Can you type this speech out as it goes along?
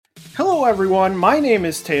Hello everyone, my name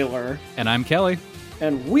is Taylor. And I'm Kelly.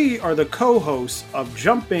 And we are the co-hosts of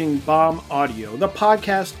Jumping Bomb Audio, the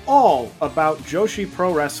podcast all about Joshi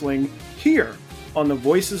Pro Wrestling here on the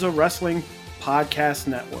Voices of Wrestling Podcast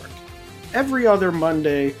Network. Every other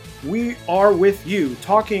Monday, we are with you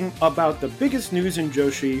talking about the biggest news in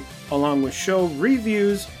Joshi, along with show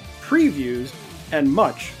reviews, previews, and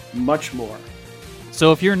much, much more.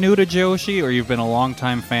 So if you're new to Joshi or you've been a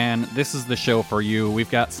longtime fan, this is the show for you. We've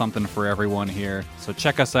got something for everyone here. So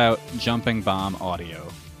check us out, Jumping Bomb Audio.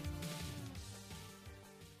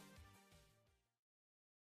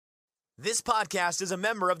 This podcast is a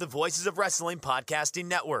member of the Voices of Wrestling Podcasting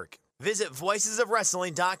Network. Visit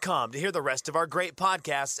voicesofwrestling.com to hear the rest of our great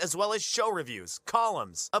podcasts, as well as show reviews,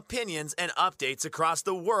 columns, opinions, and updates across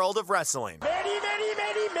the world of wrestling.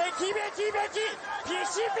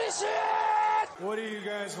 What do you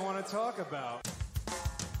guys want to talk about?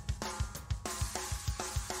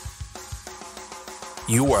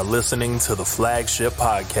 You are listening to the Flagship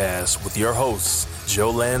Podcast with your hosts, Joe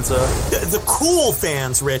Lanza. The cool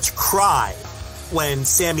fans, Rich, cry when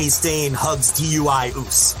Sami Zayn hugs DUI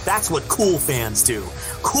Uso. That's what cool fans do.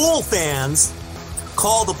 Cool fans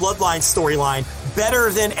call the Bloodline storyline better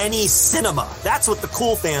than any cinema. That's what the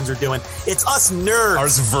cool fans are doing. It's us nerds.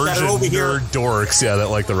 Ours virgin nerd dorks, that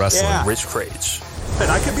like the wrestling. Yeah. Rich Crage.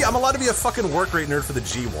 And I'm allowed to be a fucking work rate nerd for the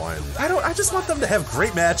G1. I just want them to have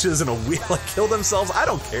great matches and kill themselves. I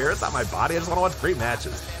don't care. It's not my body. I just want to watch great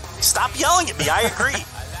matches. Stop yelling at me. I agree.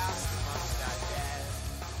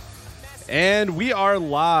 And we are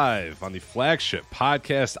live on the Flagship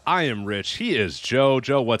Podcast. I am Rich. He is Joe.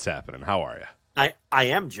 Joe, what's happening? How are you? I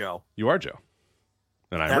am Joe. You are Joe.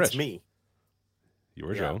 And I'm That's Rich. That's me. You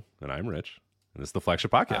are Joe, and I'm Rich. And this is the Flagship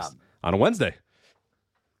Podcast on a Wednesday.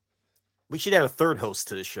 We should have a third host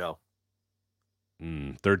to the show.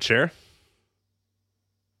 Third chair?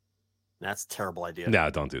 That's a terrible idea. No,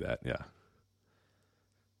 don't do that. Yeah.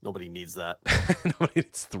 Nobody needs that. Nobody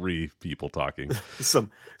needs three people talking. some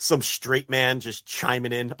straight man just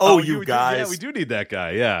chiming in. Oh, you guys. Yeah, we do need that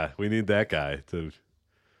guy. Yeah, we need that guy to.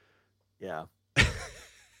 Yeah.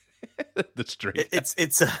 The straight. It's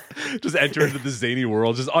just enter into the zany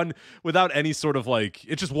world, just without any sort of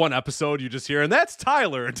it's just one episode you just hear, and that's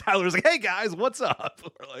Tyler. And Tyler's like, "Hey guys, what's up?"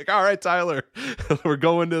 We're like, "All right, Tyler, we're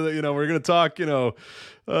going to we're gonna talk,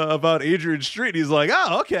 about Adrian Street." And he's like,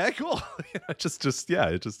 "Oh, okay, cool." It's just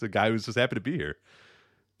a guy who's just happy to be here.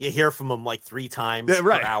 You hear from him like 3 times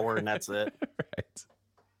per hour, and that's it. Right.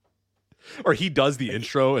 Or he does the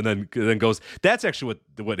intro and then goes. That's actually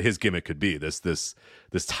what his gimmick could be. This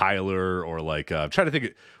Tyler, or I'm trying to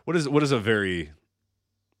think. What is a very?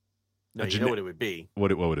 No, you know what it would be.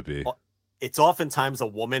 What would it be? It's oftentimes a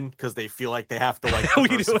woman because they feel like they have to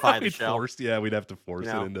diversify the show. We'd have to force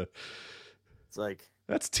it into. It's like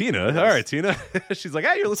that's Tina. All right, Tina. She's like,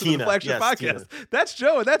 "Hey, you're listening to the Flagship Podcast. Tina. That's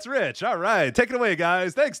Joe and that's Rich. All right, take it away,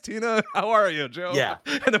 guys. Thanks, Tina. How are you, Joe?" Yeah.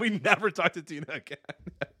 And then we never talk to Tina again.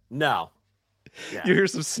 No. Yeah. You hear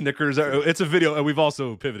some snickers. It's a video, and we've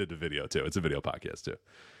also pivoted to video too. It's a video podcast too.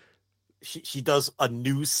 She does a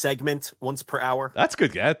news segment once per hour. That's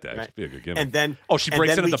good. That should be a good gimmick. And then she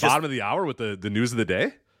breaks in at the bottom of the hour with the news of the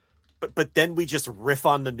day. But then we just riff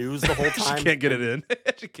on the news the whole time. She can't get it in.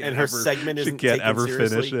 And her segment isn't taken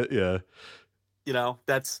seriously. Finish it. Yeah.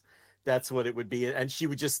 That's what it would be. And she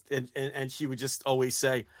would just and she would just always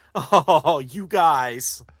say, "Oh, you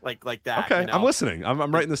guys," like that. Okay, I'm listening.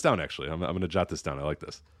 I'm writing this down. Actually, I'm going to jot this down. I like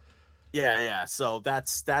this. Yeah. So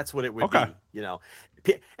that's what it would be.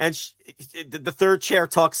 And the third chair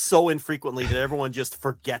talks so infrequently that everyone just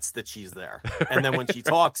forgets that she's there. And then when she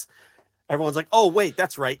talks, everyone's like, "Oh, wait,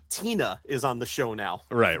 that's right. Tina is on the show now."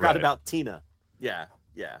 Right. Forgot about Tina. Yeah.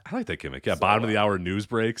 I like that gimmick. Yeah, so, bottom of the hour news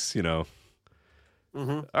breaks. Mm-hmm.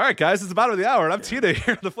 All right, guys, it's the bottom of the hour, and I'm Tina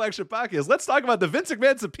here on the Flagship Podcast. Let's talk about the Vince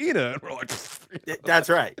McMahon subpoena. And we're like, that's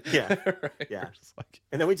right. Yeah. Right. Yeah.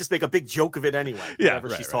 And then we just make a big joke of it anyway. Yeah.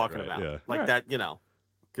 Whatever she's talking about. Yeah. Like that,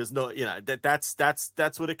 because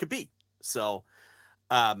that's what it could be. So,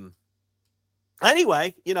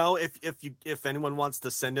 anyway, if anyone wants to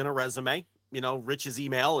send in a resume, Rich's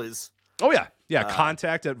email is. Oh yeah.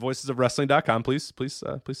 Contact at voicesofwrestling.com. Please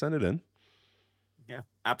send it in. Yeah,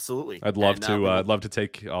 absolutely. I'd love to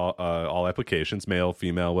take all applications, male,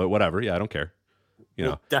 female, whatever. Yeah, I don't care.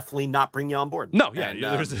 We'll definitely not bring you on board. No,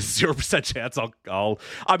 there's a 0% chance I'll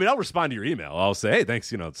respond to your email. I'll say, "Hey,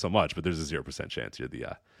 thanks, so much," but there's a 0% chance you're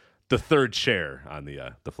the third chair on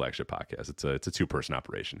the Flagship Podcast. It's a 2-person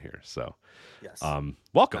operation here. So, yes.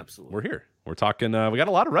 Welcome. Absolutely. We're here. We're talking. We got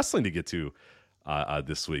a lot of wrestling to get to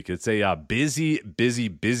this week. It's a busy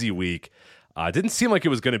week. Didn't seem like it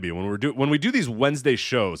was going to be. When we do these Wednesday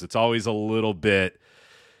shows, it's always a little bit,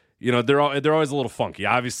 they're always a little funky.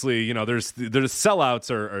 Obviously, there's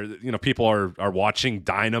sellouts or people are watching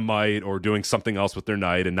Dynamite or doing something else with their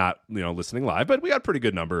night and not listening live. But we got a pretty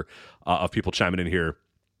good number of people chiming in here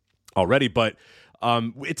already. But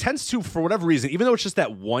it tends to, for whatever reason, even though it's just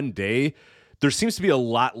that one day, there seems to be a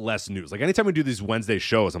lot less news. Like anytime we do these Wednesday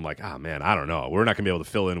shows, I'm like, man, I don't know. We're not going to be able to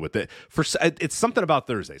fill in with it. It's something about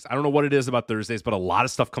Thursdays. I don't know what it is about Thursdays, but a lot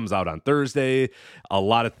of stuff comes out on Thursday. A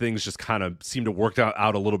lot of things just kind of seem to work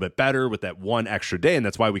out a little bit better with that one extra day, and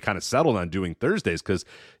that's why we kind of settled on doing Thursdays, because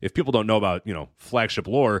if people don't know about, Flagship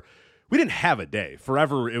lore, we didn't have a day.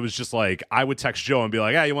 Forever, it was just like, I would text Joe and be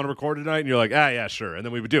like, you want to record tonight? And you're like, yeah, sure. And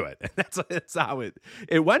then we would do it. And that's how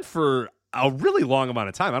it went for a really long amount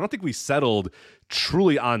of time. I don't think we settled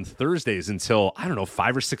truly on Thursdays until, I don't know,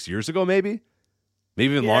 5 or 6 years ago, maybe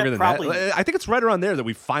even longer than probably. That. I think it's right around there that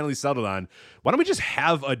we finally settled on, why don't we just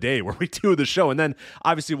have a day where we do the show? And then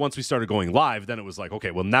obviously once we started going live, then it was like,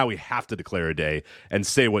 okay, well now we have to declare a day and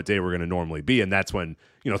say what day we're going to normally be. And that's when,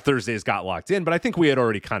 Thursdays got locked in. But I think we had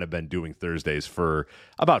already kind of been doing Thursdays for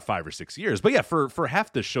about 5 or 6 years. But yeah, for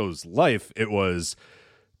half the show's life, it was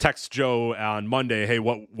text Joe on Monday, hey,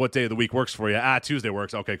 what day of the week works for you? Tuesday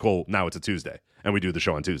works. Okay, cool. Now it's a Tuesday. And we do the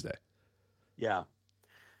show on Tuesday. Yeah.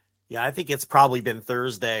 Yeah, I think it's probably been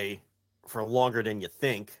Thursday for longer than you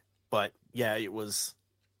think. But yeah, it was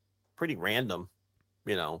pretty random,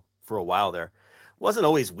 for a while there. It wasn't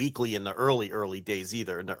always weekly in the early days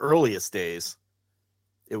either. In the earliest days,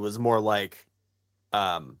 it was more like,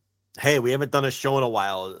 hey, we haven't done a show in a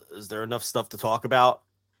while. Is there enough stuff to talk about?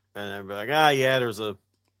 And I'd be like, yeah, there's a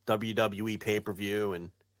WWE pay-per-view and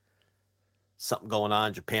something going on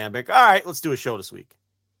in Japan. I'm like, all right, let's do a show this week.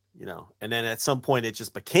 And then at some point it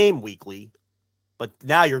just became weekly, but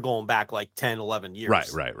now you're going back like 10, 11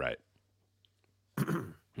 years. Right.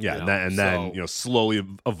 Yeah. Then slowly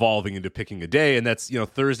evolving into picking a day. And that's,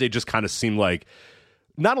 Thursday just kind of seemed like,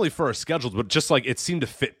 not only for our schedules, but just like it seemed to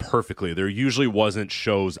fit perfectly. There usually wasn't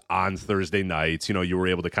shows on Thursday nights. You were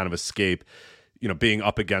able to kind of escape, being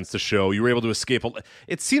up against the show. You were able to escape.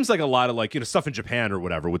 It seems like a lot of like, stuff in Japan or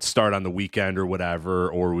whatever would start on the weekend or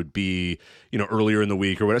whatever, or would be, earlier in the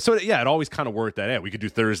week or whatever. So yeah, it always kind of worked that, hey, we could do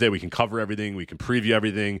Thursday. We can cover everything. We can preview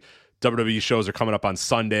everything. WWE shows are coming up on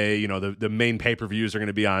Sunday. The main pay-per-views are going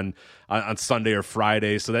to be on Sunday or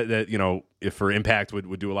Friday. So that if for Impact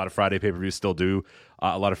would do a lot of Friday pay-per-views, still do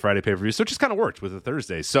a lot of Friday pay-per-views. So it just kind of worked with the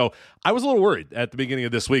Thursday. So I was a little worried at the beginning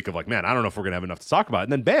of this week of like, man, I don't know if we're going to have enough to talk about.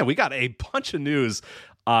 And then bam, we got a bunch of news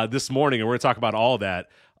this morning, and we're going to talk about all of that.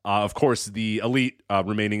 Of course, the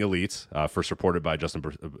remaining elite, first reported by Justin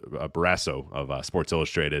Barrasso of Sports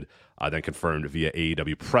Illustrated, then confirmed via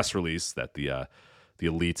AEW press release that the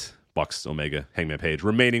elite, Bucks, Omega, Hangman Page,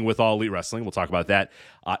 remaining with All Elite Wrestling. We'll talk about that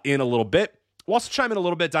in a little bit. We'll also chime in a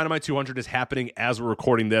little bit. Dynamite 200 is happening as we're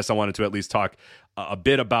recording this. I wanted to at least talk a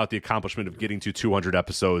bit about the accomplishment of getting to 200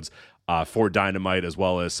 episodes for Dynamite, as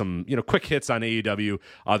well as some quick hits on AEW,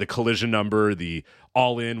 the Collision number, the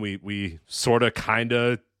All In. We sort of kind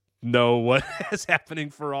of know what is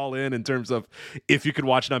happening for All In terms of if you could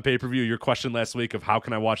watch it on pay-per-view. Your question last week of how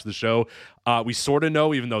can I watch the show, we sort of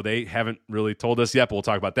know, even though they haven't really told us yet, but we'll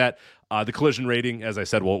talk about that. The Collision rating, as I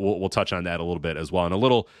said, we'll touch on that a little bit as well, and a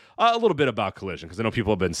little bit about Collision, because I know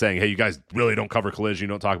people have been saying, hey, you guys really don't cover Collision, you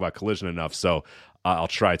don't talk about Collision enough. So I'll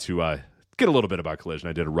try to get a little bit about Collision.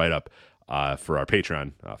 I did a write-up for our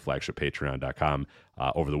Patreon, flagshippatreon.com,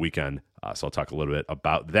 over the weekend. So I'll talk a little bit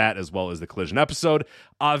about that, as well as the Collision episode.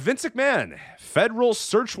 Vince McMahon, federal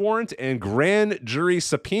search warrant and grand jury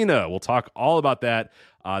subpoena. We'll talk all about that.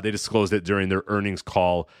 They disclosed it during their earnings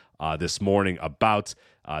call this morning about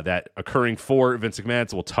that occurring for Vince McMahon.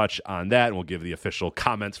 So we'll touch on that, and we'll give the official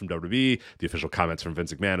comments from WWE, the official comments from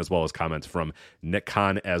Vince McMahon, as well as comments from Nick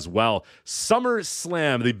Khan as well.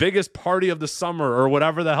 SummerSlam, the biggest party of the summer, or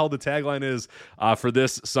whatever the hell the tagline is for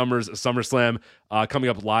this summer's SummerSlam, coming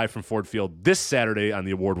up live from Ford Field this Saturday on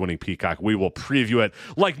the award-winning Peacock. We will preview it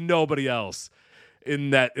like nobody else,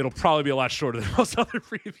 in that it'll probably be a lot shorter than most other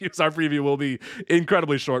previews. Our preview will be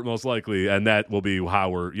incredibly short, most likely, and that will be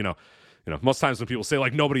how we're, most times when people say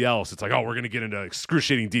like nobody else, it's like, oh, we're going to get into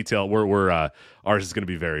excruciating detail. Ours is going to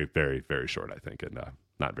be very, very, very short, I think, and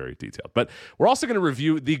not very detailed. But we're also going to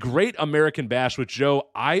review the Great American Bash, which, Joe,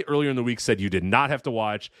 I earlier in the week said you did not have to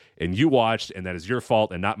watch, and you watched, and that is your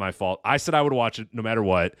fault and not my fault. I said I would watch it no matter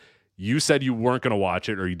what. You said you weren't going to watch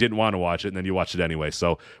it, or you didn't want to watch it, and then you watched it anyway.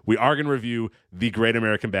 So we are going to review the Great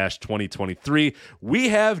American Bash 2023. We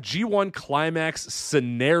have G1 Climax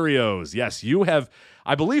scenarios. Yes, you have,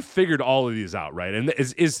 I believe, figured all of these out, right? And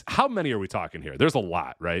is how many are we talking here? There's a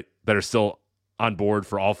lot, right, that are still on board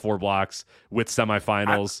for all 4 blocks with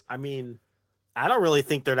semifinals. I mean, I don't really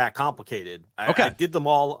think they're that complicated. Okay. I did them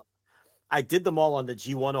all. I did them all on the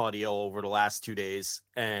G1 audio over the last 2 days,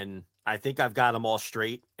 and I think I've got them all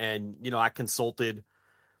straight. And, I consulted,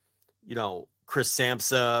 Chris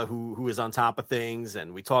Samsa, who is on top of things.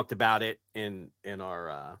 And we talked about it in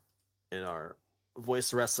our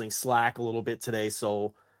Voice of Wrestling Slack a little bit today.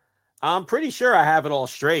 So I'm pretty sure I have it all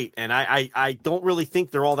straight. And I don't really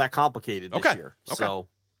think they're all that complicated this year. Okay. So,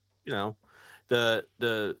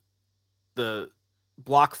 the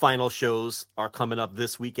block final shows are coming up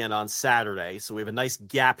this weekend on Saturday. So we have a nice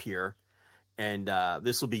gap here, and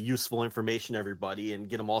this will be useful information, everybody, and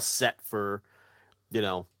get them all set for,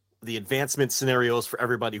 the advancement scenarios for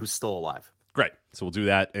everybody who's still alive. Great. So we'll do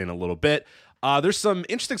that in a little bit. There's some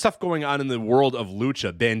interesting stuff going on in the world of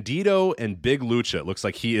Lucha. Bandito and Big Lucha. It looks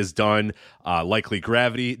like he is done. Likely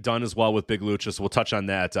Gravity done as well with Big Lucha. So we'll touch on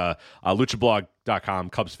that.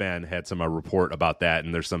 LuchaBlog.com, Cubs fan, had some report about that.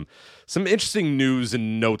 And there's some interesting news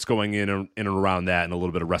and notes going in and around that, and a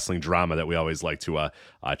little bit of wrestling drama that we always like to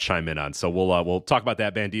chime in on. So we'll talk about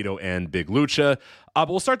that, Bandito and Big Lucha. But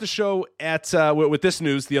we'll start the show with this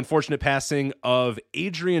news: the unfortunate passing of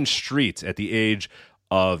Adrian Street at the age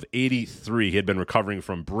of 83. He had been recovering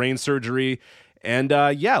from brain surgery, and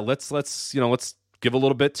let's give a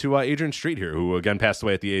little bit to Adrian Street here, who again passed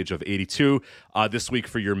away at the age of 82. This week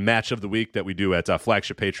for your match of the week that we do at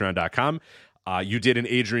flagshippatreon.com. You did an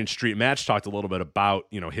Adrian Street match, talked a little bit about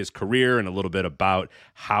his career and a little bit about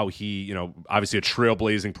how he obviously a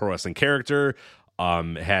trailblazing pro wrestling character,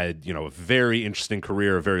 had a very interesting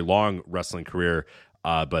career, a very long wrestling career,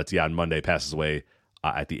 but on Monday passes away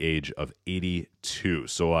at the age of 82.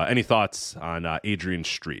 So any thoughts on Adrian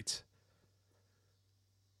Street?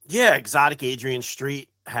 Yeah, Exotic Adrian Street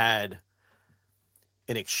had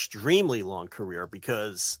an extremely long career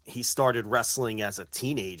because he started wrestling as a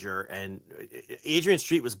teenager. And Adrian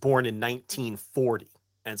Street was born in 1940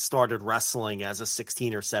 and started wrestling as a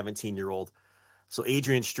 16 or 17-year-old. So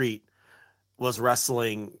Adrian Street was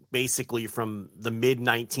wrestling basically from the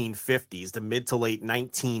mid-1950s, the mid to late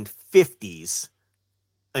 1950s,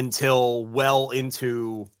 until well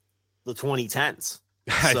into the 2010s.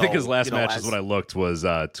 I think his last match is what I looked was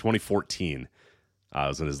 2014.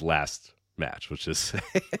 Was in his last match, which is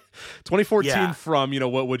 2014 from,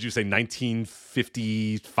 what would you say,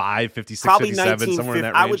 1955, 56, probably 57, somewhere in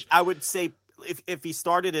that range? I would say if he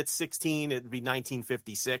started at 16, it'd be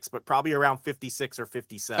 1956, but probably around 56 or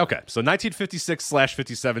 57. Okay, so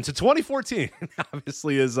 1956/57 to 2014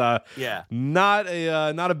 obviously is not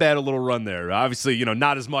a bad little run there. Obviously,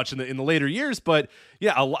 not as much in the later years, but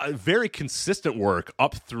very consistent work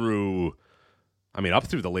up through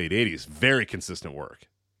the late 80s. Very consistent work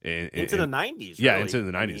into the 90s. Yeah, really. into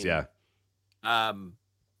the 90s.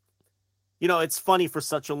 It's funny, for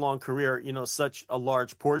such a long career, such a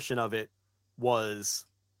large portion of it was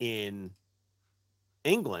in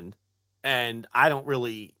England, and I'm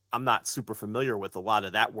not super familiar with a lot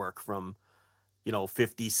of that work from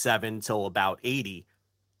 57 till about 80,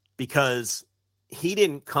 because he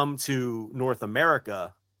didn't come to North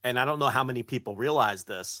America, and I don't know how many people realize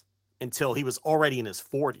this, until he was already in his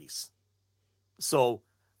 40s. So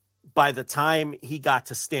by the time he got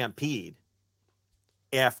to Stampede,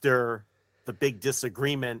 after the big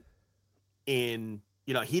disagreement in,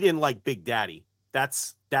 he didn't like Big Daddy.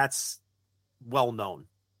 That's well known.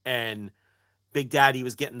 And Big Daddy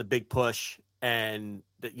was getting the big push, and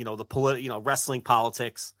the wrestling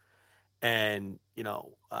politics, and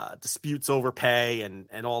disputes over pay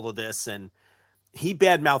and all of this. And he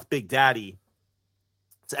badmouthed Big Daddy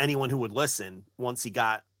to anyone who would listen once he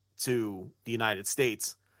got to the United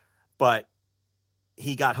States. But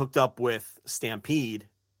he got hooked up with Stampede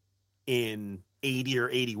in 80 or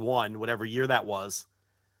 81, whatever year that was,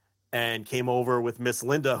 and came over with Miss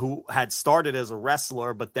Linda, who had started as a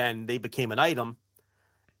wrestler, but then they became an item.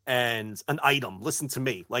 And an item, listen to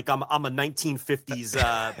me, like I'm a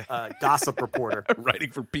 1950s gossip reporter.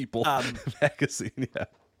 Writing for People magazine,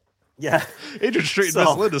 Yeah. Adrian Street and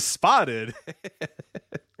Miss Linda spotted.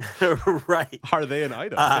 Right. Are they an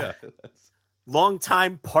item?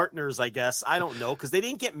 Longtime partners, I guess. I don't know, because they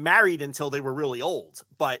didn't get married until they were really old,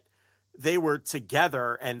 but they were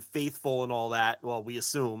together and faithful and all that. Well, we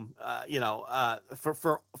assume,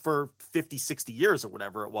 for 50, 60 years or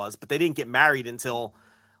whatever it was, but they didn't get married until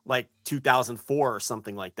like 2004 or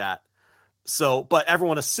something like that. So, but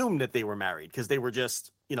everyone assumed that they were married because they were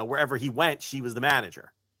just, wherever he went, she was the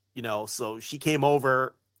manager, so she came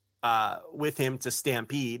over with him to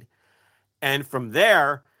Stampede. And from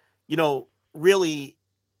there, really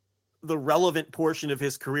the relevant portion of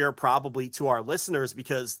his career, probably to our listeners,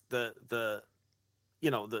 because the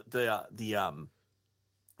if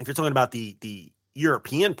you're talking about the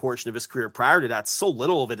European portion of his career prior to that, so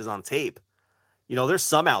little of it is on tape. There's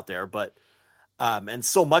some out there, but and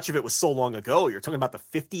so much of it was so long ago. You're talking about the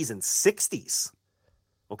 50s and 60s.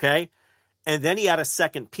 Okay. And then he had a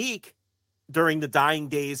second peak during the dying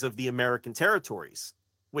days of the American territories,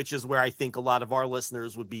 which is where I think a lot of our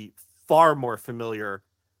listeners would be far more familiar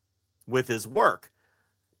with his work.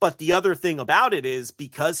 But the other thing about it is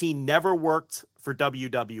because he never worked for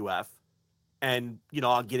WWF, and,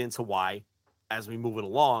 I'll get into why as we move it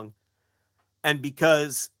along, and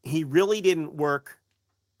because he really didn't work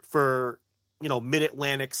for,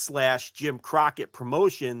 Mid-Atlantic / Jim Crockett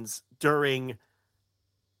Promotions during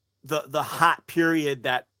the hot period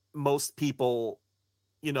that most people,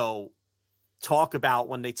 talk about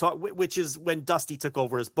when they talk, which is when Dusty took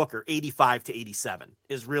over as Booker, 85 to 87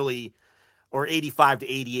 is really, or 85 to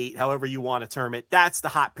 88, however you want to term it. That's the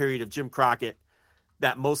hot period of Jim Crockett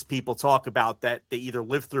that most people talk about, that they either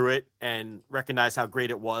lived through it and recognize how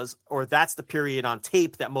great it was, or that's the period on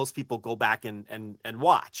tape that most people go back and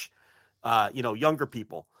watch, younger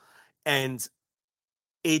people. And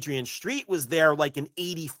Adrian Street was there like in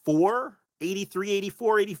 84, 83,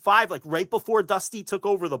 84, 85, like right before Dusty took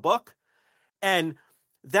over the book. And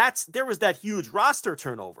there was that huge roster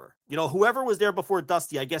turnover. Whoever was there before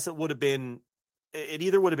Dusty, I guess it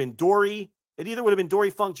either would have been Dory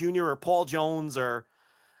Funk Jr. or Paul Jones or,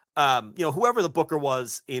 whoever the booker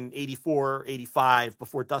was in 84, 85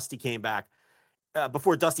 before Dusty came back,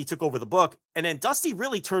 before Dusty took over the book. And then Dusty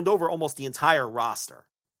really turned over almost the entire roster.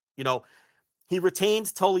 He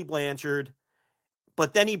retained Tully Blanchard,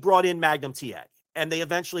 but then he brought in Magnum TA, and they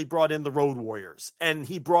eventually brought in the Road Warriors, and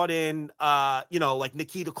he brought in, like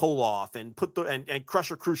Nikita Koloff and and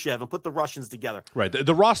Crusher Khrushchev and put the Russians together. Right.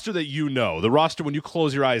 The roster that the roster when you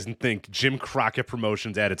close your eyes and think Jim Crockett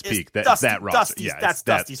Promotions at its peak, that roster. That's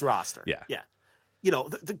Dusty's roster. Yeah. Yeah.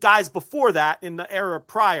 The guys before that in the era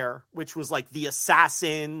prior, which was like the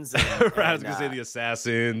Assassins. And, I was going to say the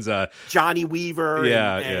Assassins. Johnny Weaver.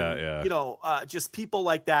 Yeah. Just people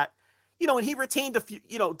like that. And he retained a few,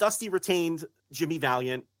 Dusty retained Jimmy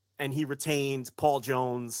Valiant, and he retained Paul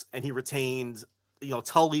Jones, and he retained,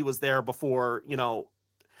 Tully was there before,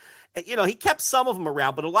 he kept some of them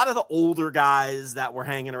around, but a lot of the older guys that were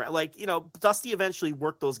hanging around, Dusty eventually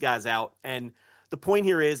worked those guys out. And the point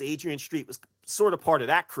here is Adrian Street was sort of part of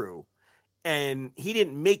that crew, and he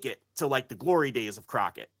didn't make it to like the glory days of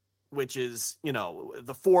Crockett, which is,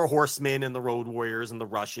 the Four Horsemen and the Road Warriors and the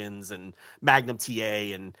Russians and Magnum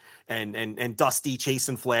TA and Dusty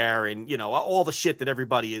chasing Flair and, all the shit that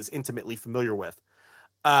everybody is intimately familiar with.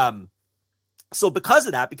 So because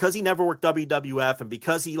of that, because he never worked WWF and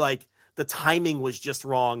because he the timing was just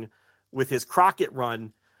wrong with his Crockett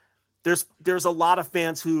run, there's a lot of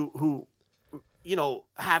fans who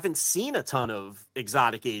haven't seen a ton of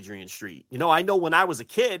exotic Adrian Street. I know when I was a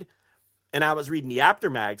kid and I was reading the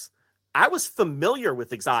Aftermags, I was familiar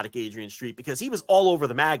with exotic Adrian Street because he was all over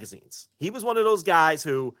the magazines. He was one of those guys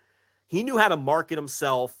who he knew how to market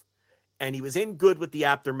himself, and he was in good with the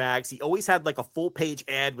Aftermags. He always had like a full page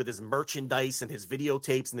ad with his merchandise and his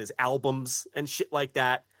videotapes and his albums and shit like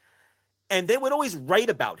that. And they would always write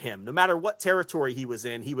about him, no matter what territory he was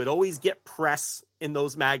in. He would always get press in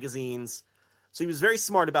those magazines. So he was very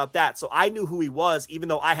smart about that. So I knew who he was, even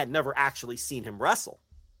though I had never actually seen him wrestle.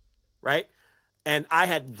 Right? And I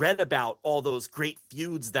had read about all those great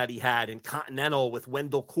feuds that he had in Continental with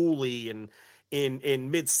Wendell Cooley and in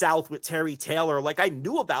Mid-South with Terry Taylor. I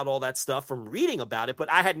knew about all that stuff from reading about it, but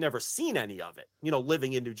I had never seen any of it,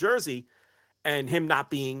 living in New Jersey and him not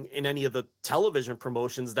being in any of the television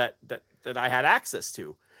promotions that I had access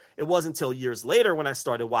to. It wasn't until years later when I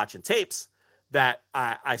started watching tapes that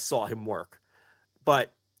I saw him work.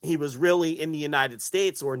 But he was really in the United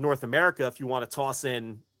States or North America, if you want to toss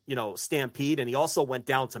in, Stampede. And he also went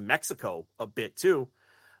down to Mexico a bit too,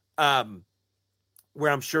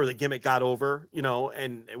 where I'm sure the gimmick got over,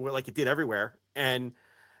 and like it did everywhere. And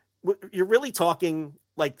you're really talking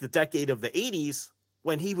like the decade of the 80s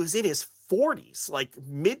when he was in his 40s, like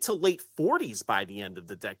mid to late 40s by the end of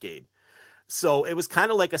the decade. So it was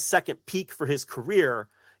kind of like a second peak for his career,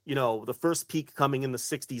 the first peak coming in the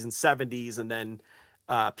 60s and 70s, and then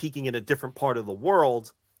peaking in a different part of the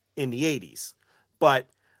world in the 80s. But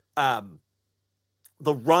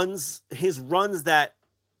his runs that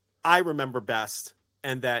I remember best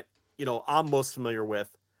and that, I'm most familiar with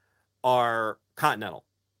are Continental,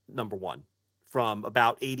 number one, from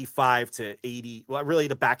about 85 to 80, well, really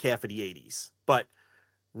the back half of the 80s. But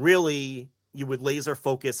really, you would laser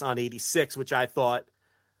focus on 86, which I thought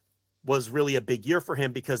was really a big year for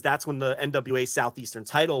him because that's when the NWA Southeastern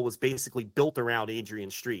title was basically built around Adrian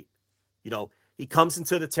Street. You know, he comes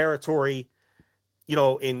into the territory, you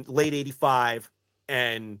know, in late 85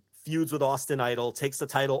 and feuds with Austin Idol, takes the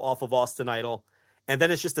title off of Austin Idol. And then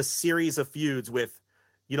it's just a series of feuds with,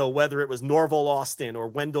 you know, whether it was Norval Austin or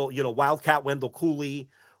Wendell, you know, Wildcat Wendell Cooley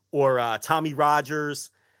or Tommy Rogers.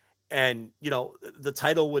 And, you know, the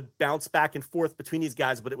title would bounce back and forth between these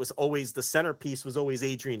guys, but it was always, the centerpiece was always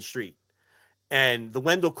Adrian Street. And the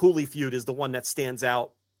Wendell Cooley feud is the one that stands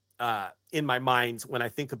out in my mind when I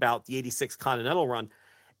think about the 86 Continental run.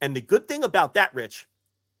 And the good thing about that, Rich,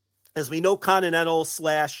 as we know, Continental /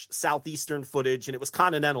 Southeastern footage, and it was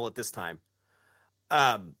Continental at this time.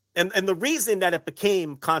 And the reason that it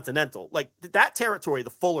became Continental, like that territory, the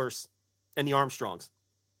Fullers and the Armstrongs,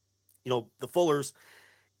 you know, the Fullers,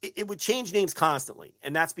 it would change names constantly.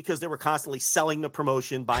 And that's because they were constantly selling the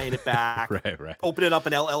promotion, buying it back, right. opening up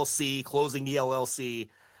an LLC, closing the LLC.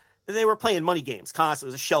 And they were playing money games constantly.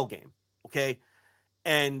 It was a shell game. Okay.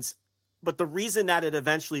 But the reason that it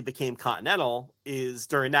eventually became Continental is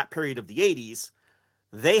during that period of the 80s,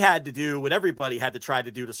 they had to do what everybody had to try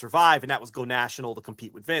to do to survive, and that was go national to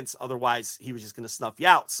compete with Vince. Otherwise, he was just going to snuff you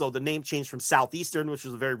out. So the name changed from Southeastern, which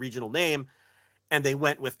was a very regional name, and they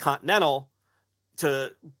went with Continental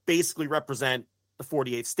to basically represent the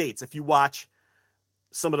 48 states. If you watch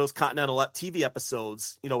some of those Continental TV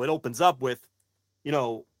episodes, you know, it opens up with, you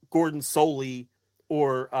know, Gordon Soley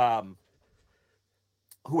or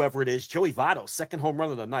whoever it is, Joey Votto, second home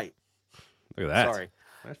run of the night. Look at that. Sorry.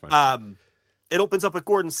 That's fine. It opens up with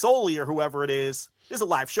Gordon Soley or whoever it is. This is a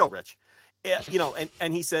live show, Rich. You know,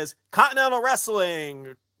 and he says, Continental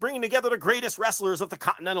Wrestling, bringing together the greatest wrestlers of the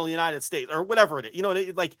continental United States, or whatever it is. You know,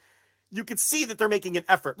 like, you could see that they're making an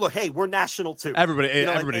effort. Look, hey, we're national too.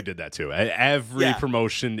 Everybody did that too. Every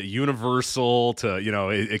promotion, Universal to, you know,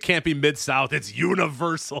 it can't be Mid-South. It's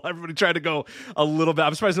Universal. Everybody tried to go a little bit.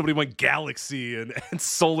 I'm surprised nobody went Galaxy and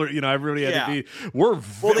Solar. You know, everybody had to be, we're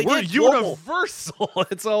Universal.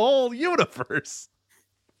 It's a whole universe.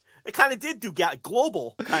 It kind of did do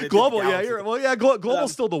global.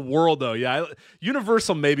 Global's still the world though. Yeah,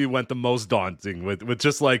 Universal maybe went the most daunting with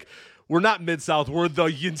just like, we're not Mid-South. We're the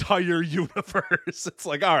entire universe. It's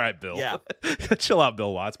like, all right, Bill. Yeah. Chill out,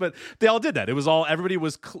 Bill Watts. But they all did that. It was all, everybody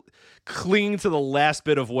was clinging to the last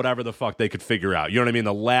bit of whatever the fuck they could figure out. You know what I mean?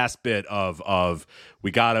 The last bit of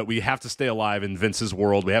we have to stay alive in Vince's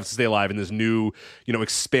world. We have to stay alive in this new, you know,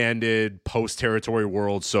 expanded post-territory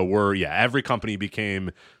world. So every company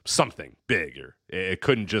became something bigger. It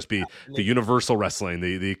couldn't just be the Universal Wrestling,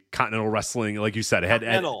 the Continental Wrestling. Like you said, it had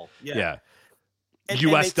yeah.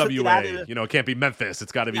 USWA, you know, it can't be Memphis.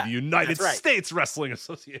 It's got to be the United States Wrestling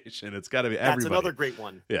Association. It's got to be everybody. That's another great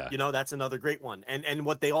one. Yeah. You know, that's another great one. And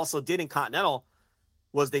what they also did in Continental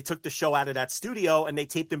was they took the show out of that studio and they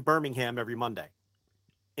taped in Birmingham every Monday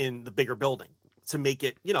in the bigger building to make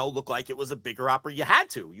it, you know, look like it was a bigger opera. You had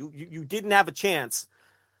to. You didn't have a chance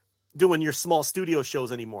doing your small studio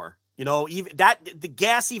shows anymore. You know, even that the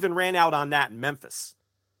gas even ran out on that in Memphis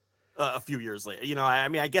a few years later. You know, I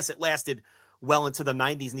mean, I guess it lasted well into the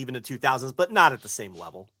 90s and even the 2000s, but not at the same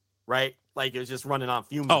level, right? Like it was just running on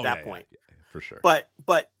fumes at that point. Yeah, for sure. But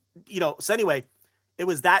you know, so anyway, it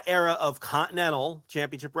was that era of Continental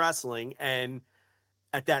Championship Wrestling, and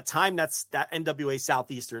at that time, that NWA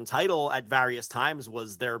Southeastern title at various times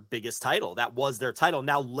was their biggest title. That was their title.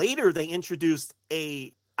 Now later they introduced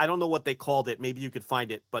I don't know what they called it. Maybe you could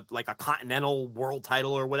find it, but like a Continental World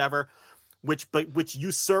title or whatever, which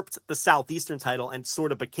usurped the Southeastern title and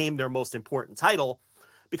sort of became their most important title.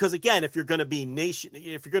 Because again, if you're going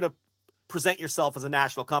to present yourself as a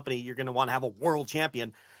national company, you're going to want to have a world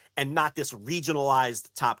champion and not this regionalized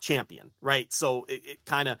top champion, right? So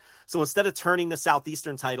so instead of turning the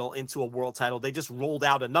Southeastern title into a world title, they just rolled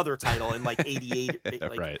out another title in like 88.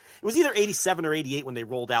 Right. It was either 87 or 88 when they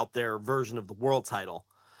rolled out their version of the world title.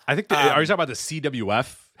 I think are you talking about the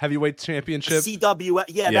CWF Heavyweight Championship?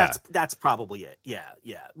 CWF, that's probably it. Yeah.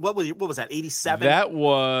 What was that? 87. That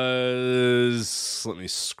was. Let me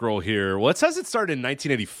scroll here. Well, it says it started in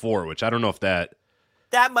 1984, which I don't know if that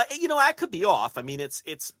might, you know, I could be off. I mean,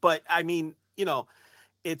 but I mean, you know,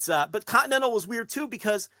 but Continental was weird too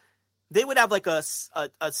because they would have like a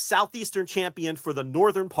Southeastern champion for the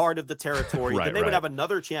northern part of the territory. Then they would have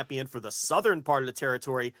another champion for the southern part of the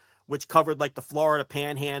territory, which covered like the Florida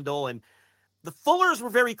Panhandle. And the Fullers were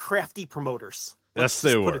very crafty promoters. Yes,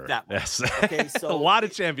 they were. Put it that way. Yes. Okay, so a lot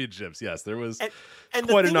of championships. Yes, there was and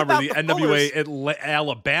quite a number. The NWA Fullers,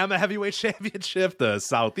 Alabama Heavyweight Championship, the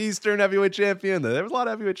Southeastern Heavyweight Champion. There was a lot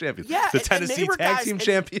of heavyweight champions. Yeah, the Tennessee Tag Team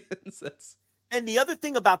Champions. And the other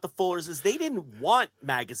thing about the Fullers is they didn't want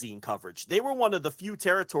magazine coverage. They were one of the few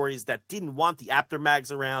territories that didn't want the after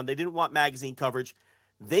mags around. They didn't want magazine coverage.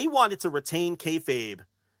 They wanted to retain kayfabe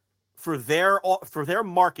for their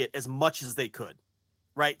market as much as they could,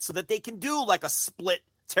 right? So that they can do like a split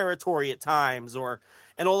territory at times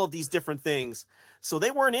and all of these different things. So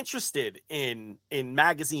they weren't interested in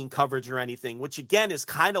magazine coverage or anything, which again is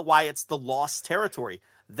kind of why it's the lost territory.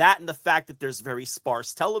 That and the fact that there's very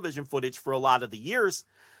sparse television footage for a lot of the years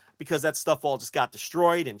because that stuff all just got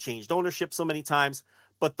destroyed and changed ownership so many times.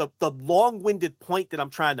 But the long-winded point that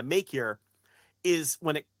I'm trying to make here is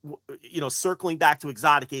when it, circling back to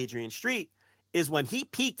exotic Adrian Street, is when he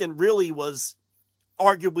peaked and really was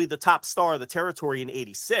arguably the top star of the territory in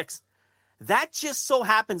 86. That just so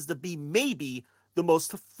happens to be maybe the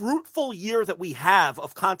most fruitful year that we have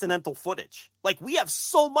of continental footage. Like, we have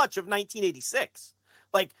so much of 1986.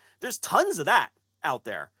 Like, there's tons of that out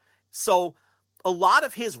there. So a lot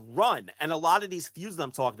of his run and a lot of these feuds that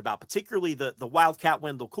I'm talking about, particularly the Wildcat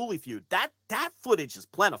Wendell Cooley feud, that footage is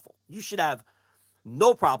plentiful. You should have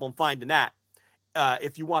no problem finding that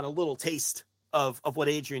if you want a little taste of what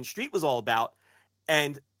Adrian Street was all about.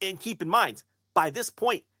 And keep in mind, by this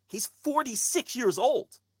point, he's 46 years old.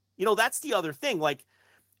 That's the other thing. Like,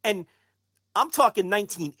 and I'm talking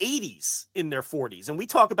 1980s in their 40s. And we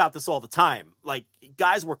talk about this all the time. Like,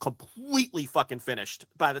 guys were completely fucking finished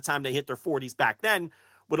by the time they hit their 40s back then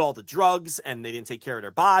with all the drugs, and they didn't take care of their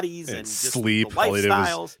bodies and just sleep, the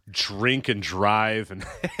lifestyles. Drink and drive and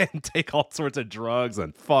take all sorts of drugs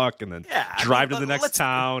and fuck and then drive to the next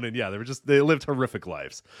town. And they lived horrific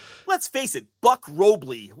lives. Let's face it, Buck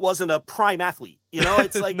Robley wasn't a prime athlete.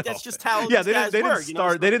 It's like, no. That's just how they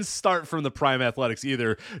didn't start from the prime athletics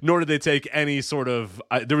either, nor did they take any sort of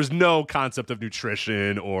there was no concept of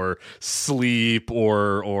nutrition or sleep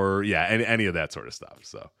or any of that sort of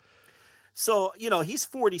stuff. So, he's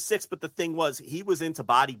 46, but the thing was, he was into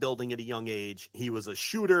bodybuilding at a young age. He was a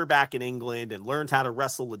shooter back in England and learned how to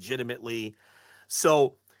wrestle legitimately.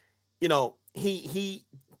 So, he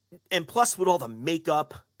and plus with all the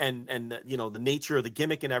makeup and the nature of the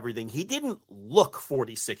gimmick and everything, he didn't look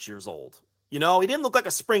 46 years old. He didn't look like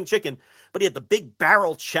a spring chicken, but he had the big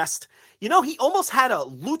barrel chest. He almost had a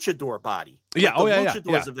luchador body. Like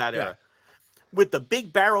luchadors of that era. With the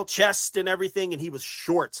big barrel chest and everything, and he was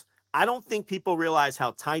short. I don't think people realize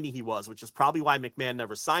how tiny he was, which is probably why McMahon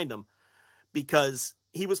never signed him, because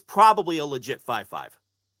he was probably a legit 5'5".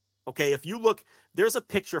 Okay, if you look, there's a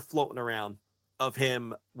picture floating around of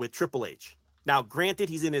him with Triple H. Now, granted,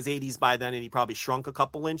 he's in his 80s by then, and he probably shrunk a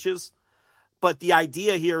couple inches. But the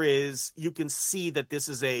idea here is you can see that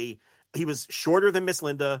he was shorter than Miss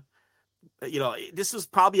Linda. This was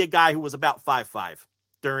probably a guy who was about 5'5"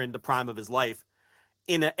 during the prime of his life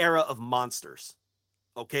in an era of monsters.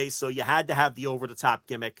 Okay, so you had to have the over-the-top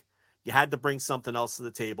gimmick. You had to bring something else to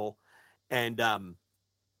the table. And, I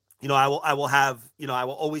will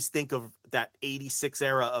always think of that 86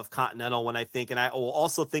 era of Continental when I think, and I will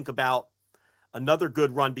also think about another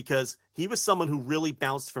good run because he was someone who really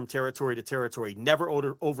bounced from territory to territory, never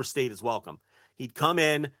overstayed his welcome. He'd come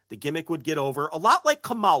in, the gimmick would get over, a lot like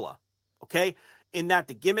Kamala, okay, in that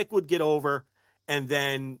the gimmick would get over, and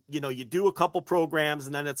then, you do a couple programs,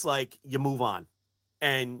 and then it's like you move on.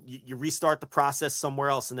 And you restart the process somewhere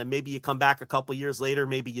else. And then maybe you come back a couple years later,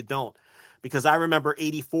 maybe you don't. Because I remember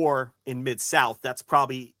 84 in Mid-South. That's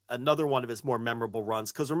probably another one of his more memorable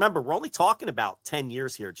runs. Because remember, we're only talking about 10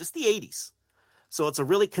 years here, just the 80s. So it's a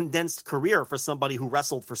really condensed career for somebody who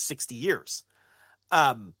wrestled for 60 years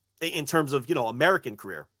in terms of, American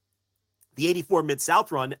career. The 84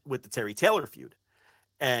 Mid-South run with the Terry Taylor feud.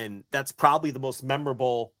 And that's probably the most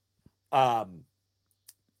memorable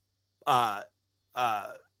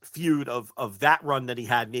feud of that run that he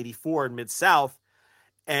had in 84 in Mid-South.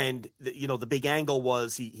 And the big angle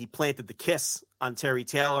was he planted the kiss on Terry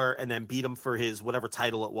Taylor and then beat him for his whatever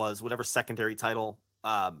title it was, whatever secondary title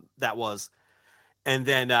that was. And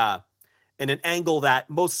then and an angle that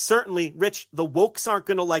most certainly, Rich, the wokes aren't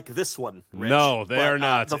going to like this one, Rich. No, they are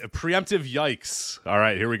not. Preemptive yikes. All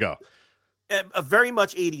right, here we go. A very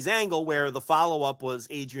much 80s angle where the follow-up was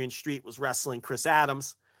Adrian Street was wrestling Chris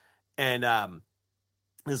Adams. And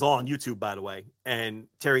this is all on YouTube, by the way. And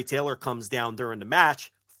Terry Taylor comes down during the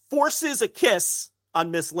match, forces a kiss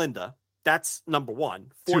on Miss Linda. That's number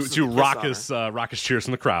one. Two raucous cheers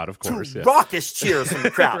from the crowd, of course. Raucous cheers from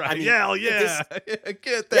the crowd. Right. I mean,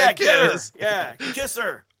 get that kiss. Kiss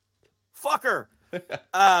her. Fuck her.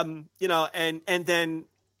 And then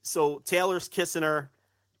so Taylor's kissing her.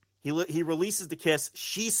 He releases the kiss.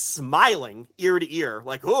 She's smiling ear to ear,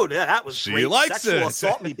 like, "Oh, that was she great. likes Sexual it.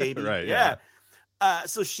 Assault me, baby." Right? Yeah.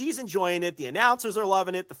 So she's enjoying it. The announcers are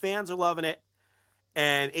loving it. The fans are loving it.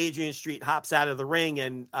 And Adrian Street hops out of the ring.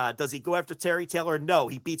 And does he go after Terry Taylor? No,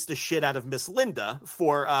 he beats the shit out of Miss Linda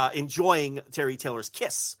for enjoying Terry Taylor's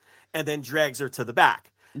kiss and then drags her to the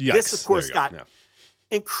back. Yikes. This, of course, got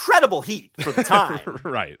incredible heat for the time.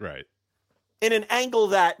 Right. In an angle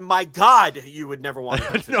that, my God, you would never want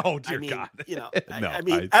to. No, dear God.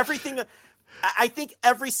 Everything. I think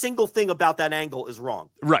every single thing about that angle is wrong.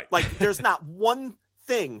 Right. Like, there's not one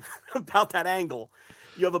thing about that angle.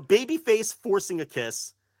 You have a baby face forcing a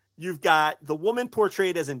kiss. You've got the woman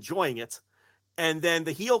portrayed as enjoying it. And then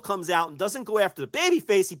the heel comes out and doesn't go after the baby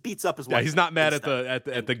face. He beats up his wife. Yeah, he's not mad at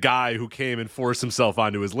the guy who came and forced himself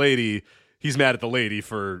onto his lady. He's mad at the lady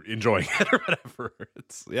for enjoying it or whatever.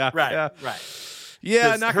 Right.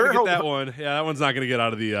 Yeah, not gonna get that one. Yeah, that one's not gonna get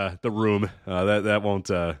out of the room. That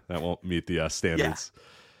won't meet the standards.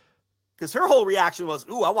 Because her whole reaction was,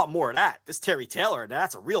 "Ooh, I want more of that. This Terry Taylor,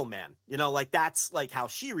 that's a real man." Like that's like how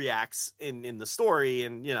she reacts in the story,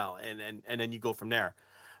 and and then you go from there.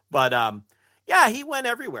 But yeah, he went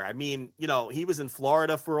everywhere. I mean, he was in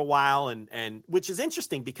Florida for a while, and which is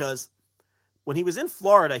interesting because when he was in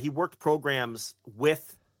Florida, he worked programs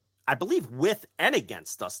with and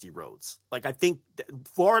against Dusty Rhodes. Like, I think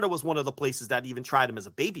Florida was one of the places that even tried him as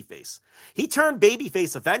a babyface. He turned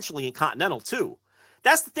babyface eventually in Continental too.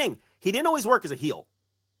 That's the thing. He didn't always work as a heel.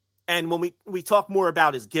 And when we talk more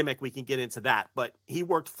about his gimmick, we can get into that. But he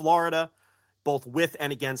worked Florida both with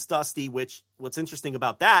and against Dusty, which what's interesting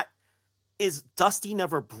about that is Dusty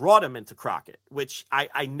never brought him into Crockett, which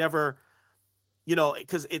I never,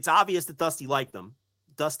 because it's obvious that Dusty liked him.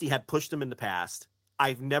 Dusty had pushed him in the past.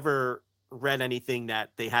 I've never read anything that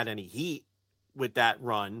they had any heat with that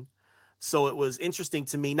run. So it was interesting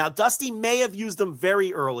to me. Now, Dusty may have used him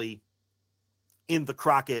very early in the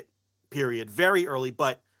Crockett period, very early,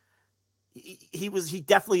 but he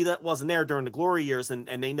definitely wasn't there during the glory years, and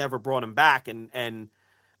they never brought him back. And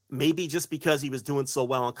maybe just because he was doing so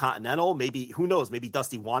well in Continental, maybe, who knows, maybe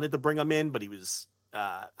Dusty wanted to bring him in, but he was,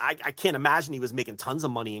 I can't imagine he was making tons of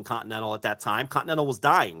money in Continental at that time. Continental was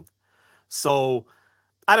dying. So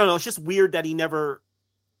I don't know. It's just weird that he never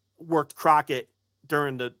worked Crockett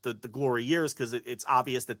during the glory years, because it's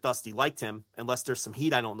obvious that Dusty liked him, unless there's some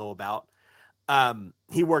heat I don't know about.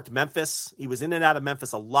 He worked Memphis. He was in and out of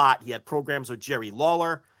Memphis a lot. He had programs with Jerry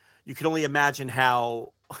Lawler. You can only imagine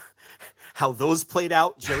how those played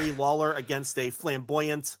out. Jerry Lawler against a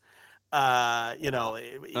flamboyant, anything.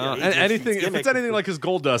 If it's anything like his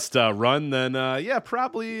Goldust run, then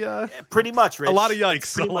probably pretty much. Rich. A lot of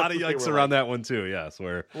yikes. A lot of yikes around that one too. Yes,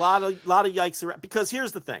 where a lot of yikes around. Because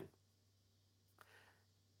here's the thing.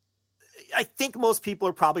 I think most people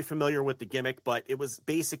are probably familiar with the gimmick, but it was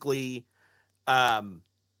basically, what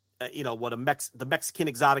the Mexican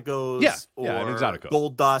Exoticos, or Exotico.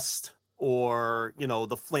 Goldust, or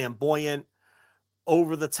the flamboyant,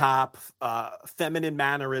 over the top, feminine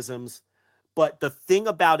mannerisms. But the thing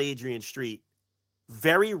about Adrian Street,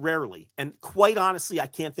 very rarely, and quite honestly, I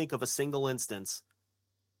can't think of a single instance,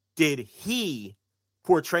 did he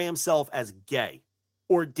portray himself as gay,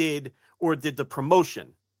 or did the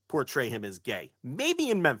promotion portray him as gay? Maybe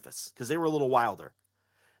in Memphis, because they were a little wilder.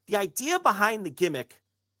 The idea behind the gimmick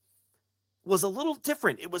was a little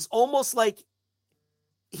different. It was almost like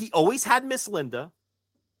he always had Miss Linda.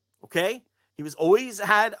 Okay. He was always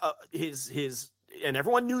had his, and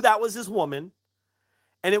everyone knew that was his woman.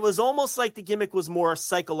 And it was almost like the gimmick was more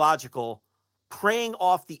psychological, preying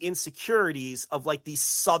off the insecurities of like these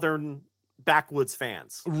Southern backwoods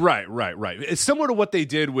fans. Right. It's similar to what they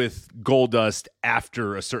did with Goldust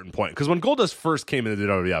after a certain point. Because when Goldust first came into the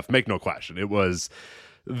WWF, make no question,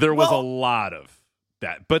 there was a lot of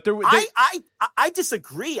that. But I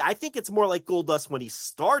disagree. I think it's more like Goldust when he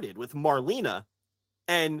started with Marlena,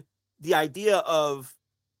 and the idea of,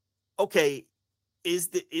 okay, is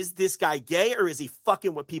this guy gay, or is he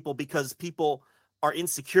fucking with people because people are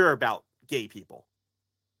insecure about gay people?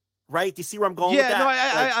 Right? Do you see where I'm going with that? No,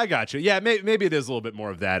 I got you. Yeah, maybe it is a little bit more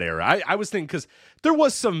of that era. I was thinking, because there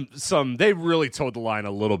was some they really towed the line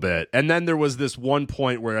a little bit, and then there was this one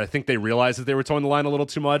point where I think they realized that they were towing the line a little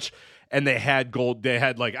too much, and they had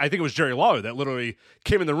like, I think it was Jerry Lawler that literally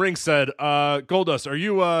came in the ring, said, Goldust, are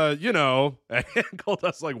you and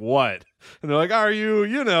Goldust like, what? And they're like, are you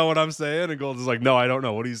what I'm saying? And Goldust like, no, I don't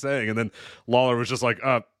know, what are you saying? And then Lawler was just like,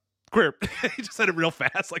 queer. He just said it real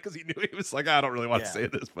fast, like, because he knew, he was like, I don't really want to say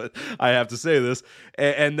this, but I have to say this.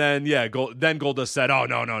 And then Goldust said, oh,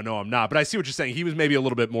 no, I'm not. But I see what you're saying. He was maybe a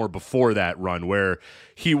little bit more before that run, where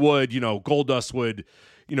he would, Goldust would,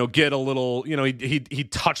 get a little, he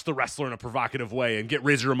touched the wrestler in a provocative way and get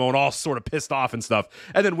Razor Ramon all sort of pissed off and stuff,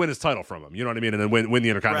 and then win his title from him. You know what I mean? And then win the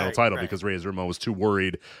Intercontinental title because Razor Ramon was too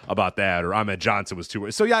worried about that, or Ahmed Johnson was too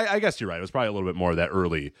worried. So yeah, I guess you're right. It was probably a little bit more of that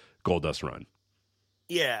early Goldust run.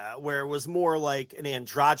 Yeah, where it was more like an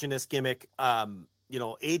androgynous gimmick.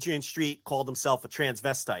 Adrian Street called himself a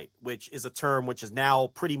transvestite, which is a term which is now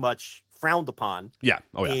pretty much frowned upon. Yeah.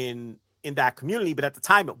 Oh, yeah. In that community, but at the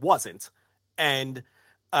time it wasn't. And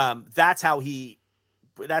that's how he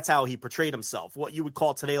portrayed himself. What you would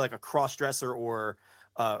call today like a cross-dresser or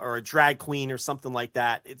a drag queen or something like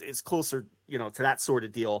that. It's closer, to that sort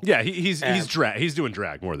of deal. Yeah, he's doing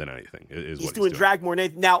drag more than anything. He's doing drag more than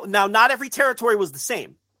anything. Now, not every territory was the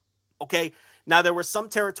same. Okay, now there were some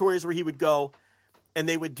territories where he would go, and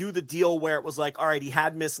they would do the deal where it was like, all right, he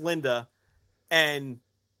had Miss Linda, and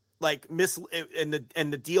like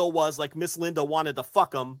the deal was like Miss Linda wanted to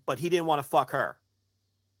fuck him, but he didn't want to fuck her,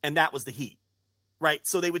 and that was the heat, right?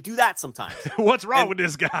 So they would do that sometimes. What's wrong with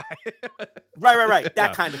this guy? right,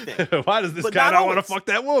 that kind of thing. Why does this guy not want to fuck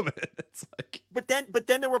that woman? It's like, but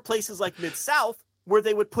then there were places like Mid-South where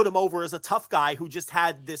they would put him over as a tough guy who just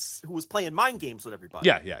had who was playing mind games with everybody.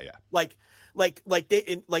 Yeah. Like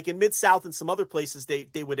in Mid-South and some other places,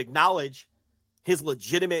 they would acknowledge his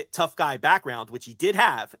legitimate tough guy background, which he did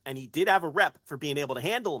have, and he did have a rep for being able to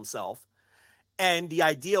handle himself. And the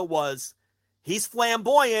idea was he's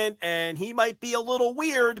flamboyant and he might be a little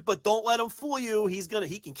weird, but don't let him fool you. He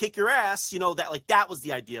can kick your ass. That was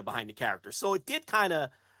the idea behind the character. So it did kind of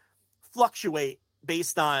fluctuate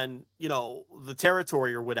based on, the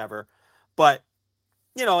territory or whatever. But,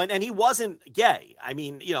 and he wasn't gay. I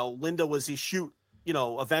mean, Linda was his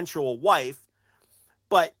eventual wife.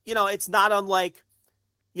 But, it's not unlike,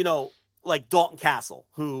 like Dalton Castle,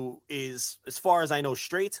 who is, as far as I know,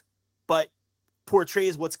 straight, but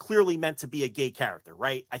portrays what's clearly meant to be a gay character,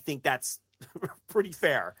 right? I think that's pretty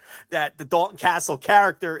fair that the Dalton Castle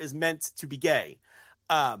character is meant to be gay.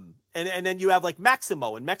 And then you have like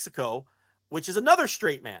Maximo in Mexico, which is another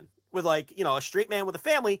straight man with like, a straight man with a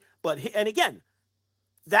family. And again,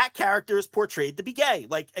 that character is portrayed to be gay,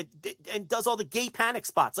 like, and does all the gay panic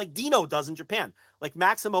spots like Dino does in Japan. Like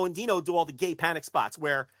Maximo and Dino do all the gay panic spots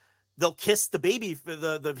where they'll kiss the baby for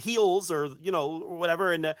the heels or, or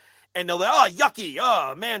whatever. And they'll like, oh, yucky.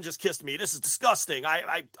 Oh, man just kissed me. This is disgusting.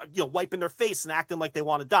 I wiping their face and acting like they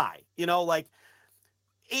want to die. Like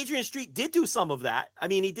Adrian Street did do some of that. I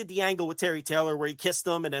mean, he did the angle with Terry Taylor where he kissed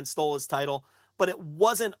him and then stole his title, but it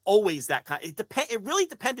wasn't always that kind. It really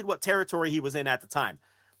depended what territory he was in at the time.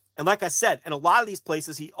 And like I said, in a lot of these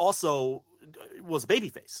places, he also was a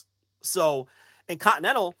babyface. So in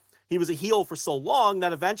Continental, he was a heel for so long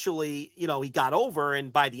that eventually, he got over.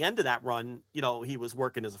 And by the end of that run, he was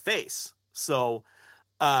working as a face. So,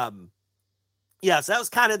 so that was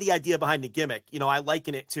kind of the idea behind the gimmick. I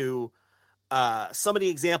liken it to some of the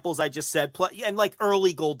examples I just said, and like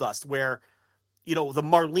early Goldust, where, the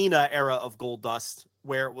Marlena era of Goldust,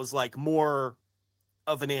 where it was like more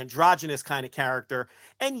of an androgynous kind of character.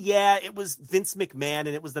 And yeah, it was Vince McMahon and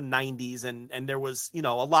it was the 90s and there was, a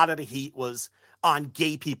lot of the heat was on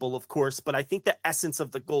gay people, of course, but I think the essence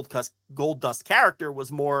of the Goldust character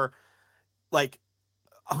was more like,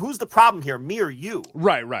 who's the problem here, me or you?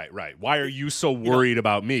 Right. Why are you so worried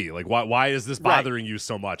about me? Like, why is this bothering you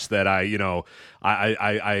so much that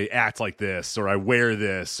I act like this, or I wear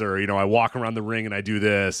this, or I walk around the ring and I do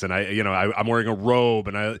this, and I'm wearing a robe,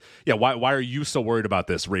 and why are you so worried about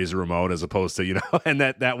this, Razor Ramon, as opposed to and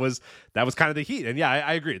that was kind of the heat. And yeah,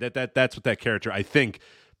 I agree that's what that character, I think,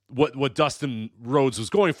 what Dustin Rhodes was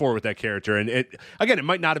going for with that character. And it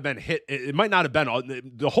might not have been hit. It might not have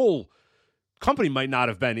been the whole company might not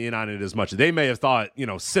have been in on it as much. They may have thought,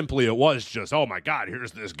 simply it was just, oh my God,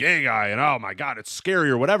 here's this gay guy, and oh my God, it's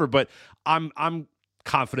scary or whatever. But I'm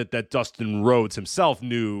confident that Dustin Rhodes himself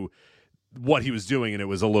knew what he was doing, and it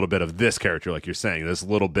was a little bit of this character, like you're saying, this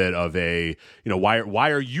little bit of a,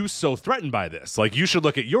 why are you so threatened by this? Like, you should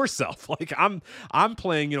look at yourself. Like, I'm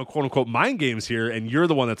playing, quote unquote mind games here, and you're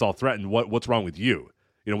the one that's all threatened. What's wrong with you?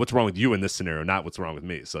 What's wrong with you in this scenario, not what's wrong with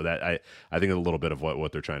me. So that I think it's a little bit of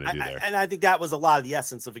what they're trying to do there. And I think that was a lot of the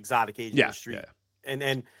essence of Exotic Adrian Street. Yeah.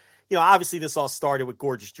 And obviously this all started with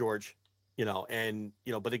Gorgeous George,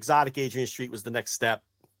 but Exotic Adrian Street was the next step.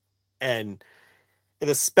 And it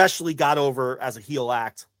especially got over as a heel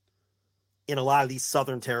act in a lot of these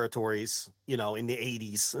Southern territories, in the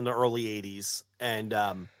 80s, in the early 80s. And,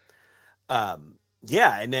 and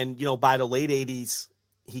then, by the late 80s,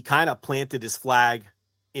 he kind of planted his flag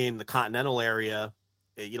in the Continental area,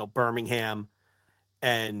 Birmingham,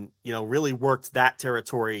 and, really worked that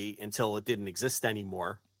territory until it didn't exist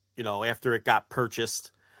anymore, after it got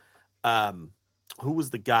purchased Who was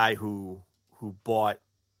the guy who bought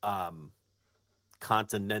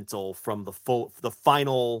Continental from the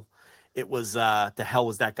final? It was the hell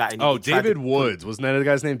was that guy? And David Woods. Wasn't that the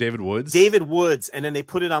guy's name? David Woods? David Woods. And then they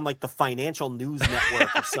put it on like the Financial News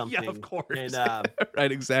Network or something. Yeah, of course. And,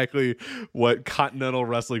 right, exactly what Continental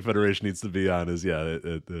Wrestling Federation needs to be on is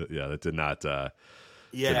that did not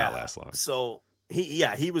last long. So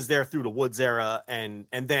he was there through the Woods era, and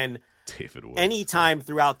then David Woods. Anytime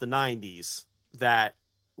throughout the 90s that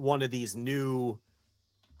one of these new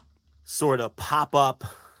sort of pop-up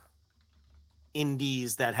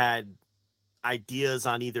indies that had ideas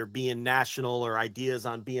on either being national or ideas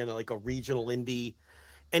on being like a regional indie,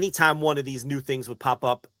 anytime one of these new things would pop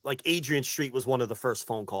up, like Adrian Street was one of the first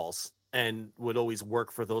phone calls and would always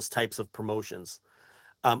work for those types of promotions,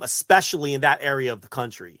 especially in that area of the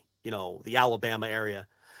country, the Alabama area.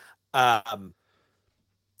 Because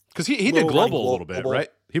he did global a little bit, right?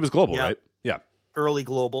 He was global, right? Yeah. Early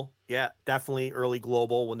global. Yeah, definitely early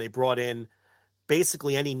global when they brought in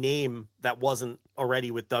basically any name that wasn't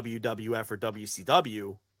already with WWF or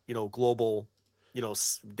WCW, global,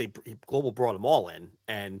 global brought them all in.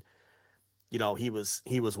 And, he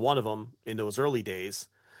was one of them in those early days.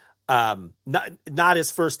 Not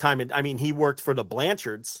his first time. He worked for the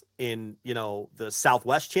Blanchards in, the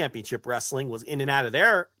Southwest Championship Wrestling, was in and out of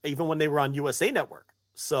there, even when they were on USA Network.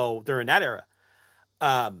 So during that era.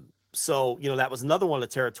 So, that was another one of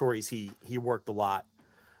the territories he worked a lot.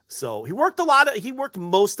 So he worked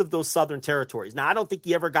most of those Southern territories. Now, I don't think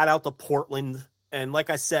he ever got out to Portland. And like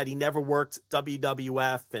I said, he never worked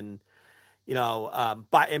WWF. And,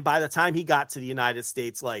 by the time he got to the United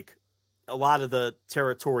States, like a lot of the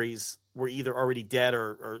territories were either already dead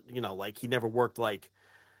or like he never worked like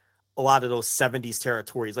a lot of those 70s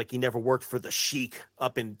territories. Like he never worked for the Sheik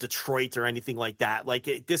up in Detroit or anything like that. Like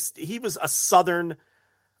he was a Southern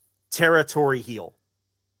territory heel.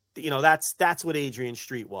 That's what Adrian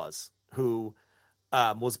Street was, who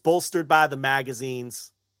was bolstered by the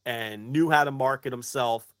magazines and knew how to market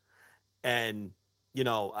himself, and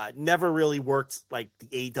never really worked like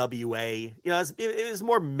the AWA. It was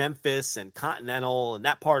more Memphis and Continental, and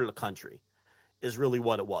that part of the country is really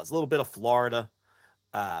what it was. A little bit of Florida,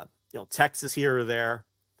 Texas here or there,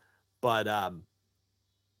 but a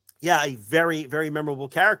very, very memorable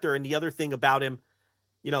character. And the other thing about him,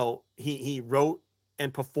 he wrote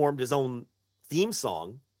and performed his own theme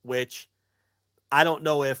song, which I don't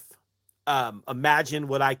know if Imagine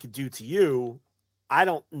What I Could Do to You. I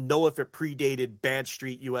don't know if it predated Bad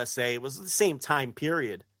Street USA. It was the same time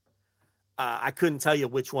period. I couldn't tell you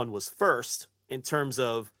which one was first in terms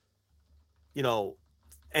of,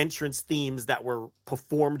 entrance themes that were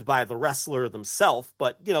performed by the wrestler themselves.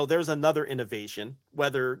 But, there's another innovation,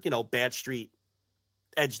 whether, Bad Street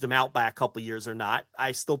edged them out by a couple years or not.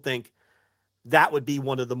 I still think that would be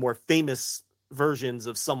one of the more famous versions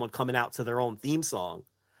of someone coming out to their own theme song.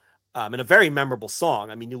 And a very memorable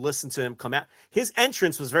song. You listen to him come out. His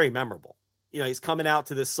entrance was very memorable. He's coming out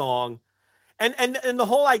to this song. And the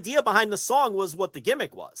whole idea behind the song was what the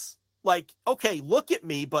gimmick was. Like, okay, look at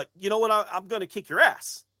me, but you know what? I'm going to kick your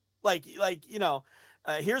ass.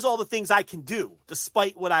 Here's all the things I can do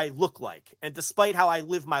despite what I look like and despite how I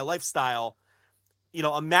live my lifestyle.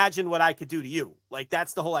 Imagine what I could do to you. Like,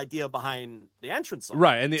 that's the whole idea behind the entrance song.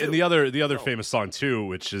 Right. And the other famous song too,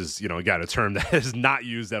 which is, again, a term that is not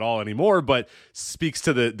used at all anymore, but speaks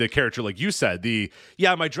to the character, like you said,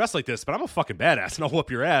 I might dress like this, but I'm a fucking badass and I'll whoop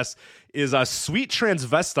your ass, is a sweet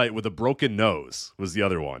transvestite with a broken nose was the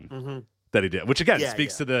other one that he did, which again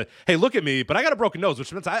speaks to the, hey, look at me, but I got a broken nose,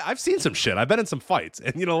 which means I've seen some shit. I've been in some fights,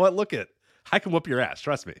 and you know what? I can whoop your ass.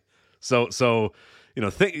 Trust me. So,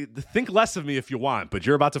 think less of me if you want, but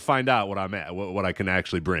you're about to find out what I'm at, what I can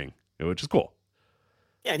actually bring, which is cool.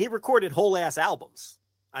 Yeah, and he recorded whole ass albums.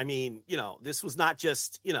 This was not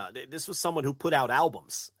just, this was someone who put out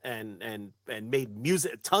albums and made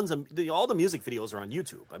music, tons of, all the music videos are on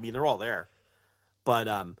YouTube. They're all there. But,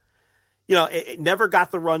 it never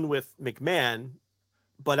got the run with McMahon,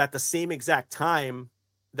 but at the same exact time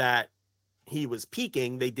that he was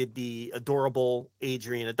peaking, they did the adorable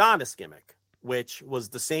Adrian Adonis gimmick, which was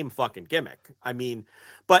the same fucking gimmick.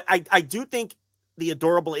 But I do think the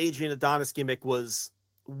adorable Adrian Adonis gimmick was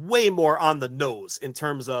way more on the nose in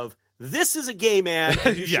terms of, this is a gay man.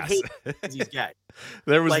 You should hate him because he's gay.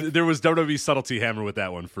 There was WWE subtlety hammer with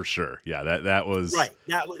that one for sure. Yeah, that was right.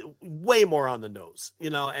 That was way more on the nose,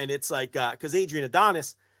 and it's like, because Adrian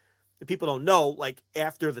Adonis, if people don't know, like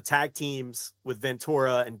after the tag teams with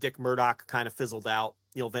Ventura and Dick Murdoch kind of fizzled out,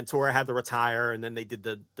 Ventura had to retire, and then they did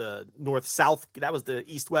the North-South. That was the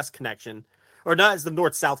East-West connection, or not as the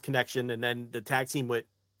North-South connection. And then the tag team with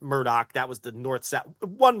Murdoch. That was the North South.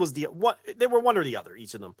 One was the one. They were one or the other,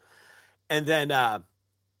 each of them. And then,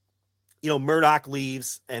 Murdoch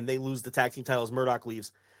leaves and they lose the tag team titles. Murdoch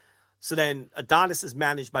leaves. So then Adonis is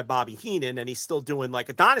managed by Bobby Heenan, and he's still doing like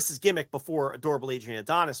Adonis's gimmick before Adorable Adrian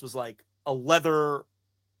Adonis was like a leather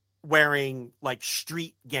wearing like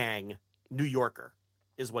street gang New Yorker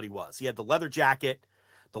is what he was. He had the leather jacket,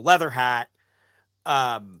 the leather hat.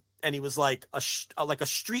 And he was like a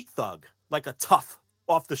street thug, like a tough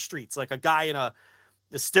off the streets, like a guy in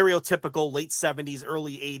the stereotypical late 70s,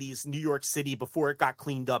 early 80s New York City before it got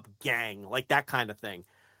cleaned up gang, like that kind of thing.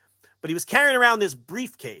 But he was carrying around this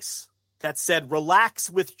briefcase that said,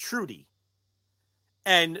 "Relax with Trudy."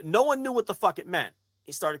 And no one knew what the fuck it meant.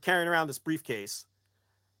 He started carrying around this briefcase.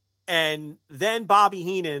 And then Bobby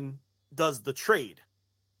Heenan does the trade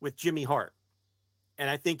with Jimmy Hart. And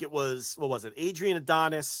I think it was, what was it? Adrian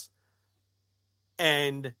Adonis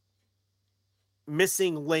and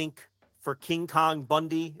Missing Link for King Kong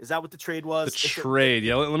Bundy. Is that what the trade was? The trade.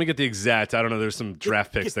 Yeah. Let me get the exact. I don't know. There's some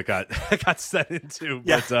draft picks that got sent into.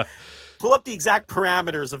 Yeah. But, pull up the exact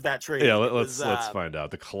parameters of that trade. Yeah. Let's find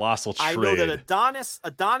out the colossal trade. I know that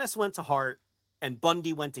Adonis went to Hart and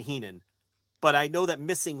Bundy went to Heenan, but I know that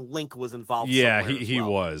Missing Link was involved. Yeah, he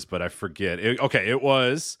was, but I forget. It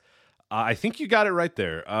was. I think you got it right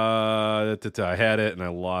there. I had it and I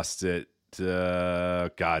lost it.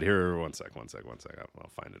 God, here, one sec. I'll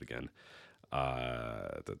find it again.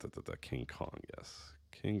 King Kong, yes.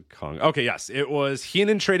 King Kong. Okay, yes. It was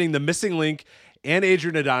Heenan trading the Missing Link and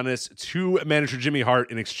Adrian Adonis to manager Jimmy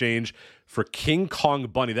Hart in exchange for King Kong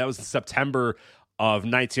Bundy. That was in September of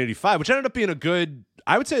 1985, which ended up being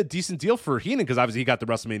I would say a decent deal for Heenan because obviously he got the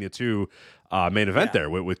WrestleMania 2 main event there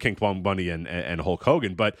with King Kong Bundy and Hulk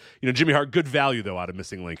Hogan. But Jimmy Hart, good value though out of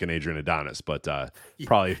Missing Link and Adrian Adonis, but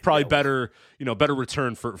probably better better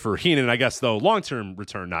return for Heenan. I guess though long term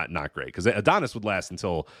return not great because Adonis would last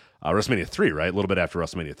until WrestleMania 3, right? A little bit after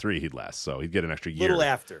WrestleMania 3 he'd last, so he'd get an extra year. Little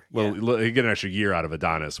after, he'd get an extra year out of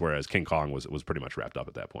Adonis, whereas King Kong was pretty much wrapped up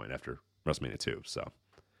at that point after WrestleMania 2.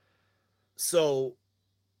 So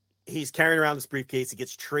he's carrying around this briefcase. He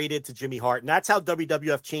gets traded to Jimmy Hart. And that's how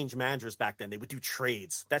WWF changed managers back then. They would do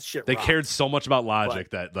trades. That shit They rocked. cared so much about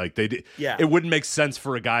logic that like they did. Yeah. It wouldn't make sense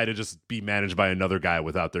for a guy to just be managed by another guy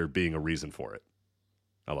without there being a reason for it.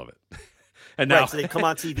 I love it. And now so they come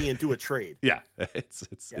on TV and do a trade. Yeah. It's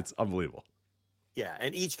unbelievable. Yeah.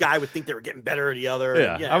 And each guy would think they were getting better than the other.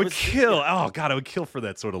 Yeah. I would kill. Oh God, I would kill for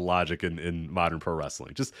that sort of logic in modern pro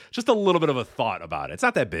wrestling. Just a little bit of a thought about it. It's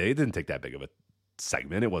not that big. It didn't take that big of a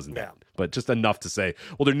segment. It wasn't that, but just enough to say,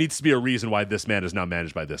 well, there needs to be a reason why this man is now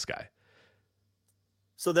managed by this guy.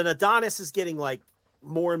 So then Adonis is getting like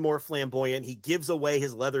more and more flamboyant. He gives away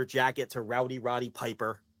his leather jacket to Roddy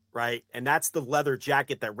Piper, right? And that's the leather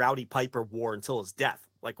jacket that Rowdy Piper wore until his death.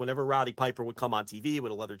 Like whenever Roddy Piper would come on TV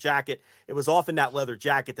with a leather jacket, it was often that leather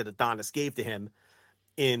jacket that Adonis gave to him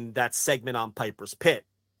in that segment on Piper's Pit,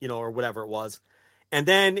 or whatever it was. And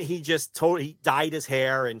then he just he dyed his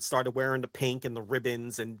hair and started wearing the pink and the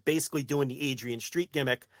ribbons and basically doing the Adrian Street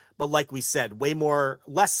gimmick. But like we said,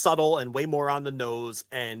 less subtle and way more on the nose.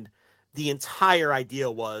 And the entire idea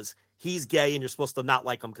was he's gay and you're supposed to not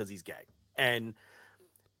like him because he's gay. And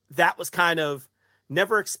that was kind of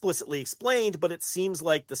never explicitly explained, but it seems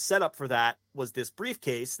like the setup for that was this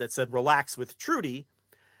briefcase that said "Relax with Trudy."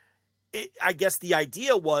 I guess the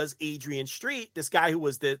idea was Adrian Street, this guy who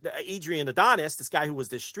was the Adrian Adonis, this guy who was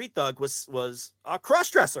this street thug was a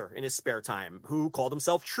cross-dresser in his spare time who called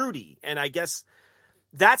himself Trudy. And I guess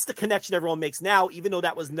that's the connection everyone makes now, even though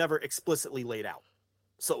that was never explicitly laid out.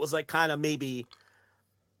 So it was like kind of maybe,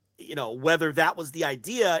 whether that was the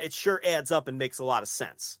idea, it sure adds up and makes a lot of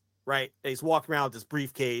sense, right? He's walking around with this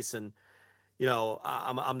briefcase and,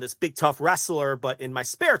 I'm this big tough wrestler, but in my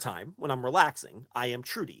spare time when I'm relaxing, I am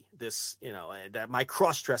Trudy, this, that my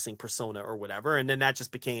cross-dressing persona or whatever. And then that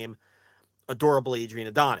just became Adorable Adrian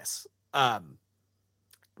Adonis.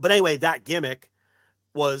 But anyway, that gimmick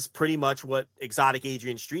was pretty much what Exotic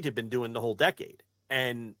Adrian Street had been doing the whole decade.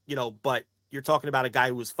 And, but you're talking about a guy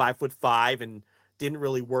who was 5'5" and didn't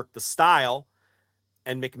really work the style.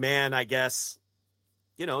 And McMahon, I guess,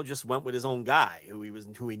 just went with his own guy who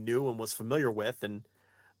he knew and was familiar with. And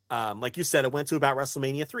like you said, it went to about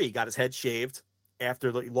WrestleMania 3. He got his head shaved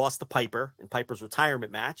after he lost to Piper in Piper's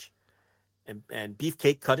retirement match. And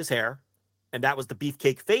Beefcake cut his hair. And that was the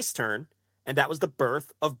Beefcake face turn. And that was the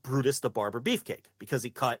birth of Brutus the Barber Beefcake because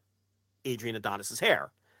he cut Adrian Adonis's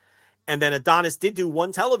hair. And then Adonis did do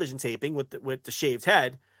one television taping with the shaved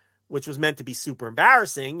head, which was meant to be super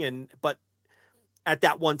embarrassing. But at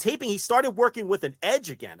that one taping. He started working with an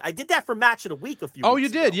Edge again. I did that for Match of the Week a few Oh, weeks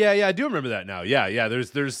you did? ago. Yeah, I do remember that now. Yeah.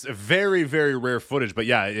 There's a very, very rare footage, but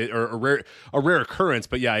yeah, a rare occurrence.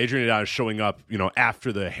 But yeah, Adrian Adonis showing up,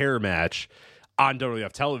 after the hair match on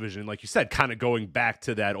WWF television, like you said, kind of going back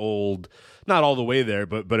to that old, not all the way there,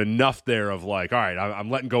 but enough there of like, all right,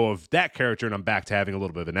 I'm letting go of that character and I'm back to having a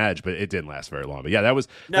little bit of an edge, but it didn't last very long. But yeah, that was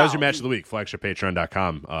your match of the week,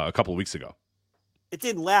 flagshippatreon.com, a couple of weeks ago. It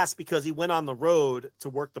didn't last because he went on the road to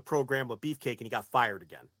work the program with Beefcake and he got fired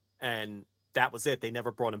again. And that was it. They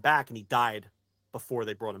never brought him back and he died before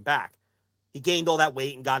they brought him back. He gained all that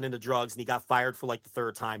weight and got into drugs and he got fired for like the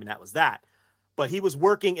third time and that was that. But he was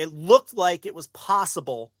working. It looked like it was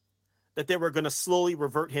possible that they were going to slowly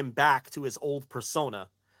revert him back to his old persona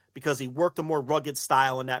because he worked a more rugged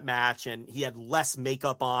style in that match and he had less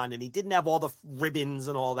makeup on and he didn't have all the ribbons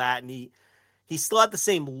and all that. And he still had the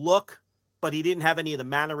same look, but he didn't have any of the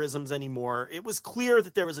mannerisms anymore. It was clear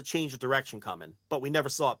that there was a change of direction coming, but we never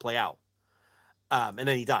saw it play out. And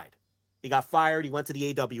then he died. He got fired. He went to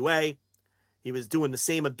the AWA. He was doing the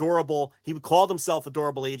same adorable. He called himself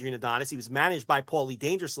Adorable Adrian Adonis. He was managed by Paulie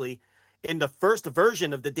Dangerously in the first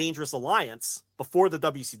version of the Dangerous Alliance before the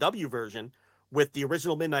WCW version with the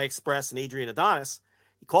original Midnight Express and Adrian Adonis.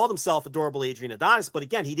 He called himself Adorable Adrian Adonis, but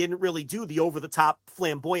again, he didn't really do the over-the-top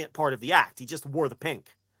flamboyant part of the act. He just wore the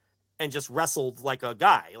pink and just wrestled like a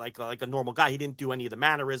guy, like a normal guy. He didn't do any of the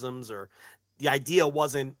mannerisms, or the idea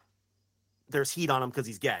wasn't there's heat on him because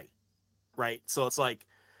he's gay, right? So it's like,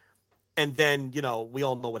 and then, we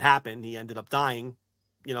all know what happened. He ended up dying,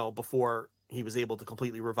 before he was able to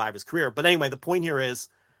completely revive his career. But anyway, the point here is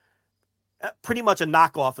pretty much a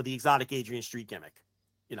knockoff of the exotic Adrian Street gimmick,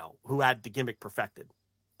 who had the gimmick perfected.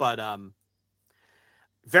 But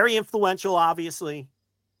very influential, obviously,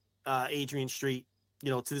 Adrian Street.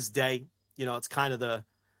 To this day, it's kind of the,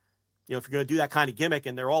 if you're going to do that kind of gimmick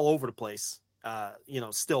and they're all over the place,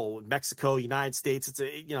 still Mexico, United States, it's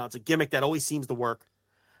a gimmick that always seems to work.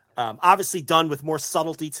 Obviously done with more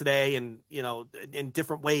subtlety today and, in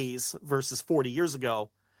different ways versus 40 years ago,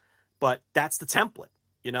 but that's the template,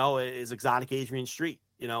 is exotic Adrian Street,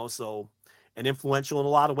 so, and influential in a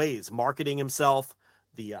lot of ways, marketing himself,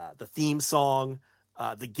 the theme song,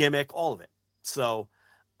 the gimmick, all of it. So,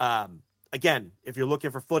 again, if you're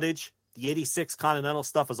looking for footage, the 86 Continental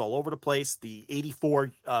stuff is all over the place. The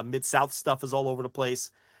 84 Mid-South stuff is all over the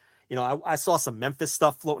place. I saw some Memphis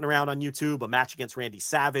stuff floating around on YouTube, a match against Randy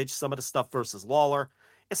Savage, some of the stuff versus Lawler.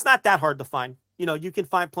 It's not that hard to find. You can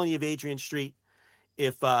find plenty of Adrian Street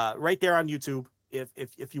if right there on YouTube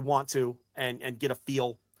if you want to and get a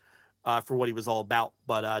feel for what he was all about.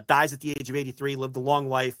 But dies at the age of 83, lived a long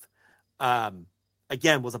life.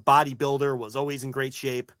 Again, was a bodybuilder, was always in great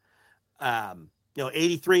shape.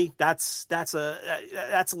 83, that's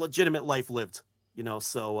a legitimate life lived,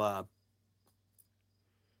 so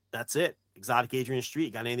that's it. Exotic Adrian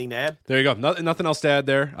Street. Got anything to add? There you go. Nothing else to add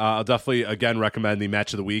there. I'll definitely, again, recommend the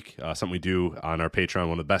match of the week, something we do on our Patreon.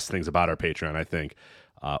 One of the best things about our Patreon, I think,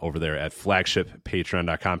 over there at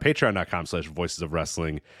flagshippatreon.com, patreon.com/voices of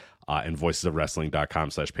wrestling, and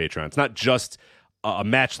voicesofwrestling.com/Patreon. It's not just a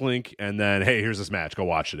match link and then, hey, here's this match, go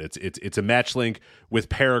watch it. It's a match link with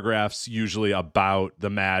paragraphs usually about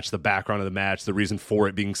the match, the background of the match, the reason for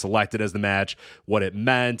it being selected as the match, what it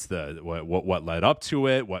meant, what led up to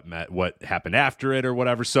it, what happened after it or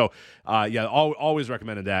whatever. So always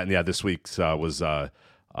recommended that. And this week's was an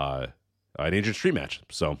Adrian Street match,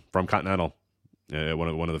 so from Continental,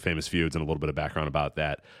 one of the famous feuds, and a little bit of background about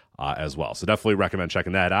that as well. So definitely recommend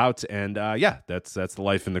checking that out. And that's the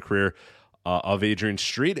life and the career of Adrian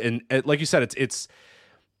Street. And like you said, it's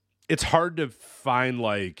hard to find,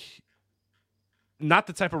 like, not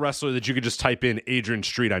the type of wrestler that you could just type in Adrian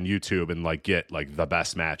Street on YouTube and like get like the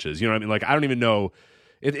best matches. You know what I mean? Like, I don't even know.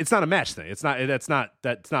 It's not a match thing. That's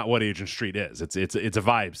not what Adrian Street is. It's a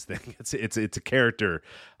vibes thing. It's a character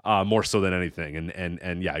more so than anything.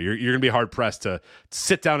 And you're gonna be hard pressed to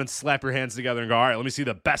sit down and slap your hands together and go, all right, let me see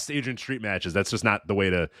the best Adrian Street matches. That's just not the way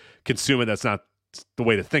to consume it. That's not the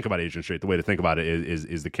way to think about Adrian Street. The way to think about it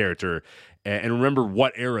is the character, and remember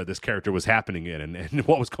what era this character was happening in, and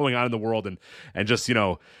what was going on in the world, and just,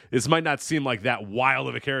 this might not seem like that wild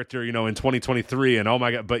of a character, in 2023, and oh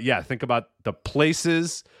my god, but think about the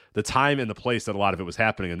places, the time and the place that a lot of it was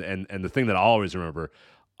happening, and the thing that I always remember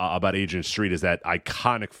about Adrian Street is that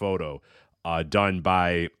iconic photo done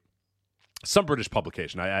by some British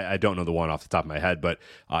publication. I don't know the one off the top of my head, but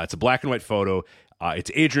it's a black and white photo.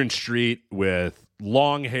 It's Adrian Street with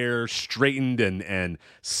long hair, straightened, and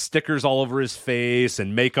stickers all over his face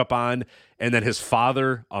and makeup on, and then his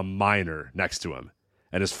father, a minor, next to him.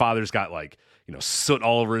 and his father's got like, soot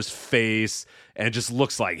all over his face and just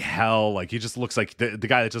looks like hell. Like he just looks like the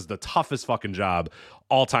guy that does the toughest fucking job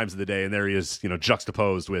all times of the day. And there he is,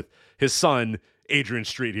 juxtaposed with his son, Adrian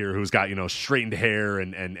Street here, who's got, straightened hair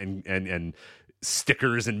and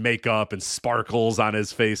stickers and makeup and sparkles on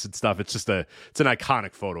his face and stuff. It's an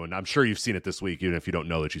iconic photo, and I'm sure you've seen it this week, even if you don't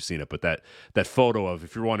know that you've seen it. But that photo of,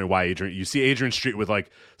 if you're wondering why you see Adrian Street with like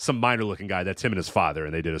some miner looking guy, that's him and his father,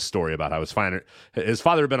 and they did a story about how his father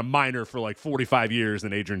had been a miner for like 45 years,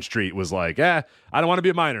 and Adrian Street was like, I don't want to be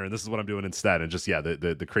a miner, and this is what I'm doing instead. And just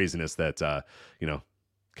the craziness that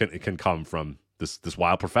can come from this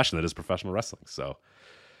wild profession that is professional wrestling. So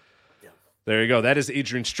there you go. That is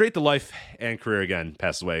Adrian Street. The life and career, again,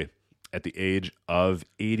 passed away at the age of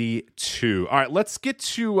 82. All right, let's get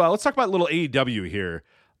to let's talk about a little AEW here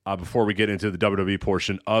before we get into the WWE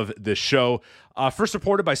portion of the show. First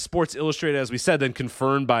reported by Sports Illustrated, as we said, then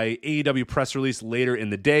confirmed by AEW press release later in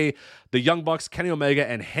the day. The Young Bucks, Kenny Omega,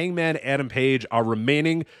 and Hangman Adam Page are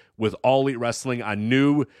remaining with All Elite Wrestling on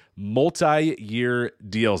new multi-year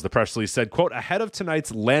deals. The press release said, quote, ahead of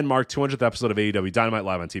tonight's landmark 200th episode of AEW Dynamite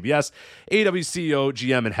live on TBS, AEW CEO,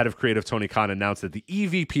 GM, and head of creative Tony Khan announced that the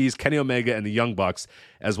EVPs, Kenny Omega and the Young Bucks,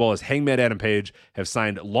 as well as Hangman Adam Page, have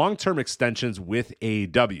signed long-term extensions with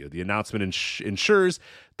AEW. The announcement ensures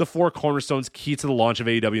the four cornerstones key to the launch of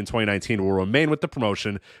AEW in 2019 will remain with the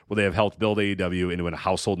promotion, where they have helped build AEW into a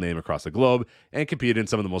household name across the globe and competed in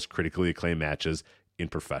some of the most critically acclaimed matches in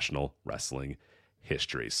professional wrestling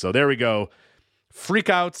history. So there we go.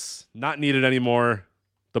 Freakouts not needed anymore.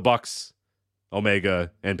 The Bucks,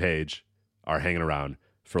 Omega, and Page are hanging around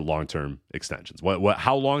for long-term extensions.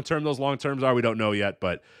 How long-term those long-terms are, we don't know yet,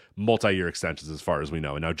 but multi-year extensions as far as we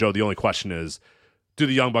know. And now, Joe, the only question is, do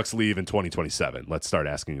the Young Bucks leave in 2027? Let's start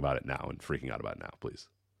asking about it now and freaking out about it now, please.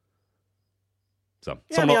 So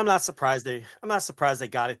yeah, I'm not surprised they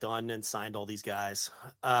got it done and signed all these guys.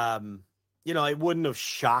 It wouldn't have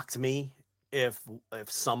shocked me if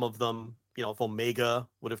some of them, if Omega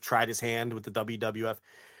would have tried his hand with the WWF.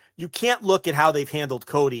 You can't look at how they've handled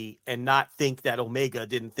Cody and not think that Omega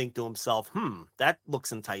didn't think to himself, that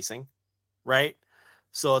looks enticing, right?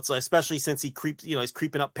 So it's especially since he's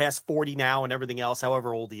creeping up past 40 now and everything else,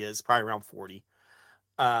 however old he is, probably around 40.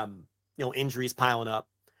 Injuries piling up.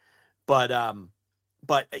 But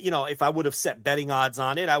if I would have set betting odds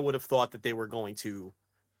on it, I would have thought that they were going to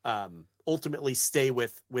ultimately stay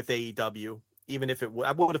with AEW, even if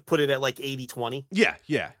I would have put it at like 80-20. Yeah.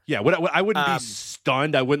 I wouldn't be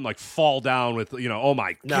stunned. I wouldn't like fall down with, oh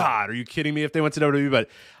my God, are you kidding me if they went to WWE? But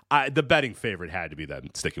the betting favorite had to be them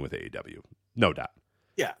sticking with AEW. No doubt.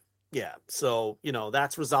 Yeah. So,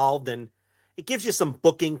 that's resolved, and it gives you some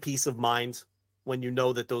booking peace of mind when you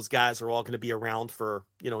know that those guys are all going to be around for,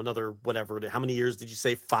 another whatever. How many years did you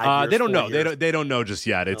say? 5 years? They don't know. They don't know just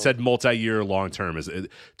yet. It said multi-year, long-term.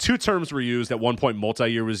 Two terms were used. At one point,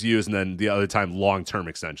 multi-year was used, and then the other time, long-term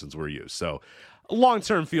extensions were used. So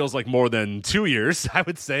long-term feels like more than 2 years, I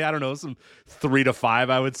would say. I don't know, some 3 to 5,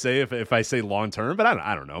 I would say, if I say long-term. But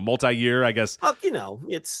I don't know. Multi-year, I guess.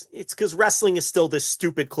 It's because wrestling is still this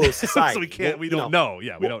stupid closed society. So we don't know.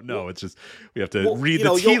 Yeah, we don't know. It's just we have to read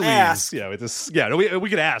the tea leaves. Ask, we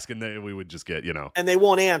could ask, and then we would just get, And they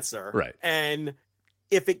won't answer. Right. And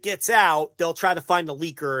if it gets out, they'll try to find the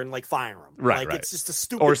leaker and fire him. Right. It's just a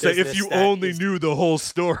stupid. Or say, if you only knew the whole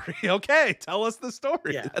story, okay, tell us the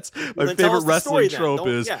story. Yeah. That's my favorite wrestling trope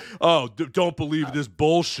is, don't believe this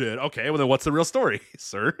bullshit. Okay, well then what's the real story,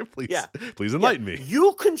 sir? Please enlighten me.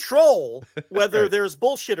 You control whether there's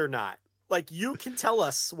bullshit or not. Like, you can tell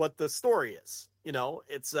us what the story is.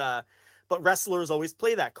 It's but wrestlers always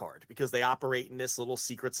play that card because they operate in this little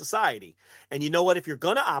secret society. And you know what? If you're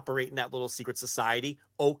going to operate in that little secret society,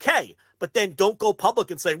 okay. But then don't go public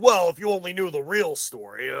and say, well, if you only knew the real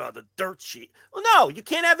story, the dirt sheet. Well, no, you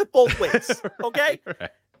can't have it both ways, okay?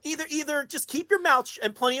 Right. Either just keep your mouth,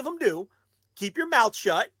 and plenty of them do, keep your mouth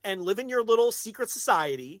shut and live in your little secret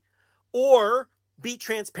society, or be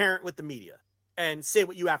transparent with the media and say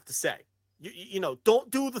what you have to say. Don't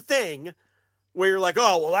do the thing where you're like,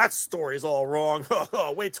 oh, well, that story's all wrong.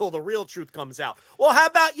 Wait till the real truth comes out. Well, how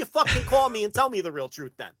about you fucking call me and tell me the real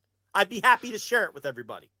truth then? I'd be happy to share it with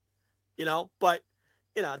everybody. But,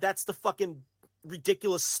 that's the fucking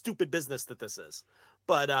ridiculous, stupid business that this is.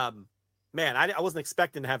 But, man, I wasn't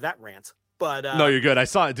expecting to have that rant. But no, you're good. I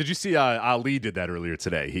saw it. Did you see Ali did that earlier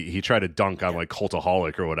today? He tried to dunk on like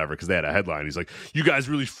Cultaholic or whatever because they had a headline. He's like, "You guys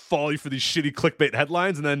really fall for these shitty clickbait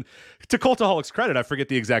headlines." And then, to Cultaholic's credit, I forget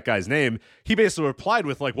the exact guy's name. He basically replied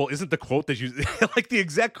with like, "Well, isn't the quote that you like the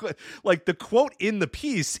exact like the quote in the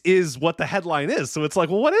piece is what the headline is?" So it's like,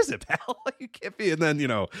 "Well, what is it, pal? You can't be." And then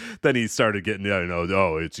then he started getting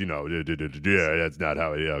oh, it's yeah, that's not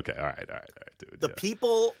how it. Okay, all right, dude. The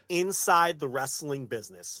people inside the wrestling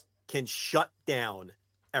business can shut down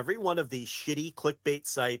every one of these shitty clickbait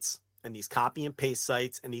sites and these copy and paste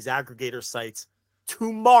sites and these aggregator sites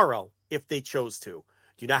tomorrow if they chose to. Do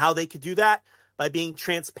you know how they could do that? By being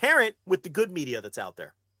transparent with the good media that's out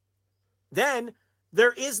there. Then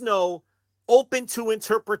there is no open to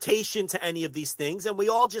interpretation to any of these things, and we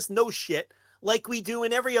all just know shit like we do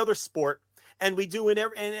in every other sport, and we do in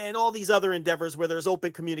and all these other endeavors where there's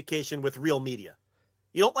open communication with real media.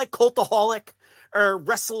 You don't like Cultaholic or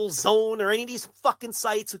WrestleZone or any of these fucking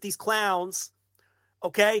sites with these clowns,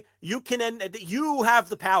 okay? You have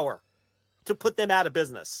the power to put them out of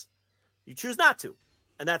business. You choose not to,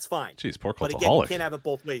 and that's fine. Jeez, poor Cultaholic. But again, you can't have it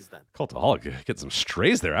both ways then. Cultaholic get some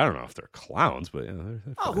strays there. I don't know if they're clowns, but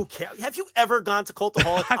oh, who cares? Have you ever gone to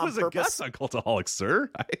Cultaholic I was on a purpose? guest on Cultaholic,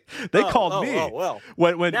 sir. They called me. Oh, well.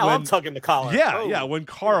 When I'm tugging the collar. Yeah. When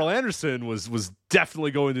Carl Anderson was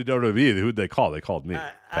definitely going to WWE, who'd they call? They called me.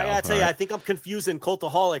 I gotta tell you, I think I'm confusing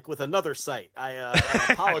Cultaholic with another site. I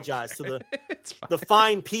apologize to the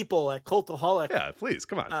fine people at Cultaholic. Yeah, please,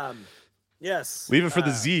 come on. Yes. Leave it for the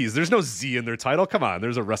Z's. There's no Z in their title. Come on.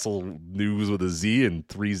 There's a Wrestle News with a Z and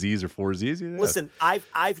 3 Z's or 4 Z's. Yeah. Listen,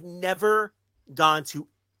 I've never gone to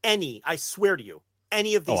any, I swear to you,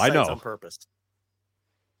 any of these sites on purpose.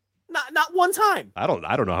 Not one time. I don't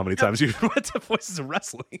know how many times you went to Voices of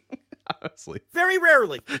Wrestling. Honestly. Very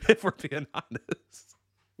rarely. If we're being honest.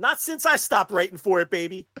 Not since I stopped writing for it,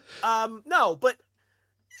 baby. No, but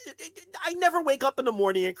I never wake up in the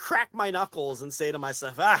morning and crack my knuckles and say to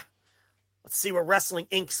myself, let's see what Wrestling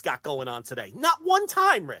Inc.'s got going on today. Not one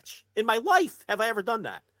time, Rich. In my life have I ever done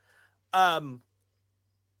that.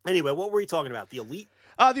 Anyway, what were we talking about? The Elite?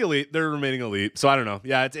 The Elite. They're remaining elite. So I don't know.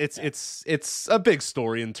 Yeah, it's a big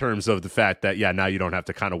story in terms of the fact that, now you don't have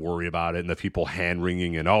to kind of worry about it and the people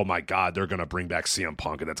hand-wringing and, oh, my God, they're going to bring back CM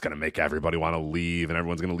Punk and that's going to make everybody want to leave and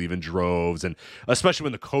everyone's going to leave in droves. And especially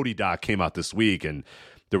when the Cody doc came out this week and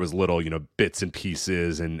there was little, bits and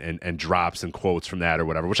pieces and drops and quotes from that or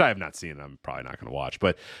whatever, which I have not seen and I'm probably not going to watch.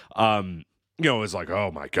 But, it's like,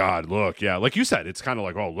 oh, my God, look. Yeah, like you said, it's kind of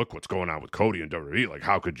like, oh, look what's going on with Cody and WWE. Like,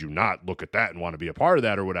 how could you not look at that and want to be a part of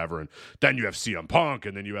that or whatever? And then you have CM Punk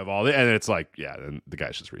and then you have all that. And it's like, then the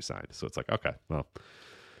guy's just re-signed. So it's like, okay, well,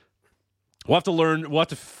 we'll have to learn. We'll have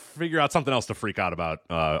to figure out something else to freak out about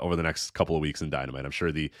over the next couple of weeks in Dynamite. I'm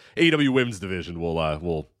sure the AEW Women's Division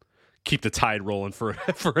will keep the tide rolling for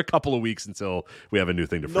a couple of weeks until we have a new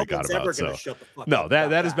thing to freak out about. So no,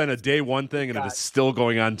 that has been a day one thing, and it is still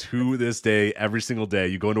going on to this day. Every single day,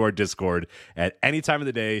 you go into our Discord at any time of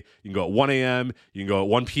the day. You can go at 1 a.m. You can go at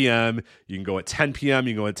 1 p.m. You can go at 10 p.m.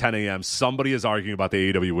 You can go at 10 a.m. Somebody is arguing about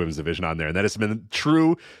the AEW Women's Division on there, and that has been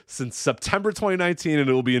true since September 2019, and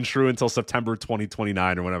it will be true until September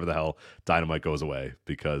 2029 or whenever the hell Dynamite goes away,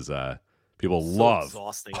 because people love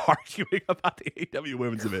arguing about the AEW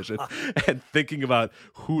Women's Division and thinking about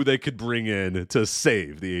who they could bring in to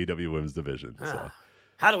save the AEW Women's Division. So.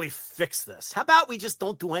 How do we fix this? How about we just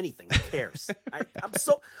don't do anything? Who cares? I'm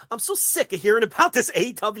so sick of hearing about this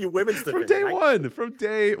AEW Women's Division. From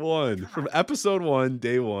day one, from episode 1,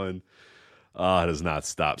 day one. It has not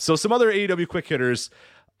stopped. So some other AEW quick hitters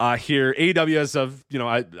here. AEW, as of,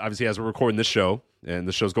 obviously as we're recording this show, and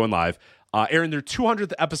the show's going live, airing their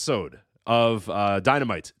 200th episode of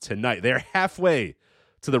Dynamite tonight. They're halfway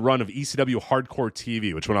to the run of ECW Hardcore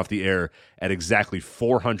TV, which went off the air at exactly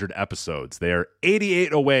 400 episodes. They are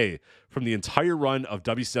 88 away from the entire run of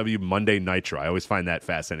WCW Monday Nitro. I always find that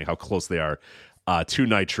fascinating, how close they are to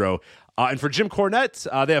Nitro. And for Jim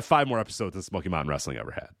Cornette, they have 5 more episodes than Smoky Mountain Wrestling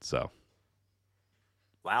ever had. So,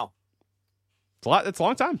 wow. It's a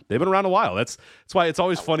long time. They've been around a while. That's why it's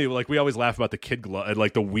always funny. Like, we always laugh about the Kid Glove,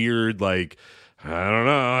 like the weird, like, I don't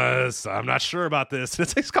know. I'm not sure about this.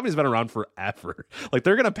 This company's been around forever. Like,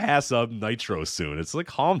 they're gonna pass up Nitro soon. It's like,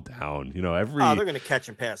 calm down. They're gonna catch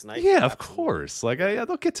and pass Nitro. Yeah, of course. Like,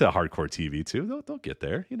 they'll get to Hardcore TV too. They'll get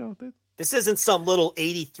there. This isn't some little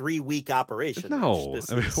 83-week operation. No, this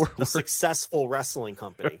is a successful wrestling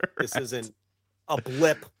company. Right. This isn't a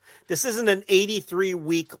blip. This isn't an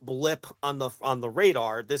 83-week blip on the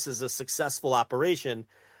radar. This is a successful operation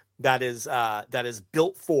that is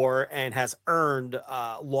built for and has earned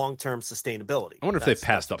long-term sustainability. I wonder if they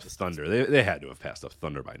passed up Thunder. They had to have passed up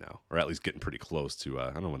Thunder by now, or at least getting pretty close to.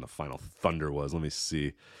 I don't know when the final Thunder was. Let me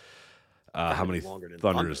see how many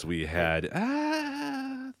Thunders we had.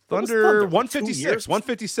 Thunder 156.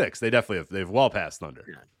 156. They definitely have. They've well passed Thunder.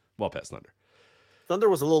 Yeah. Well past Thunder. Thunder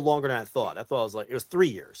was a little longer than I thought. I thought it was 3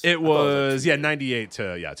 years. It was 98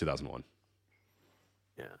 to 2001.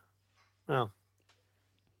 Yeah. Well.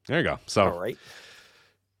 There you go. So, all right.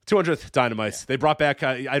 200th Dynamite. Yeah. They brought back,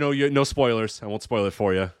 I know you no spoilers. I won't spoil it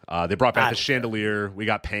for you. They brought back the chandelier. We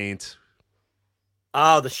got paint.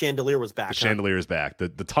 Oh, the chandelier was back. The chandelier is back. The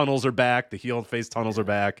tunnels are back. The heel face tunnels are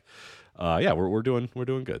back. We're doing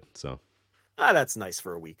good. So, that's nice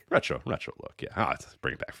for a week. Retro look. Yeah.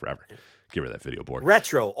 Bring it back forever. Yeah. Get rid of that video board.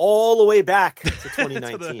 Retro all the way back to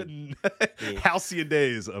 2019. To the halcyon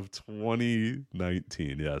days of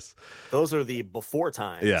 2019, yes. Those are the before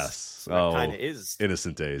times. Yes. So kind of is.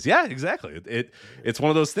 Innocent days. Yeah, exactly. It's one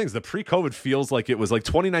of those things. The pre-COVID feels like it was like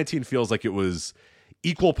 2019 feels like it was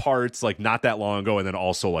equal parts, like not that long ago, and then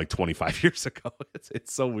also like 25 years ago.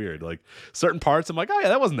 It's so weird. Like certain parts, I'm like, oh yeah,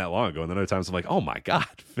 that wasn't that long ago. And then other times I'm like, oh my God,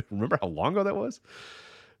 remember how long ago that was?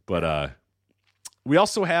 But we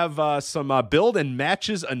also have some build and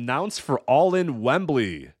matches announced for All In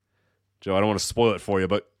Wembley. Joe, I don't want to spoil it for you,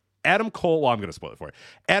 but Adam Cole, well, I'm going to spoil it for you.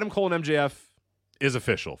 Adam Cole and MJF is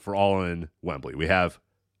official for All In Wembley. We have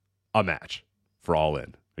a match for All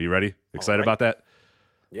In. Are you ready? Excited about that?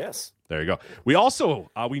 Yes. There you go. We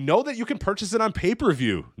also, we know that you can purchase it on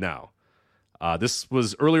pay-per-view now. This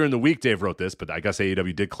was earlier in the week, Dave wrote this, but I guess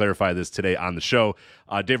AEW did clarify this today on the show.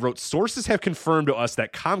 Dave wrote, sources have confirmed to us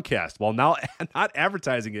that Comcast, while now not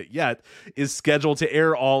advertising it yet, is scheduled to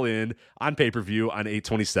air All In on pay-per-view on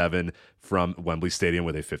 8/27 from Wembley Stadium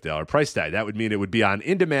with a $50 price tag. That would mean it would be on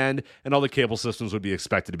in-demand, and all the cable systems would be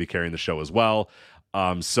expected to be carrying the show as well.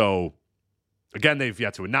 So, again, they've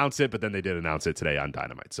yet to announce it, but then they did announce it today on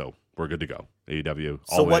Dynamite. So we're good to go. AEW,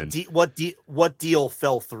 All In. So what deal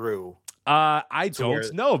fell through? I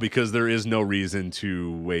don't know, because there is no reason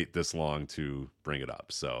to wait this long to bring it up.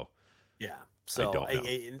 So yeah, so I don't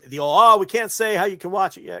know. We can't say how you can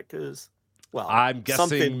watch it yet because, well, I'm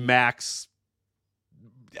guessing Max.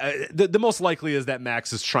 The most likely is that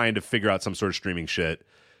Max is trying to figure out some sort of streaming shit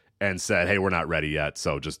and said, "Hey, we're not ready yet,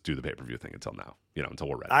 so just do the pay-per-view thing until now. Until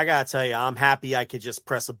we're ready." I gotta tell you, I'm happy I could just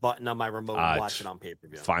press a button on my remote and watch it on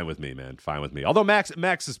pay-per-view. Fine with me, man. Fine with me. Although Max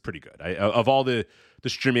is pretty good. Of all the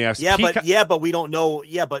streaming apps, but we don't know.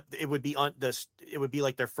 Yeah, but it would be it would be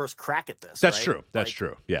like their first crack at this. That's right? true. That's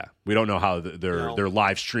true. Yeah, we don't know how their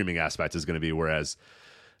live streaming aspect is going to be. Whereas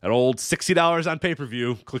that old $60 on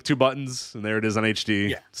pay-per-view, click 2 buttons and there it is on HD.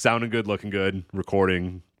 Yeah. Sounding good, looking good,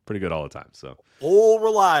 recording pretty good all the time. So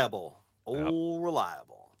reliable.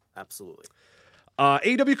 Reliable. Absolutely.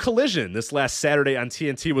 AEW Collision this last Saturday on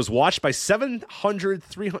TNT was watched by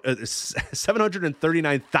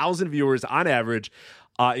 739,000 viewers on average,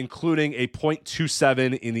 including a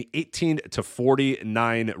 .27 in the 18 to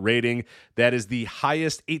 49 rating. That is the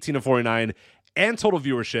highest 18 to 49 and total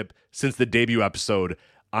viewership since the debut episode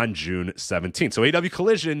on June 17th. So AEW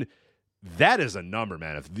Collision, that is a number,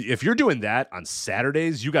 man. If you're doing that on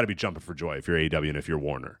Saturdays, you got to be jumping for joy if you're AEW and if you're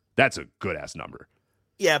Warner. That's a good-ass number.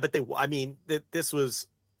 Yeah, but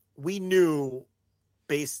we knew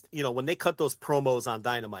based, when they cut those promos on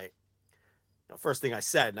Dynamite, first thing I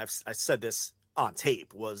said, and I said this on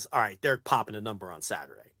tape, was, all right, they're popping a number on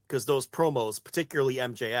Saturday because those promos, particularly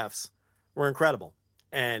MJF's, were incredible.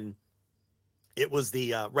 And it was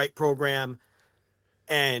the right program,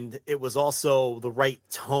 and it was also the right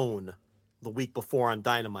tone the week before on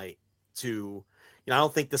Dynamite to, I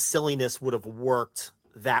don't think the silliness would have worked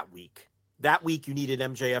that week. That week, you needed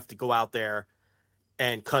MJF to go out there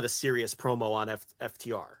and cut a serious promo on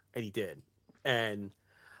FTR, and he did. And,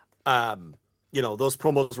 those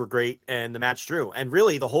promos were great, and the match drew. And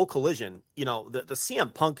really, the whole Collision, the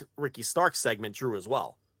CM Punk Ricky Starks segment drew as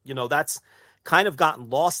well. That's kind of gotten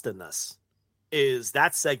lost in this, is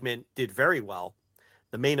that segment did very well.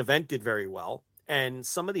 The main event did very well. And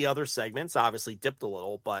some of the other segments obviously dipped a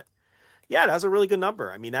little, but yeah, that's a really good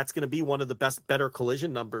number. I mean, that's going to be one of the better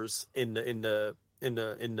Collision numbers in the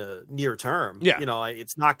near term. Yeah,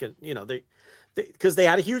 it's not going. Because they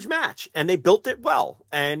had a huge match and they built it well,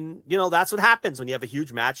 and that's what happens when you have a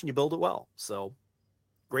huge match and you build it well. So,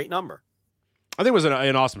 great number. I think it was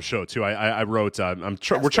an awesome show too. I wrote.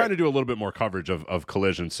 We're trying to do a little bit more coverage of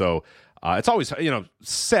Collision, so. It's always,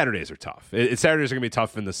 Saturdays are tough. Saturdays are going to be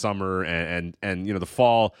tough in the summer and the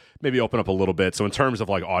fall, maybe open up a little bit. So in terms of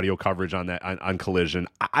like audio coverage on that, on Collision,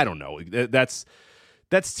 I don't know.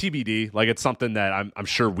 that's TBD. Like, it's something that I'm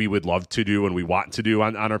sure we would love to do and we want to do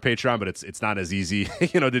on our Patreon, but it's not as easy,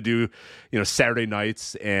 to do, Saturday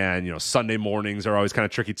nights and, Sunday mornings are always kind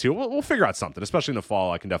of tricky too. We'll figure out something, especially in the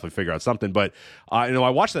fall. I can definitely figure out something. But, I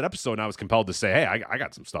watched that episode and I was compelled to say, hey, I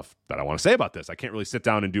got some stuff that I want to say about this. I can't really sit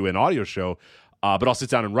down and do an audio show. But I'll sit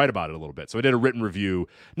down and write about it a little bit. So I did a written review,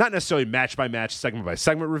 not necessarily match by match, segment by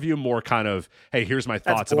segment review, more kind of, hey, here's my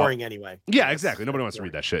thoughts. That's boring anyway. Yeah, exactly. Nobody wants to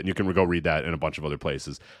read that shit, and you can go read that in a bunch of other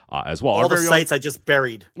places as well. All the sites I just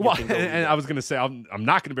buried. Well, and I was going to say, I'm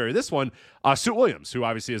not going to bury this one. Suit Williams, who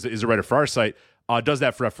obviously is a writer for our site, does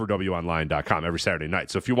that for F4WOnline.com every Saturday night.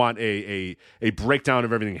 So if you want a breakdown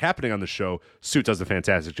of everything happening on the show, Suit does a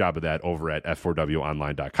fantastic job of that over at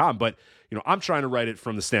F4WOnline.com. But I'm trying to write it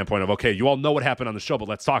from the standpoint of, okay, you all know what happened on the show, but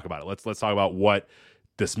let's talk about it. Let's talk about what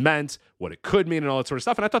this meant, what it could mean, and all that sort of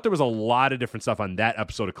stuff. And I thought there was a lot of different stuff on that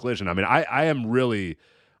episode of Collision. I mean,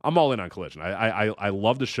 I'm all in on Collision. I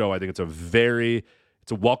love the show. I think it's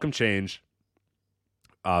a welcome change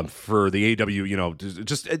for the AEW,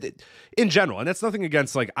 just in general. And that's nothing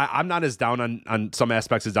against, like, I'm not as down on some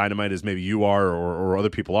aspects of Dynamite as maybe you are or other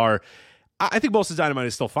people are. I think most of Dynamite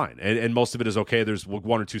is still fine, and most of it is okay. There's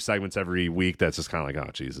one or two segments every week that's just kind of like, oh,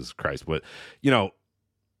 Jesus Christ. But,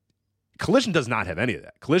 Collision does not have any of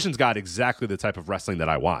that. Collision's got exactly the type of wrestling that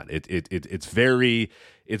I want. It's very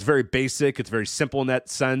basic. It's very simple in that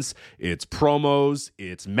sense. It's promos,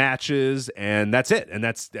 it's matches, and that's it.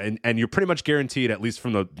 And you're pretty much guaranteed, at least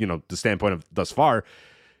from the standpoint of thus far,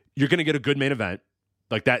 you're going to get a good main event.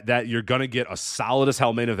 Like that you're going to get a solid as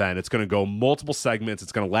hell main event. It's going to go multiple segments.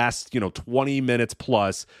 It's going to last, 20 minutes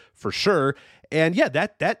plus for sure. And yeah,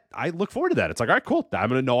 that I look forward to that. It's like, all right, cool. I'm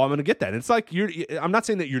going to get that. And it's like, I'm not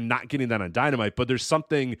saying that you're not getting that on Dynamite, but there's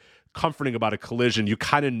something comforting about a Collision. You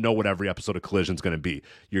kind of know what every episode of Collision is going to be.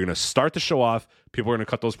 You're going to start the show off. People are going to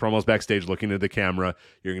cut those promos backstage looking into the camera.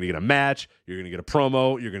 You're going to get a match. You're going to get a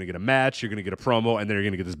promo. You're going to get a match. You're going to get a promo. And then you're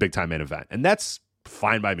going to get this big time main event. And that's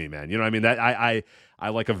fine by me, man. You know what I mean? That I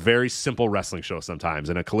like a very simple wrestling show sometimes,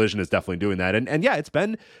 and a Collision is definitely doing that. And yeah, it's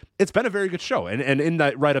been a very good show. And in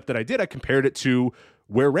that write-up that I did, I compared it to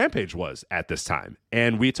where Rampage was at this time.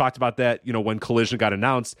 And we talked about that, when Collision got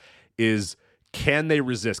announced, is can they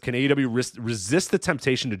resist? Can AEW resist the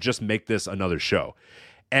temptation to just make this another show?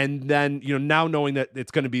 And then, now knowing that it's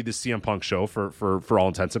going to be the CM Punk show for all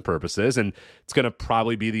intents and purposes, and it's going to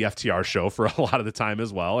probably be the FTR show for a lot of the time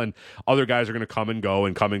as well, and other guys are going to come and go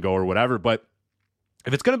or whatever, but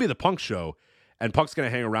if it's going to be the Punk show and Punk's going to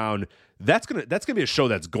hang around, that's going to be a show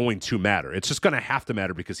that's going to matter. It's just going to have to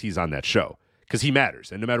matter because he's on that show, because he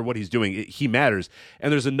matters. And no matter what he's doing, he matters.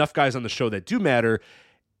 And there's enough guys on the show that do matter.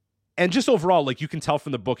 And just overall, like, you can tell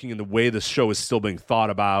from the booking and the way the show is still being thought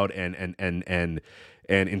about and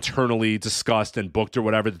internally discussed and booked or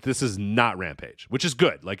whatever, that this is not Rampage, which is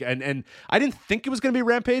good. Like, and I didn't think it was going to be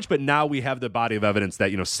Rampage, but now we have the body of evidence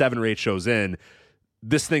that, 7 or 8 shows in,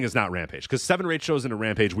 this thing is not Rampage. Because 7 or 8 shows into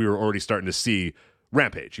Rampage, we were already starting to see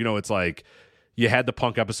Rampage. It's like you had the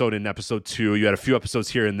Punk episode in episode 2. You had a few episodes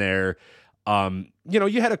here and there.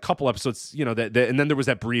 You had a couple episodes, that and then there was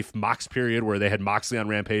that brief Mox period where they had Moxley on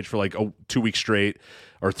Rampage for like 2 weeks straight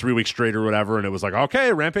or 3 weeks straight or whatever. And it was like,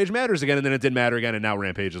 okay, Rampage matters again. And then it didn't matter again. And now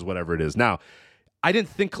Rampage is whatever it is. Now, I didn't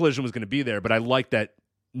think Collision was going to be there, but I like that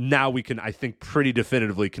now we can, I think, pretty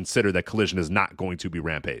definitively consider that Collision is not going to be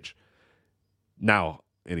Rampage. Now,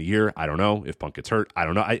 in a year, I don't know. If Punk gets hurt, I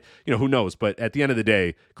don't know. Who knows? But at the end of the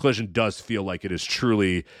day, Collision does feel like it is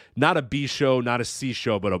truly not a B show, not a C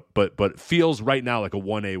show, but feels right now like a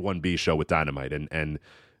 1A, 1B show with Dynamite. And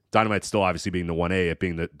Dynamite still obviously being the 1A, it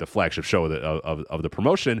being the flagship show of the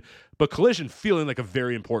promotion, but Collision feeling like a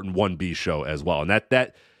very important 1B show as well. And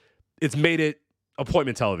that it's made it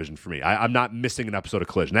appointment television for me. I'm not missing an episode of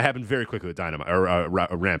Collision. That happened very quickly with Dynamite or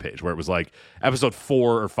Rampage, where it was like episode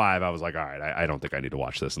 4 or 5. I was like, all right, I don't think I need to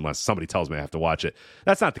watch this unless somebody tells me I have to watch it.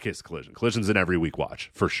 That's not the case with Collision. Collision's an every week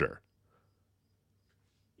watch for sure.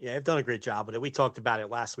 Yeah, I've done a great job with it. We talked about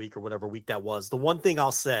it last week or whatever week that was. The one thing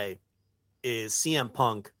I'll say is CM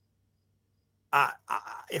Punk.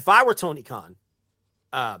 If I were Tony Khan,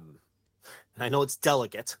 and I know it's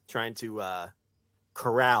delicate trying to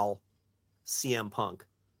corral CM Punk,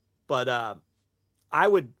 but I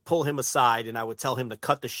would pull him aside and I would tell him to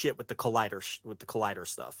cut the shit with the collider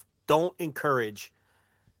stuff. Don't encourage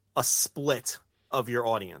a split of your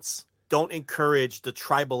audience. Don't encourage the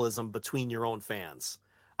tribalism between your own fans.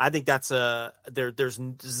 I think that's there's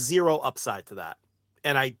zero upside to that.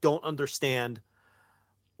 And I don't understand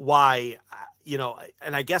why,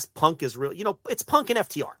 and I guess Punk is real, it's Punk and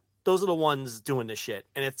FTR. Those are the ones doing this shit.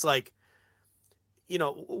 And it's like,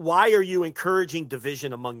 why are you encouraging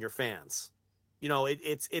division among your fans? You know,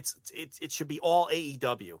 it should be all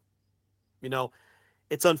AEW. You know,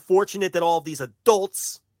 it's unfortunate that all of these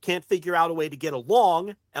adults can't figure out a way to get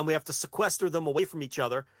along and we have to sequester them away from each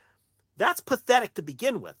other. That's pathetic to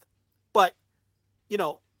begin with. But, you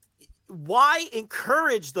know, why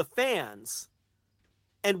encourage the fans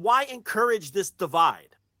and why encourage this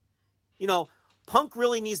divide? You know, Punk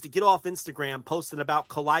really needs to get off Instagram posting about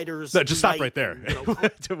Colliders. No, just stop right there. And, you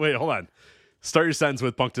know, Wait, hold on. Start your sentence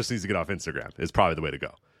with Punk just needs to get off Instagram is probably the way to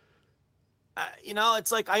go. You know,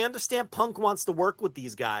 it's like, I understand Punk wants to work with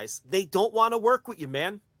these guys. They don't want to work with you,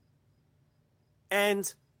 man.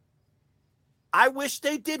 And I wish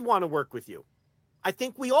they did want to work with you. I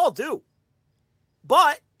think we all do.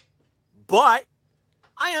 But I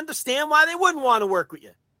understand why they wouldn't want to work with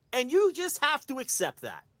you. And you just have to accept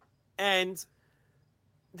that. And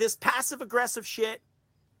this passive aggressive shit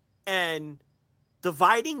and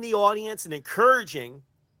dividing the audience and encouraging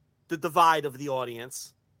the divide of the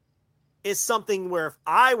audience is something where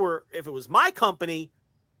if it was my company,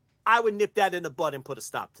 I would nip that in the bud and put a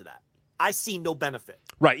stop to that. I see no benefit.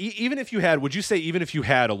 Right. Even if you had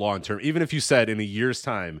a long-term, even if you said in a year's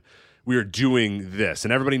time, we are doing this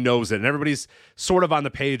and everybody knows it and everybody's sort of on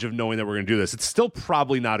the page of knowing that we're going to do this, it's still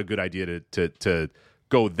probably not a good idea to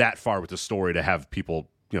go that far with the story to have people,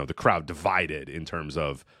 you know, the crowd divided in terms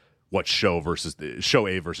of what show versus show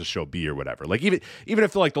A versus show B or whatever. Like even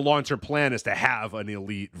if like the long-term plan is to have an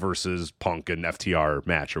Elite versus Punk and FTR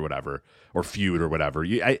match or whatever, or feud or whatever,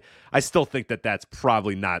 I still think that that's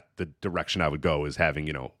probably not the direction I would go, is having,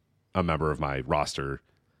 you know, a member of my roster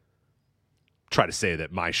try to say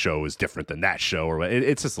that my show is different than that show, or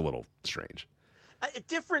it's just a little strange.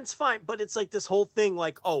 Difference, fine, but it's like this whole thing,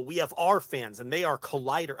 like, oh, we have our fans and they are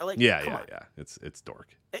Collider. Like, yeah. It's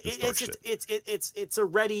dork. It's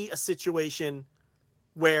already a situation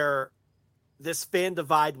where this fan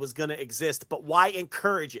divide was going to exist, but why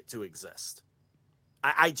encourage it to exist?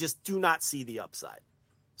 I just do not see the upside.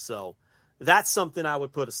 So that's something I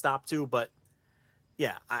would put a stop to. But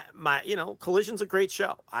yeah, Collision's a great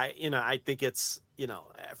show. I think it's, you know,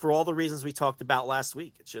 for all the reasons we talked about last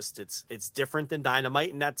week, it's different than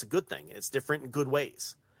Dynamite, and that's a good thing. It's different in good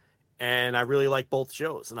ways. And I really like both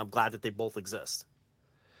shows, and I'm glad that they both exist.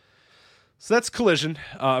 So that's Collision.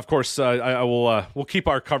 Of course, we'll keep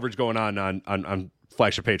our coverage going on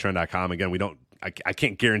flagshippatreon.com. Again, I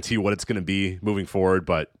can't guarantee what it's going to be moving forward,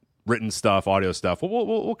 but written stuff, audio stuff,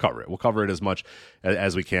 we'll cover it. We'll cover it as much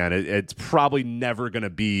as we can. It's probably never going to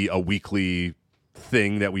be a weekly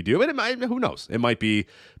thing that we do, and it might, who knows, it might be,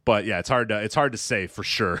 but yeah, it's hard to say for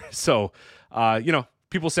sure. So you know,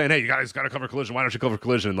 people saying, hey, you guys got to cover Collision, why don't you cover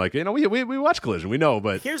Collision? Like, you know, we watch Collision, we know,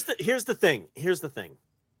 but here's the thing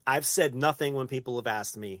I've said nothing when people have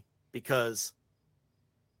asked me, because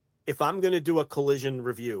if I'm going to do a Collision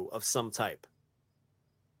review of some type,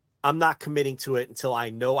 I'm not committing to it until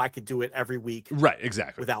I know I could do it every week, right?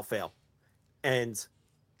 Exactly, without fail. And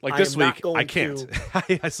like this week, I can't.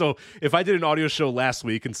 So if I did an audio show last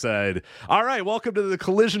week and said, all right, welcome to the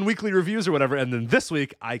Collision weekly reviews or whatever, and then this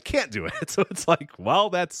week I can't do it. So it's like,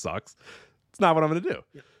 well, that sucks. It's not what I'm going to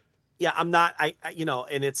do. Yeah, I'm not, you know,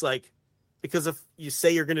 and it's like, because if you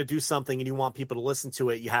say you're going to do something and you want people to listen to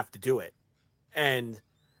it, you have to do it. And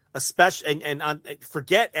especially, and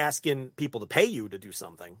forget asking people to pay you to do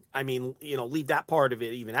something. I mean, you know, leave that part of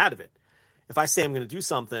it even out of it. If I say I'm going to do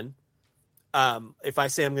something, if I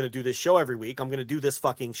say I'm going to do this show every week, I'm going to do this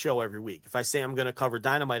fucking show every week. If I say I'm going to cover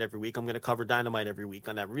Dynamite every week, I'm going to cover Dynamite every week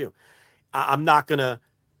on that review. I'm not going to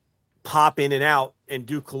pop in and out and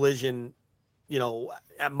do Collision, you know,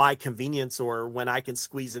 at my convenience or when I can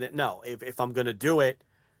squeeze it in. No, if I'm going to do it,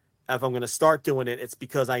 if I'm going to start doing it, it's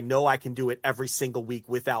because I know I can do it every single week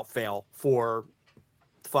without fail for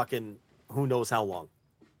fucking who knows how long.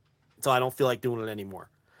 So I don't feel like doing it anymore.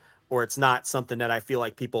 Or it's not something that I feel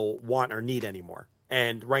like people want or need anymore.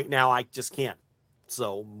 And right now I just can't.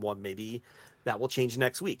 So maybe that will change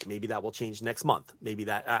next week. Maybe that will change next month. Maybe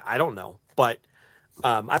that, I don't know. But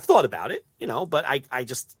I've thought about it, you know, but I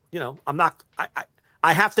just, you know, I'm not,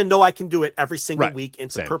 I have to know I can do it every single week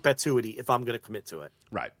into perpetuity if I'm going to commit to it.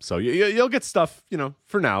 Right. So you'll get stuff, you know,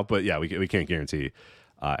 for now, but yeah, we can't guarantee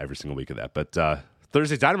every single week of that. But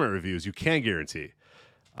Thursday Dynamite reviews, you can guarantee.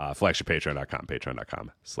 Flagshippatreon.com,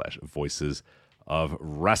 patreon.com/voices of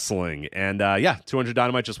wrestling. And 200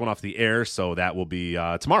 Dynamite just went off the air, so that will be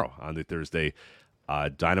tomorrow on the Thursday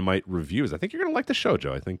Dynamite reviews. I think you're going to like the show,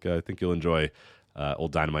 Joe. I think you'll enjoy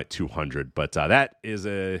old Dynamite 200. But that is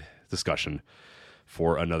a discussion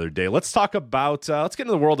for another day. Let's talk about let's get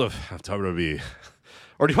into the world of WWE.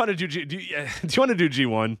 Or do you want to do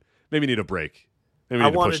G1? Maybe need a break. I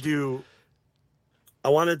want to do I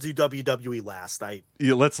want to do WWE last.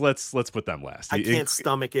 Let's put them last. I can't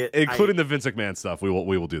stomach it, including the Vince McMahon stuff. We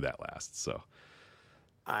will do that last. So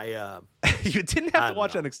you didn't have to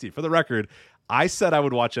watch NXT. For the record, I said I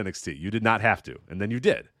would watch NXT. You did not have to, and then you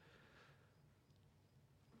did.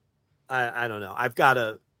 I don't know. I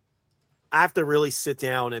have to really sit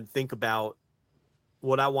down and think about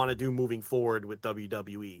what I want to do moving forward with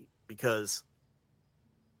WWE, because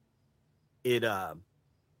it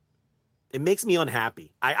makes me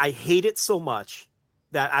unhappy. I hate it so much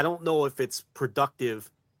that I don't know if it's productive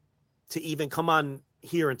to even come on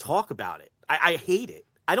here and talk about it. I hate it.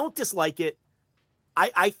 I don't dislike it.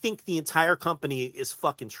 I think the entire company is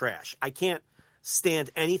fucking trash. I can't stand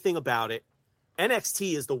anything about it.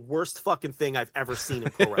 NXT is the worst fucking thing I've ever seen in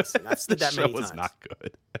pro wrestling. I've said that many times. Was not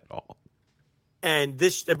good at all. And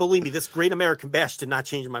believe me, this Great American Bash did not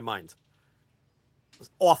change my mind. It was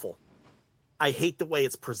awful. I hate the way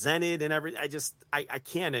it's presented and everything. I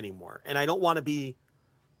can't anymore. And I don't want to be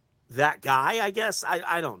that guy, I guess.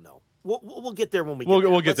 I don't know. We'll get there when we get there.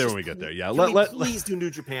 We'll get there when we get there. Yeah. Please do New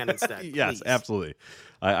Japan instead. Yes, please. Absolutely.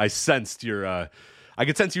 I sensed your I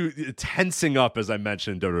could sense you tensing up as I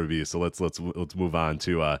mentioned WWE. So let's move on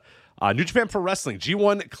to New Japan Pro Wrestling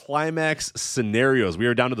G1 Climax scenarios. We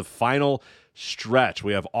are down to the final stretch.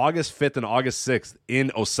 We have August 5th and August 6th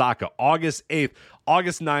in Osaka, August 8th,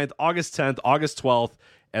 August 9th, August 10th, August 12th,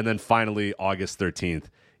 and then finally August 13th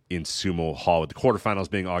in Sumo Hall, with the quarterfinals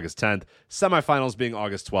being August 10th, semifinals being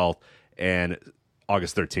August 12th, and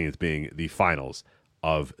August 13th being the finals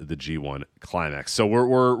of the G1 Climax. So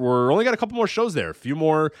we're only got a couple more shows there, a few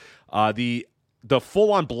more. The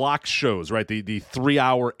full-on block shows, right? The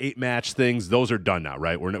 3-hour 8-match things, those are done now,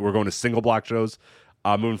 right? We're going to single block shows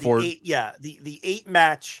moving forward. The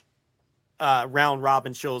 8-match round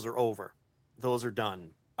robin shows are over. Those are done.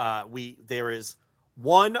 There is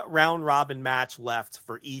one round robin match left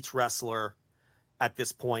for each wrestler at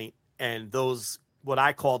this point, and those, what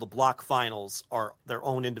I call the block finals, are their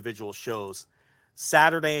own individual shows.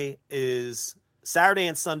 Saturday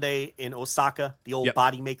and Sunday in Osaka, the old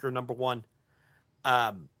Bodymaker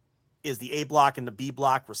 #1, is the A block and the B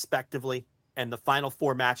block respectively, and the final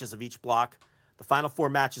 4 matches of each block. The final 4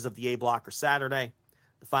 matches of the A block are Saturday.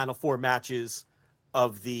 The final 4 matches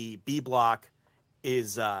of the B block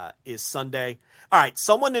is Sunday. All right,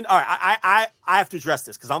 I have to address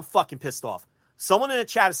this because I'm fucking pissed off. Someone in the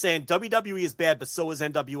chat is saying WWE is bad, but so is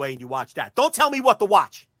NWA, and you watch that. Don't tell me what to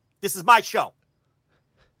watch. This is my show.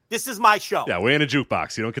 Yeah, we're in a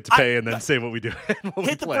jukebox. You don't get to pay and then say what we do.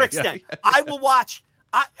 Hit the bricks then. I will watch.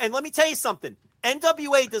 And let me tell you something.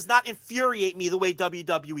 NWA does not infuriate me the way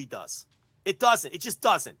WWE does. It doesn't. It just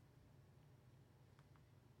doesn't.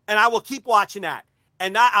 And I will keep watching that.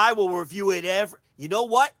 And I will review it You know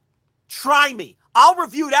what? Try me. I'll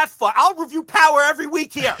review that. I'll review Power every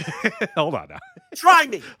week here. Hold on now. Try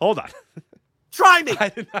me. Hold on. Try me. I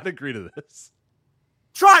did not agree to this.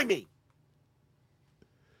 Try me.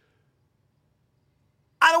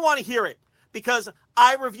 I don't want to hear it because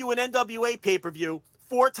I review an NWA pay-per-view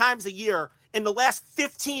 4 times a year in the last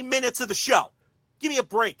 15 minutes of the show. Give me a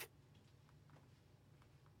break.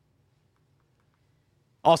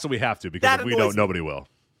 Also, we have to, because if we don't, nobody will.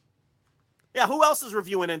 Yeah, who else is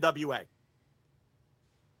reviewing NWA?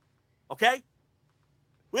 Okay?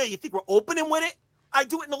 Well, you think we're opening with it? I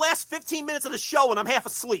do it in the last 15 minutes of the show and I'm half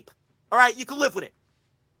asleep. All right, you can live with it.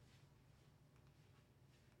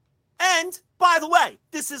 And, by the way,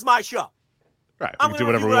 this is my show. Right, I'm going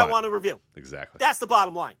to review what I want to review. Exactly. That's the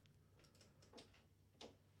bottom line.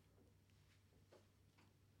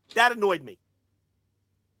 That annoyed me.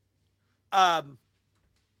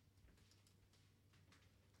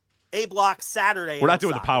 A block Saturday. We're not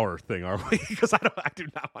doing the Power thing, are we? Because I do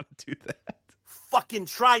not want to do that. Fucking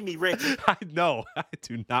try me, Rick. I know. I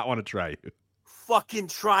do not want to try you. Fucking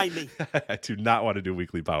try me. I do not want to do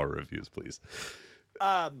weekly Power reviews, please.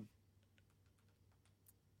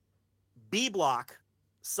 B block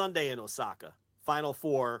Sunday in Osaka. Final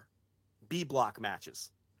 4 B block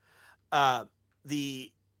matches.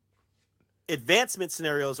 The advancement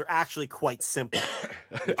scenarios are actually quite simple.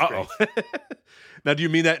 Uh-oh. Now, do you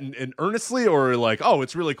mean that in earnestly, or like, oh,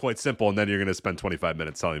 it's really quite simple, and then you're going to spend 25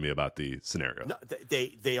 minutes telling me about the scenario? No,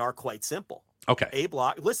 they are quite simple. Okay. A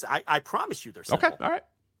block. Listen, I promise you they're simple. Okay. All right.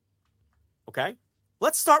 Okay.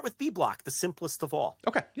 Let's start with B block, the simplest of all.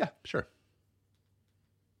 Okay. Yeah, sure.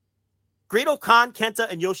 Great-O-Khan, Kenta,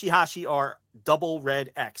 and Yoshihashi are double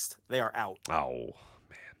red X'd. They are out. Oh,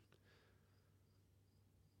 man.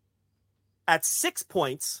 At 6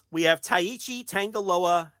 points, we have Taichi,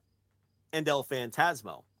 Tangaloa, and El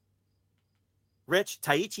Phantasmo. Rich,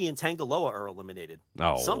 Taichi and Tangaloa are eliminated.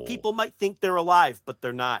 Oh. Some people might think they're alive, but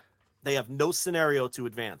they're not. They have no scenario to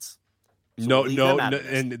advance. So no,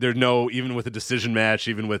 and there's no, even with a decision match,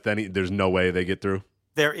 even with any, there's no way they get through.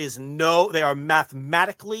 They are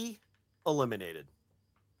mathematically eliminated.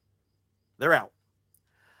 They're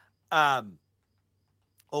out.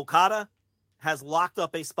 Okada has locked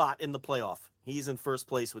up a spot in the playoff. He's in first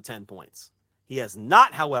place with 10 points. He has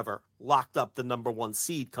not, however, locked up the number 1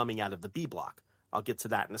 seed coming out of the B block. I'll get to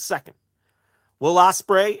that in a second. Will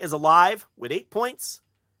Ospreay is alive with 8 points.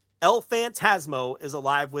 El Phantasmo is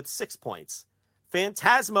alive with 6 points.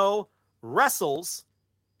 Phantasmo wrestles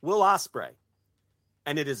Will Ospreay.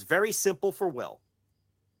 And it is very simple for Will.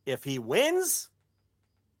 If he wins,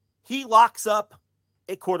 he locks up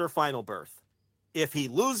a quarterfinal berth. If he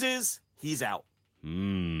loses, he's out.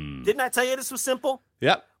 Didn't I tell you this was simple?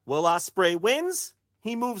 Yep. Will Ospreay wins,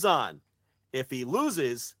 he moves on. If he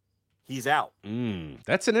loses, he's out.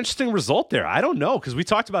 That's an interesting result there. I don't know, because we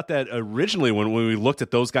talked about that originally when we looked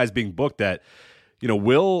at those guys being booked, that,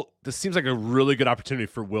 Will, this seems like a really good opportunity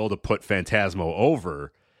for Will to put Phantasmo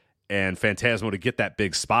over and Phantasmo to get that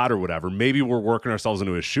big spot or whatever. Maybe we're working ourselves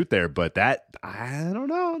into a shoot there, but that, I don't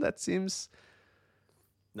know. That seems...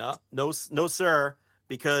 No, sir.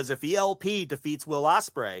 Because if ELP defeats Will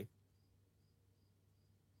Ospreay,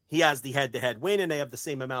 he has the head-to-head win, and they have the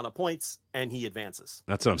same amount of points, and he advances.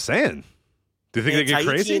 That's what I'm saying. Do you think they get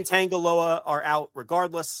crazy? Taichi and Tangaloa are out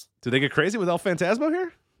regardless. Do they get crazy with El Phantasmo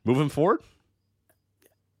here? Moving forward?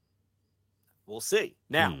 We'll see.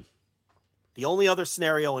 Now, the only other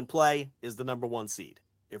scenario in play is the number 1 seed.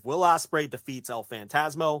 If Will Ospreay defeats El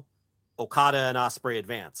Phantasmo, Okada and Ospreay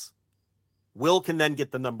advance. Will can then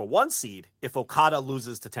get the number 1 seed if Okada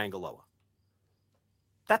loses to Tangaloa.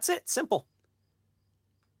 That's it. Simple.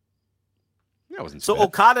 That wasn't so bad.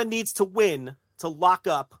 Okada needs to win to lock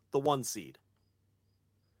up the 1 seed.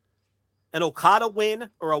 An Okada win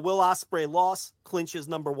or a Will Ospreay loss clinches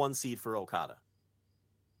number 1 seed for Okada.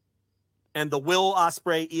 And the Will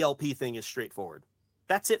Ospreay ELP thing is straightforward.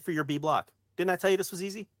 That's it for your B block. Didn't I tell you this was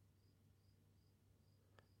easy?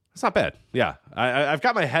 It's not bad. Yeah. I've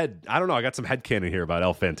got my head. I don't know. I got some headcanon here about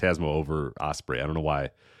El Phantasmo over Ospreay. I don't know why.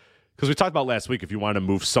 Because we talked about last week, if you want to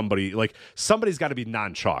move somebody, like somebody's got to be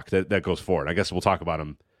non-chalk that goes forward. I guess we'll talk about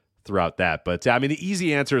him throughout that. But I mean, the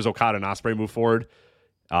easy answer is Okada and Ospreay move forward.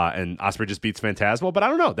 And Ospreay just beats Phantasmo. But I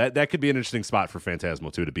don't know. That could be an interesting spot for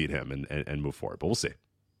Phantasmo too, to beat him and move forward. But we'll see.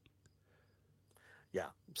 Yeah.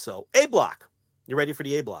 So A block. You ready for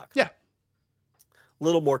the A block? Yeah. A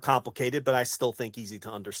little more complicated, but I still think easy to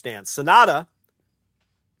understand. Sonata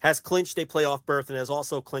has clinched a playoff berth and has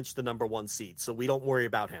also clinched the number 1 seed, so we don't worry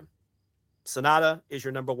about him. Sonata is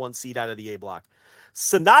your number 1 seed out of the A block.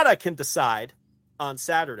 Sonata can decide on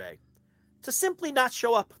Saturday to simply not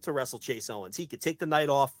show up to wrestle Chase Owens. He could take the night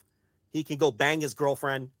off. He can go bang his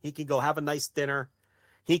girlfriend. He can go have a nice dinner.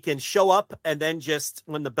 He can show up and then just,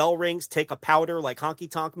 when the bell rings, take a powder like Honky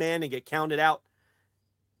Tonk Man and get counted out.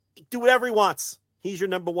 Do whatever he wants. He's your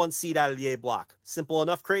number 1 seed out of the A block. Simple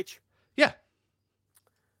enough, Craich? Yeah.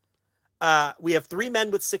 We have 3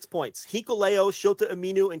 men with 6 points. Hikuleo, Shota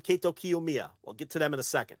Umino, and Keito Kiyomiya. We'll get to them in a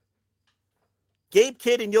second. Gabe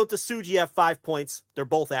Kidd and Yota Tsuji have 5 points. They're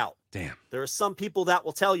both out. Damn. There are some people that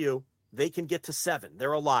will tell you they can get to 7.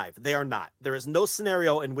 They're alive. They are not. There is no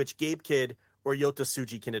scenario in which Gabe Kidd or Yota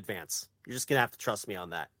Tsuji can advance. You're just going to have to trust me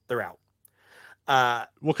on that. They're out. Well,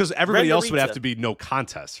 because everybody else would have to be no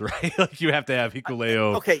contest, right? Like you have to have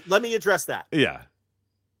Hikuleo. Okay, let me address that. Yeah.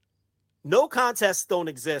 No contests don't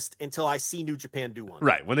exist until I see New Japan do one.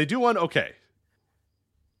 Right. When they do one, okay.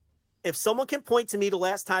 If someone can point to me the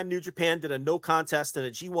last time New Japan did a no contest in a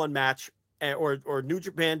G1 match, or New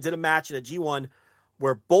Japan did a match in a G1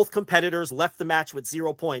 where both competitors left the match with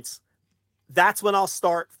 0 points, that's when I'll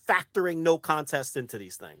start factoring no contest into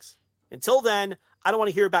these things. Until then, I don't want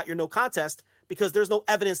to hear about your no contest because there's no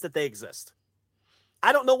evidence that they exist.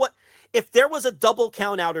 I don't know if there was a double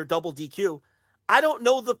count out or double DQ, I don't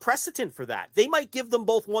know the precedent for that. They might give them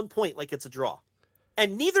both 1 point like it's a draw.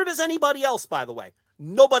 And neither does anybody else, by the way.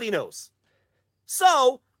 Nobody knows.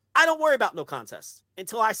 So I don't worry about no contests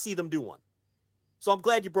until I see them do one. So I'm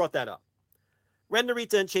glad you brought that up. Ren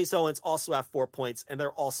Narita and Chase Owens also have 4 points, and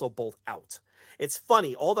they're also both out. It's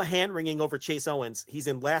funny, all the hand-wringing over Chase Owens, he's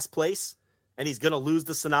in last place, and he's going to lose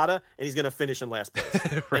the Sonata, and he's going to finish in last place.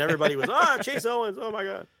 Right. And everybody was, Chase Owens, oh my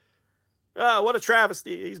God. What a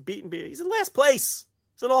travesty. He's beaten. He's in last place.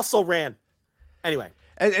 So it also ran. Anyway.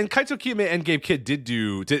 And Kaito Kiyomiya and Gabe Kidd did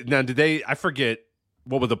they, I forget,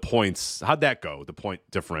 what were the points? How'd that go? The point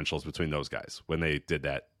differentials between those guys when they did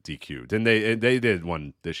that DQ. Didn't they did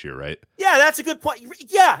one this year, right? Yeah, that's a good point.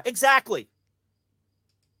 Yeah, exactly.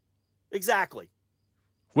 Exactly.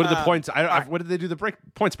 What are the points? What did they do the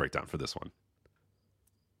points breakdown for this one?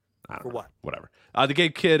 I don't know. What? Whatever. The gay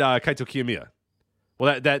kid, Kaito Kiyomiya.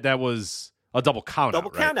 Well, that was a double count out.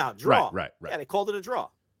 Double count out, draw. Right. Yeah, they called it a draw.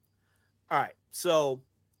 All right. So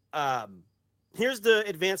here's the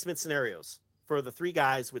advancement scenarios for the 3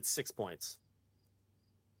 guys with 6 points.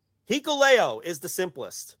 Hikuleo is the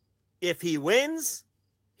simplest. If he wins,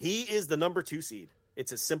 he is the number 2 seed.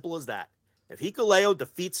 It's as simple as that. If Hikuleo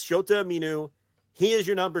defeats Shota Umino, he is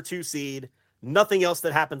your number 2 seed. Nothing else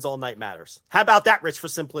that happens all night matters. How about that, Rich, for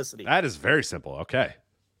simplicity? That is very simple. Okay.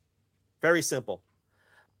 Very simple.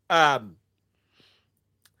 Shota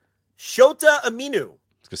Umino.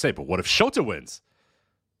 I was gonna say, but what if Shota wins?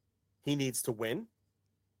 He needs to win.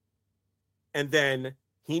 And then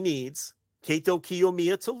he needs Kaito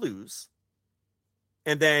Kiyomiya to lose.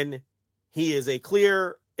 And then he is a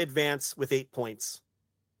clear advance with 8 points.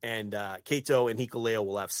 And Kaito and Hikuleo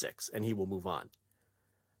will have 6, and he will move on.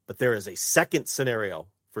 But there is a second scenario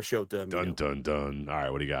for Shota Umino. Dun, dun, dun. All right,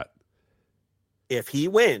 what do you got? If he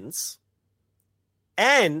wins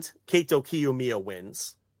and Kaito Kiyomiya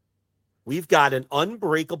wins, we've got an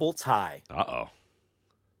unbreakable tie. Uh-oh.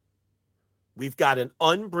 We've got an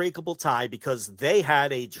unbreakable tie because they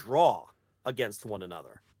had a draw against one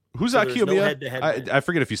another. Who's Kiyomiya? I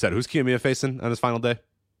forget if you said. Who's Kiyomiya facing on his final day?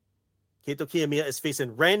 Kaito Kiyomiya is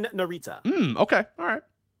facing Ren Narita. Okay. All right.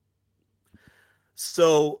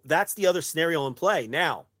 So that's the other scenario in play.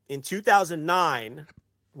 Now, in 2009,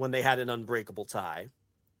 when they had an unbreakable tie,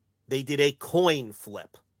 they did a coin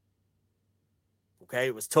flip. Okay,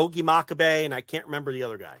 it was Togi Makabe, and I can't remember the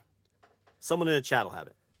other guy. Someone in the chat will have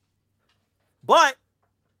it. But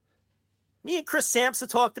me and Chris Sampson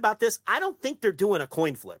talked about this. I don't think they're doing a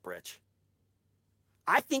coin flip, Rich.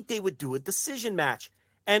 I think they would do a decision match.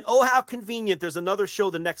 And oh, how convenient. There's another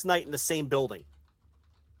show the next night in the same building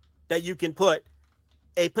that you can put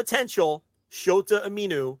a potential Shota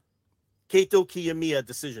Umino, Kaito Kiyomiya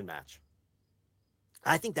decision match.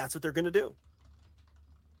 I think that's what they're going to do.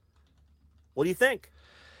 What do you think?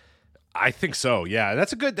 I think so. Yeah,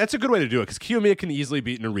 that's a good way to do it because Kiyomiya can easily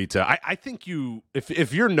beat Narita. I think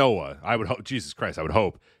if you're Noah, I would hope. Jesus Christ, I would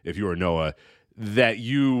hope if you were Noah that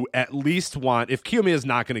you at least want, if Kiyomiya is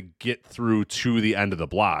not going to get through to the end of the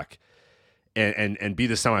block and be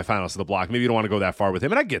the semifinals of the block, maybe you don't want to go that far with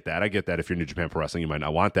him. And I get that. If you're New Japan Pro Wrestling, you might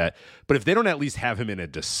not want that. But if they don't at least have him in a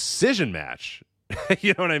decision match,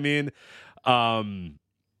 you know what I mean?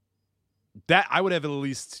 That I would have at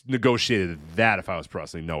least negotiated that if I was Pro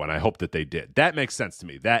Wrestling Noah, and I hope that they did. That makes sense to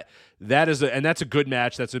me. That is that's a good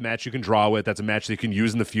match. That's a match you can draw with. That's a match that you can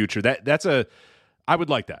use in the future. I would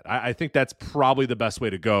like that. I think that's probably the best way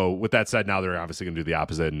to go. With that said, now they're obviously going to do the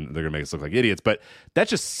opposite, and they're going to make us look like idiots. But that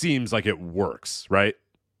just seems like it works, right?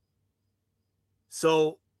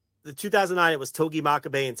 So the 2009, it was Togi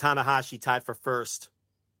Makabe and Tanahashi tied for first,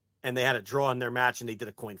 and they had a draw in their match, and they did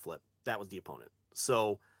a coin flip. That was the opponent.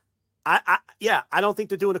 So I don't think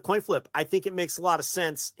they're doing a coin flip. I think it makes a lot of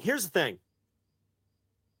sense. Here's the thing.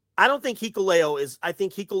 I don't think Hikuleo is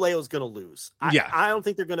going to lose. I don't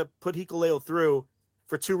think they're going to put Hikuleo through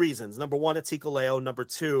for 2 reasons. Number 1, it's Hikuleo. Number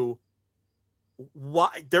 2, why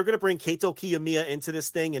they're going to bring Kaito Kiyomiya into this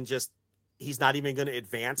thing and he's not even going to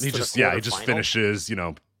advance. He just finishes,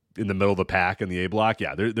 in the middle of the pack in the A block.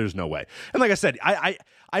 Yeah, there's no way. And like I said, I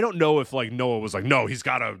don't know if like Noah was like, no, he's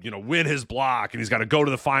got to, win his block and he's got to go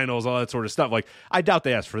to the finals, all that sort of stuff. Like, I doubt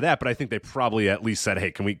they asked for that, but I think they probably at least said,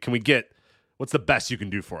 hey, can we get, what's the best you can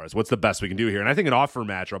do for us? What's the best we can do here? And I think an offer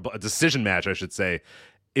match, or a decision match, I should say,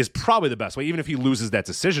 is probably the best way. Even if he loses that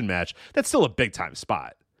decision match, that's still a big time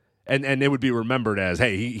spot. And it would be remembered as,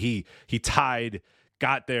 hey, he tied,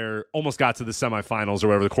 got there, almost got to the semifinals or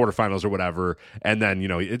whatever, the quarterfinals or whatever, and then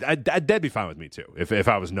that'd be fine with me too. If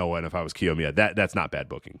I was Noah and if I was Kiyomiya, that's not bad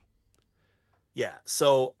booking. Yeah,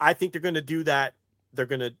 so I think they're going to do that.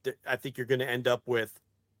 I think you're going to end up with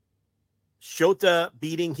Shota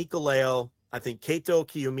beating Hikuleo. I think Kaito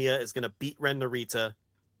Kiyomiya is going to beat Ren Narita,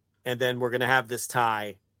 and then we're going to have this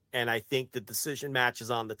tie. And I think the decision match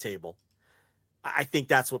is on the table. I think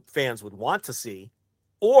that's what fans would want to see,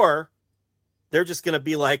 or they're just going to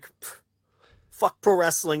be like, fuck Pro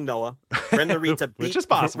Wrestling Noah. Ren Narita which is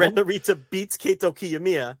possible. Ren Narita beats Kaito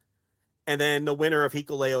Kiyomiya, and then the winner of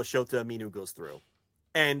Hikuleo Shota Umino goes through.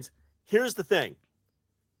 And here's the thing.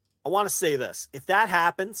 I want to say this. If that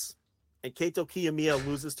happens and Kaito Kiyomiya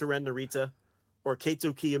loses to Ren Narita, or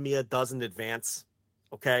Kaito Kiyomiya doesn't advance,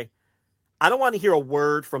 okay, I don't want to hear a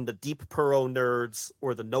word from the Deep Puro nerds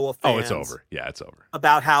or the Noah fans. Oh, it's over. Yeah, it's over.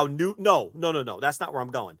 About how no, that's not where I'm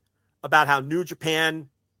going. About how New Japan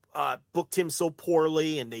booked him so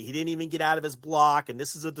poorly, and he didn't even get out of his block, and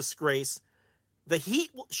this is a disgrace. The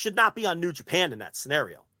heat should not be on New Japan in that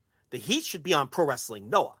scenario. The heat should be on Pro Wrestling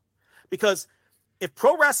Noah, because if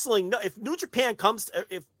New Japan comes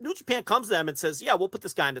to them and says, "Yeah, we'll put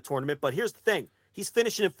this guy in the tournament," but here's the thing: he's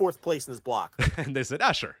finishing in 4th place in his block, and they said,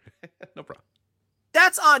 sure, no problem.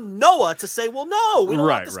 That's on Noah to say, "Well, no, we don't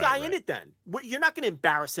want this guy in it." Then you're not going to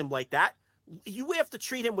embarrass him like that. You have to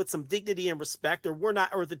treat him with some dignity and respect,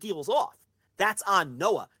 or the deal's off. That's on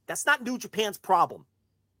Noah. That's not New Japan's problem.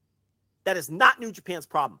 That is not New Japan's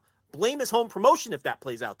problem. Blame his home promotion if that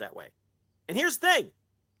plays out that way. And here's the thing.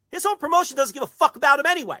 His home promotion doesn't give a fuck about him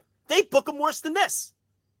anyway. They book him worse than this.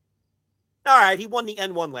 All right, he won the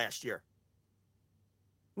N1 last year.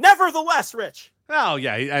 Nevertheless, Rich. Oh,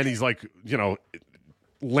 yeah, and he's like,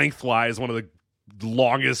 lengthwise one of the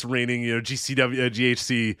longest reigning,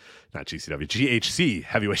 GHC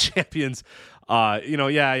heavyweight champions. But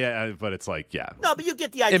it's like, yeah. No, but you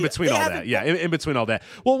get the idea. In between all that.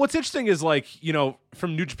 Well, what's interesting is, like,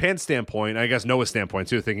 from New Japan's standpoint, I guess Noah's standpoint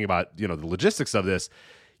too, thinking about, the logistics of this,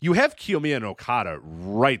 you have Kiyomiya and Okada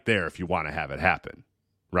right there if you want to have it happen,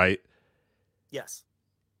 right? Yes.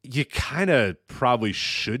 You kind of probably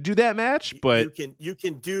should do that match, but you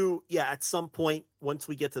can do, at some point once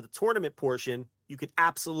we get to the tournament portion, you could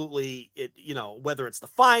absolutely, whether it's the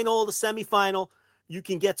final, the semifinal, you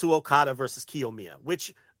can get to Okada versus Kiyomiya,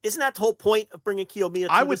 which isn't that the whole point of bringing Kiyomiya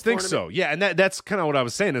to I would think tournament? so. Yeah, and that's kind of what I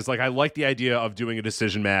was saying is, like, I like the idea of doing a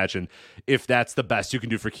decision match, and if that's the best you can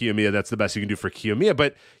do for Kiyomiya, that's the best you can do for Kiyomiya,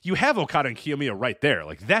 but you have Okada and Kiyomiya right there.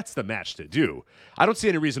 Like, that's the match to do. I don't see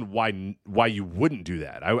any reason why you wouldn't do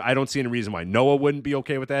that. I don't see any reason why Noah wouldn't be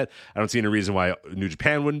okay with that. I don't see any reason why New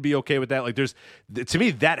Japan wouldn't be okay with that. Like, to me,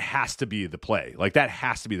 that has to be the play. Like, that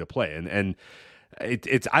has to be the play. And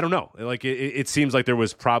it's I don't know. Like, it seems like there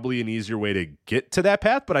was probably an easier way to get to that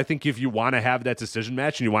path, but I think if you want to have that decision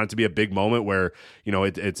match and you want it to be a big moment where,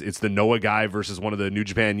 it's the Noah guy versus one of the New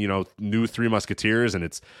Japan, new Three Musketeers, and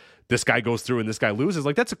it's this guy goes through and this guy loses,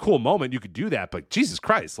 like, that's a cool moment. You could do that, but Jesus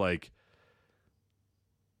Christ, like,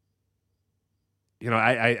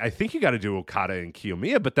 I think you got to do Okada and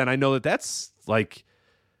Kiyomiya, but then I know that's like,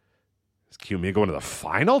 is Kiyomiya going to the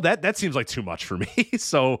final? That seems like too much for me.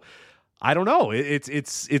 So I don't know.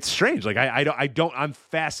 It's strange. Like, I'm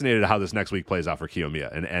fascinated how this next week plays out for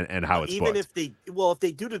Kiyomiya and how it's even booked. If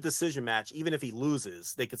they do the decision match, even if he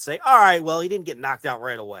loses, they could say, all right, well, he didn't get knocked out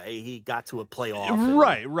right away. He got to a playoff.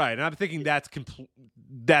 Right. And I'm thinking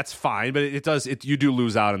that's fine, but you do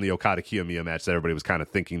lose out in the Okada Kiyomiya match that everybody was kind of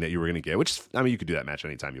thinking that you were going to get, which, I mean, you could do that match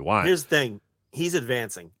anytime you want. Here's the thing. He's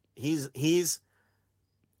advancing.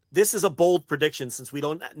 This is a bold prediction since we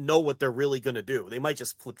don't know what they're really going to do. They might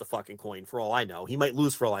just flip the fucking coin for all I know. He might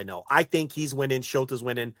lose for all I know. I think he's winning, Shota's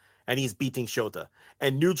winning, and he's beating Shota.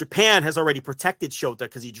 And New Japan has already protected Shota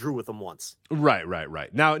because he drew with him once. Right.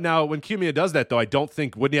 Now, when Kiyomiya does that, though, I don't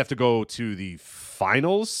think, wouldn't he have to go to the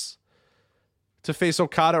finals to face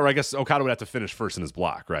Okada? Or I guess Okada would have to finish first in his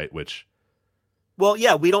block, right? Well,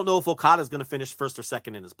 yeah, we don't know if Okada's going to finish first or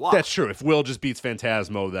second in his block. That's true. If Will just beats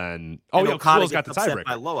Phantasmo, then Okada's got the tiebreaker.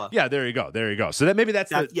 By Loa. Yeah, there you go. So maybe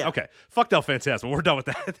that's okay. Fuck Del Phantasmo. We're done with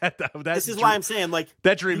that. This is why I'm saying, like,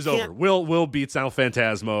 that dream's over. Will beats El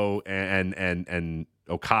Phantasmo and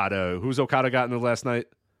Okada. Who's Okada got in the last night?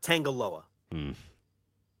 Tangaloa.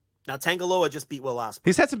 Now Tangaloa just beat Will Ospreay.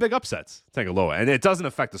 He's had some big upsets, Tangaloa, and it doesn't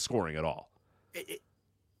affect the scoring at all.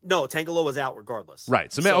 No, Tangaloa's out regardless.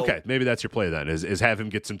 Right. So okay, maybe that's your play then, is have him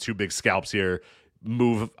get some 2 big scalps here,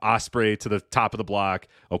 move Ospreay to the top of the block,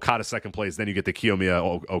 Okada second place, then you get the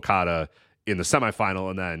Kiyomiya Okada in the semifinal,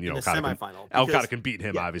 and then Okada can beat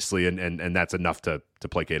him, obviously, and that's enough to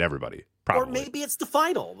placate everybody. Probably. Or maybe it's the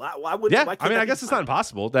final. Why would? Yeah, I mean, I guess it's not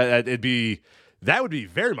impossible. That would be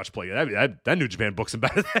very much played. That New Japan books him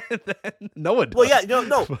better than Noah does. Well, yeah,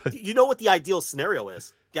 no. You know what the ideal scenario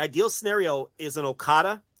is? The ideal scenario is an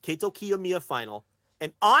Okada Kaito Kiyomiya final,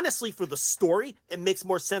 and honestly, for the story, it makes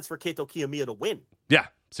more sense for Kaito Kiyomiya to win. Yeah,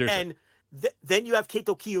 seriously. And then you have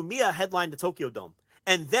Kaito Kiyomiya headline the Tokyo Dome.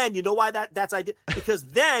 And then, you know why that's ideal? Because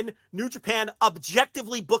then New Japan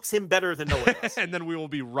objectively books him better than Noah does. And then we will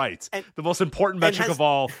be right. The most important metric of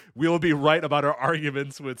all, we will be right about our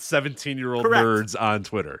arguments with 17-year-old nerds on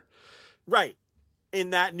Twitter. Right.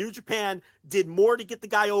 In that New Japan did more to get the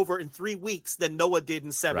guy over in 3 weeks than Noah did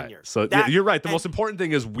in 7 years. So you're right. The most important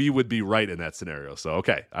thing is we would be right in that scenario. So,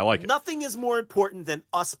 okay, I like it. Nothing is more important than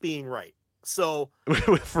us being right. So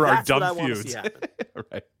for our dumb feuds.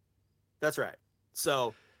 Right. That's right.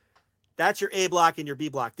 So that's your A block and your B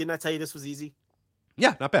block. Didn't I tell you this was easy?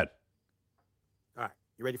 Yeah, not bad. All right.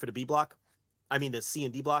 You ready for the B block? I mean, the C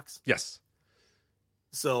and D blocks? Yes.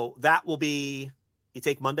 So that will be, you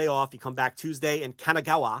take Monday off, you come back Tuesday in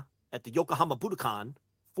Kanagawa at the Yokohama Budokan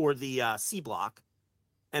for the C block.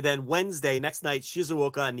 And then Wednesday, next night,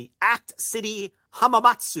 Shizuoka and the Act City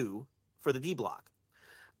Hamamatsu for the D block.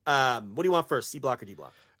 What do you want first, C block or D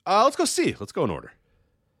block? Let's go C. Let's go in order.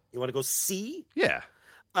 You want to go C? Yeah.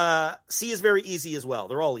 C is very easy as well.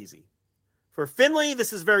 They're all easy. For Finley,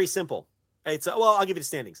 this is very simple. It's well, I'll give you the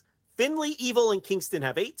standings. Finley, Evil, and Kingston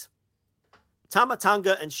have 8. Tama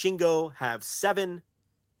Tonga and Shingo have 7.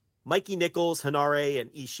 Mikey Nichols, Hanare, and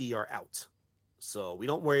Ishii are out. So we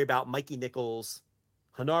don't worry about Mikey Nichols,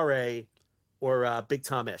 Hanare, or Big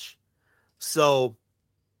Tom Ish. So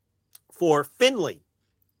for Finley,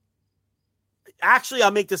 actually,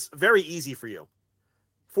 I'll make this very easy for you.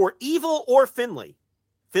 For Evil or Finley,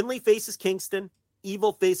 Finley faces Kingston,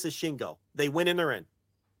 Evil faces Shingo. They win and they're in.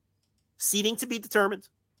 Seeding to be determined,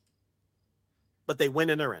 but they win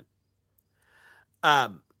and they're in.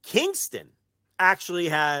 Kingston actually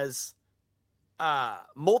has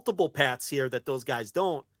multiple paths here that those guys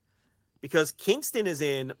don't, because Kingston is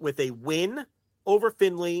in with a win over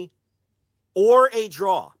Finley or a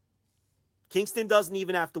draw. Kingston doesn't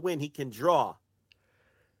even have to win. He can draw.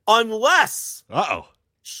 Unless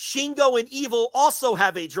Shingo and Evil also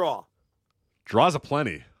have a draw. Draws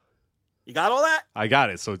aplenty. You got all that? I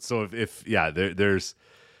got it. So if there's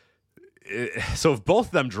so if both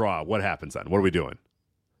of them draw, what happens then? What are we doing?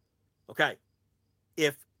 Okay.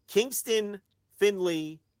 If Kingston can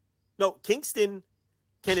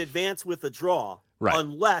advance with a draw, right?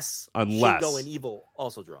 Unless Shingo and Evil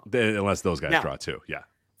also draw. Unless those guys draw too. Yeah.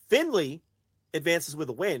 Finley advances with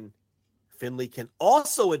a win. Finley can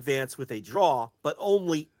also advance with a draw, but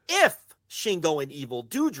only if Shingo and Evil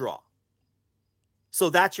do draw. So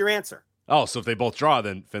that's your answer. Oh, so if they both draw,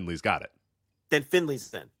 then Finley's got it. Then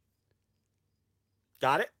Finley's in.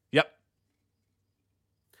 Got it? Yep.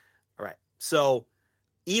 All right. So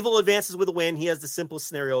Evil advances with a win. He has the simplest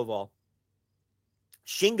scenario of all.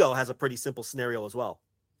 Shingo has a pretty simple scenario as well.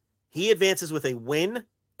 He advances with a win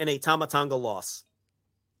and a Tama Tonga loss.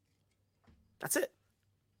 That's it.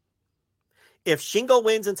 If Shingo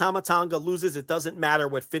wins and Tama Tonga loses, it doesn't matter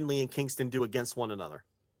what Finley and Kingston do against one another.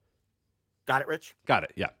 Got it, Rich? Got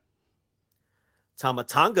it, yeah. Tama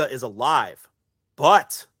Tonga is alive,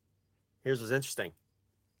 but here's what's interesting.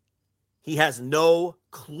 He has no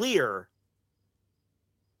clear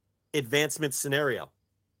advancement scenario.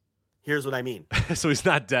 Here's what I mean. So he's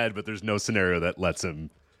not dead, but there's no scenario that lets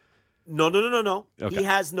him. No. Okay. He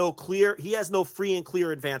has no free and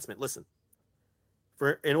clear advancement. Listen.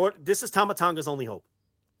 This is Tama Tonga's only hope.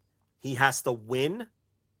 He has to win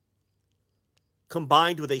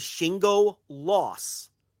combined with a Shingo loss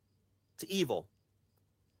to Evil.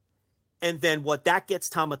 And then what that gets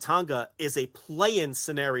Tama Tonga is a play-in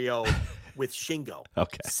scenario with Shingo.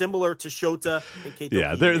 Okay. Similar to Shota and Kaito.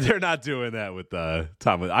 Yeah, they're not doing that with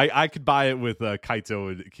Tama. I could buy it with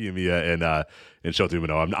Kaito and Kiyomiya and Shota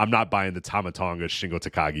Umino. I'm not buying the Tama Tonga Shingo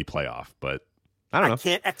Takagi playoff, but I don't know. I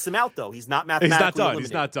can't X him out though. He's not mathematically eliminated.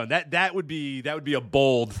 He's not done. That would be a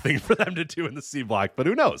bold thing for them to do in the C block, but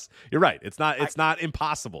who knows? You're right. It's not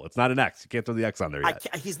impossible. It's not an X. You can't throw the X on there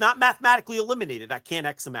yet. He's not mathematically eliminated. I can't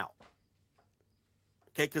X him out.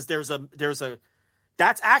 Okay, because there's a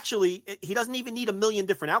that's actually, he doesn't even need a million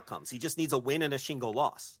different outcomes. He just needs a win and a Shingo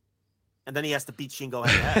loss, and then he has to beat Shingo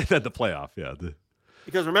head-to-head. Then the playoff, yeah.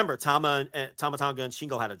 Because remember, Tama Tonga and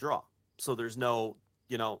Shingo had a draw, so there's no.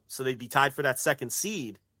 So they'd be tied for that second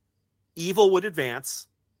seed. Evil would advance.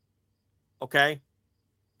 Okay.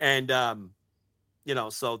 And,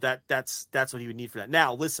 so that's what he would need for that.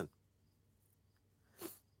 Now, listen,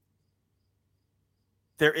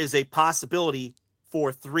 there is a possibility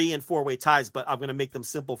for 3 and 4-way ties, but I'm going to make them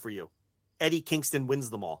simple for you. Eddie Kingston wins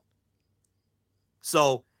them all.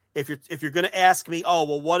 So if you're going to ask me, oh,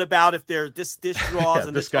 well, what about if this draws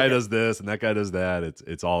and this guy does this and that guy does that?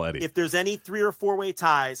 It's all Eddie. If there's any 3 or 4-way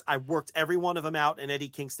ties, I worked every one of them out, and Eddie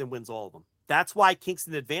Kingston wins all of them. That's why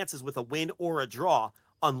Kingston advances with a win or a draw,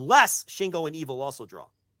 unless Shingo and Evil also draw.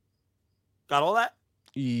 Got all that?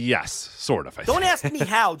 Yes, sort of. Don't ask me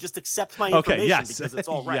how. Just accept my information because it's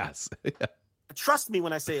all right. Yes. Trust me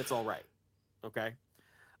when I say it's all right. Okay.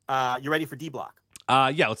 You ready for D block?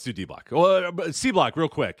 Yeah, let's do D block. Well, C block, real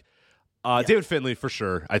quick. David Finlay for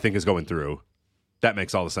sure, I think, is going through. That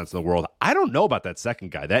makes all the sense in the world. I don't know about that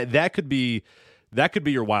second guy. That could be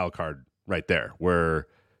your wild card right there. Where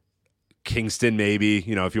Kingston, maybe,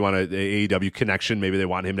 if you want an AEW connection, maybe they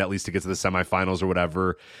want him to at least to get to the semifinals or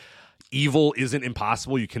whatever. Evil isn't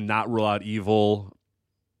impossible. You cannot rule out Evil.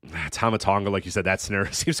 Tama Tonga, like you said, that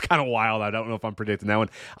scenario seems kind of wild. I don't know if I'm predicting that one.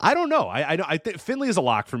 I don't know. I think Finley is a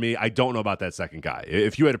lock for me. I don't know about that second guy.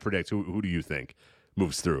 If you had to predict, who do you think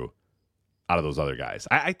moves through out of those other guys?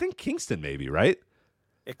 I think Kingston maybe, right?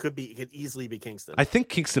 It could easily be Kingston. I think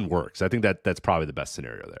Kingston works. I think that's probably the best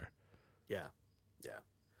scenario there. Yeah.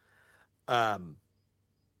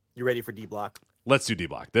 You ready for D block? Let's do D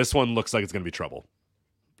block. This one looks like it's going to be trouble.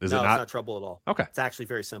 Is it not? It's not trouble at all. Okay. It's actually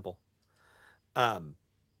very simple.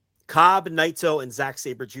 Cobb, Naito, and Zack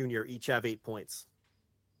Sabre Jr. each have 8 points.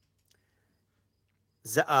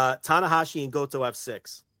 Tanahashi and Goto have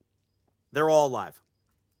 6. They're all alive.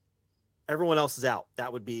 Everyone else is out.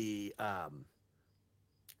 That would be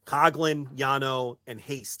Coughlin, Yano, and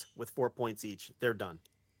Haste with 4 points each. They're done.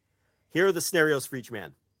 Here are the scenarios for each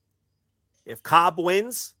man. If Cobb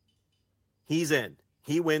wins, he's in.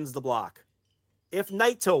 He wins the block. If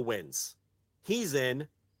Naito wins, he's in,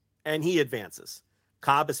 and he advances.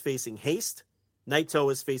 Cobb is facing Haste.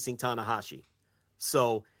 Naito is facing Tanahashi.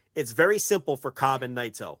 So it's very simple for Cobb and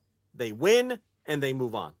Naito. They win, and they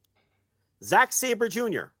move on. Zack Sabre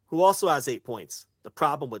Jr., who also has 8 points. The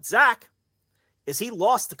problem with Zack is he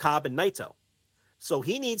lost to Cobb and Naito. So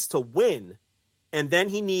he needs to win, and then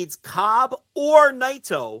he needs Cobb or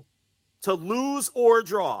Naito to lose or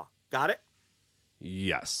draw. Got it?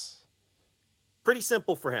 Yes. Pretty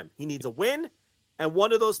simple for him. He needs a win, and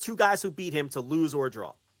one of those two guys who beat him to lose or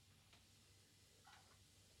draw.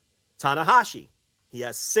 Tanahashi, he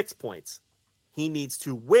has 6 points. He needs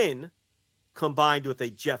to win, combined with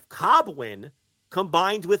a Jeff Cobb win,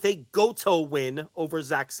 combined with a Goto win over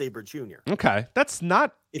Zack Sabre Jr. Okay. That's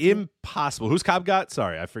not impossible. Who's Cobb got?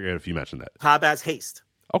 Sorry, I forget if you mentioned that. Cobb has Haste.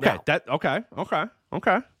 Okay. Now,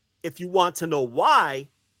 Okay. if you want to know why,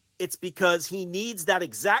 it's because he needs that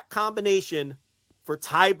exact combination for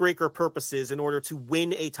tiebreaker purposes in order to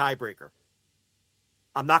win a tiebreaker.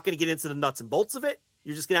 I'm not going to get into the nuts and bolts of it.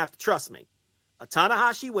 You're just going to have to trust me. A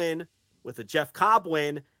Tanahashi win with a Jeff Cobb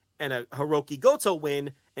win and a Hiroki Goto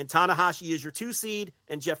win, and Tanahashi is your 2 seed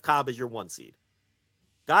and Jeff Cobb is your 1 seed.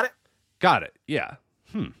 Got it? Got it. Yeah.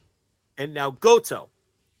 And now Goto.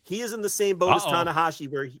 He is in the same boat as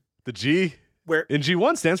Tanahashi the G in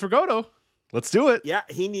G1 stands for Goto. Let's do it. Yeah,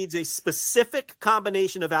 he needs a specific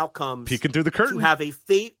combination of outcomes. Peeking through the curtain. To have a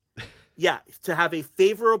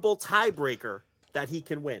favorable tiebreaker that he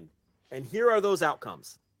can win. And here are those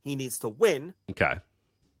outcomes. He needs to win. Okay.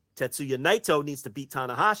 Tetsuya Naito needs to beat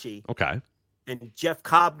Tanahashi. Okay. And Jeff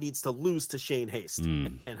Cobb needs to lose to Shane Haste.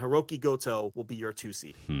 And Hiroki Goto will be your 2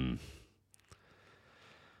 seed.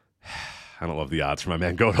 I don't love the odds for my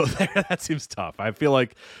man Goto there. That seems tough. I feel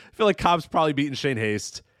like Cobb's probably beating Shane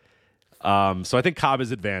Haste. So I think Cobb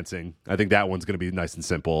is advancing. I think that one's going to be nice and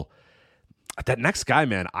simple. That next guy,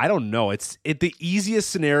 man, I don't know. The easiest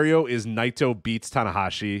scenario is Naito beats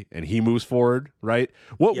Tanahashi and he moves forward, right?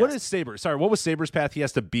 What is Sabre? Sorry, what was Sabre's path? He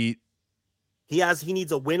has to beat. He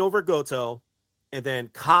needs a win over Goto, and then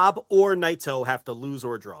Cobb or Naito have to lose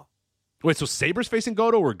or draw. Wait, so Sabre's facing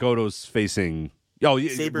Goto or Goto's facing? Oh,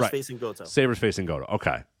 Sabre's facing Goto. Sabre's facing Goto.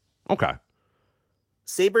 Okay.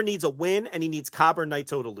 Sabre needs a win, and he needs Cobb or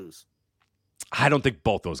Naito to lose. I don't think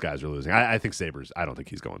both those guys are losing. I think Sabre's. I don't think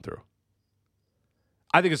he's going through.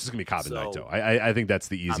 I think it's just going to be Cobb and Naito. I think that's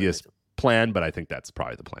the easiest plan, but I think that's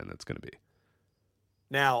probably the plan that's going to be.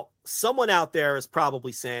 Now, someone out there is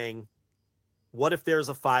probably saying, what if there's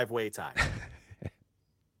a 5-way tie?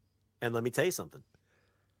 And let me tell you something.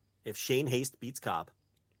 If Shane Haste beats Cobb,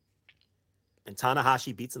 and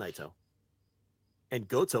Tanahashi beats Naito, and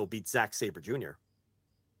Goto beats Zack Sabre Jr.,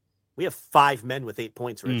 we have 5 men with 8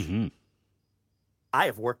 points, Rich. Mm-hmm. I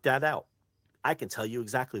have worked that out. I can tell you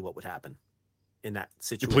exactly what would happen in that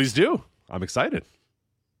situation. Please do. I'm excited.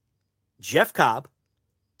 Jeff Cobb,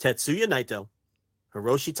 Tetsuya Naito,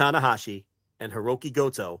 Hiroshi Tanahashi, and Hiroki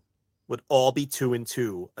Goto would all be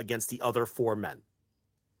 2-2 against the other 4 men.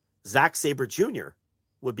 Zack Sabre Jr.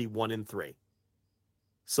 would be 1-3.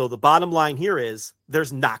 So the bottom line here is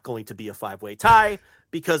there's not going to be a 5-way tie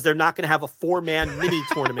because they're not going to have a 4-man mini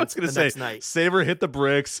tournament the next night. Sabre hit the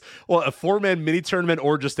bricks. Well, a 4-man mini tournament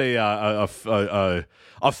or just a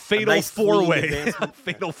fatal 4-way.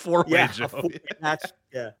 Fatal 4-way, Joe. Match.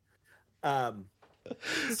 Yeah.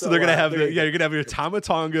 So they're gonna have you're gonna have your Tama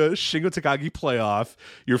Tonga Shingo Takagi playoff,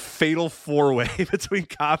 your fatal 4-way between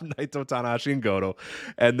Cobb, Naito, Tanahashi, and Goto,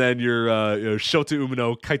 and then your Shota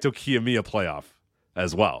Umino Kaito Kiyomiya playoff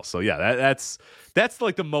as well. So yeah, that's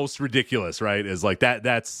like the most ridiculous, right? Is like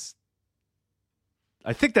that's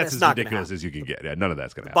I think that's as ridiculous as you can get. Yeah, none of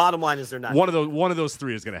that's gonna happen. Bottom line is they're not. One of those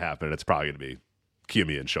 3 is gonna happen, and it's probably gonna be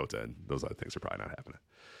Kiyomiya and Shota, and those other things are probably not happening.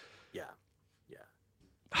 Yeah.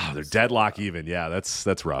 Oh, they're deadlock even. Yeah,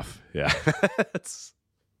 that's rough. Yeah, that's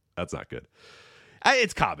not good.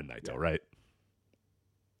 It's Cobb and Naito, right?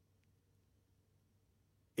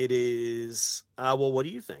 It is. Well, what do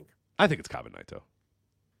you think? I think it's Cobb and Naito.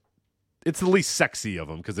 It's the least sexy of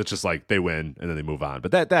them because it's just like they win and then they move on.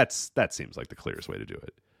 But that seems like the clearest way to do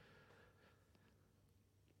it.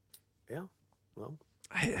 Yeah. Well,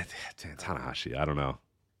 Tanahashi, I don't know.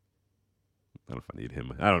 I don't know if I need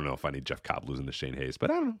him. I don't know if I need Jeff Cobb losing to Shane Hayes,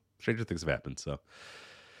 but I don't know. Stranger things have happened, so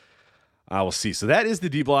I will see. So that is the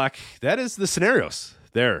D block. That is the scenarios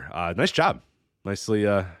there. Nice job. Nicely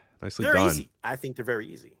done. easy. I think they're very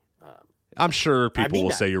easy. I'm sure people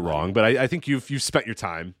will say you're wrong, but I think you've spent your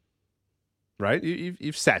time, right?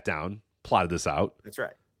 You've sat down, plotted this out. That's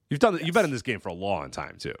right. You've done. Yes. You've been in this game for a long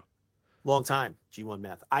time too. Long time. G1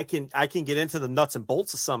 math. I can get into the nuts and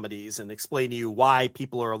bolts of some of these and explain to you why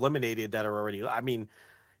people are eliminated that are already. I mean,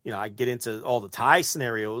 I get into all the tie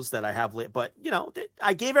scenarios that I have, but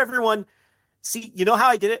I gave everyone. See, you know how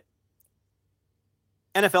I did it?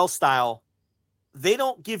 NFL style. They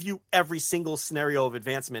don't give you every single scenario of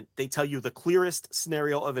advancement. They tell you the clearest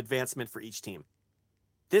scenario of advancement for each team.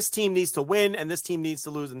 This team needs to win, and this team needs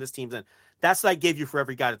to lose, and this team's in. That's what I gave you for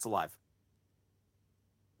every guy that's alive.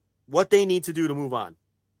 What they need to do to move on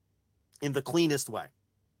in the cleanest way.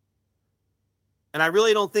 And I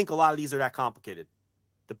really don't think a lot of these are that complicated.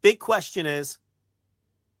 The big question is,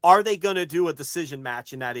 are they going to do a decision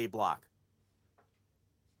match in that A block?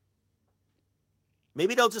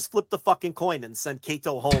 Maybe they'll just flip the fucking coin and send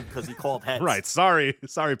Kato home because he called heads. Right. Sorry,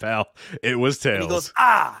 pal. It was tails. And he goes,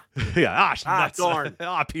 yeah, nuts. Darn.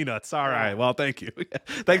 Peanuts. All right. Well, thank you.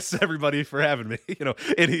 Thanks everybody for having me.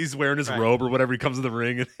 And he's wearing his robe or whatever. He comes in the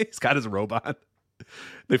ring and he's got his robe on.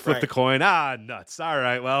 They flip the coin. Nuts. All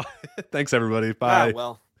right. Well, thanks everybody. Bye.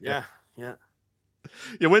 Yeah.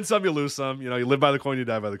 You win some, you lose some. You live by the coin, you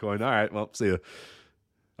die by the coin. All right. Well, see you.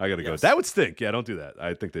 I got to go. That would stink. Yeah, don't do that.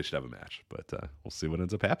 I think they should have a match, but we'll see what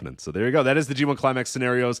ends up happening. So there you go. That is the G1 Climax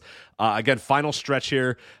scenarios. Again, final stretch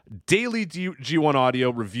here. Daily G1 audio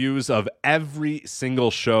reviews of every single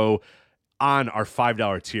show on our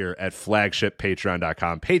 $5 tier at Flagship,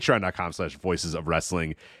 patreon.com/voices of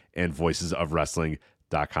wrestling and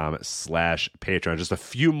voicesofwrestling.com/Patreon. Just a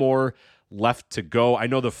few more left to go. I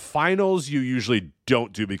know the finals you usually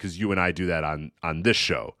don't do because you and I do that on this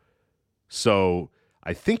show. So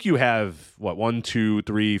I think you have 1, 2,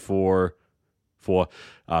 3, 4,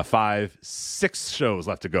 5, 6 shows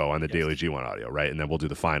left to go on the Daily G1 audio, right? And then we'll do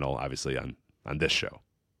the final, obviously, on this show.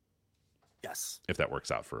 Yes. If that works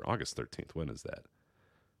out for August 13th. When is that?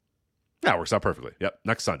 Yeah, it works out perfectly. Yep,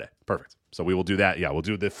 next Sunday. Perfect. So we will do that. Yeah, we'll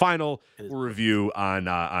do the final review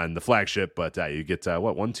on the Flagship, but you get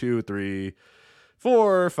 1, 2, 3,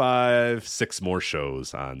 4, 5, 6 more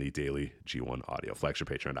shows on the Daily G1 audio. Flagship,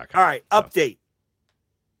 patreon.com. All right, update.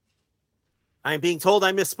 I am being told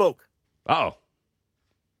I misspoke. Uh-oh.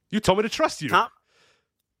 You told me to trust you.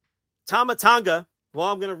 Tama Tonga. Well,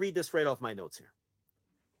 I'm going to read this right off my notes here.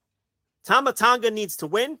 Tama Tonga needs to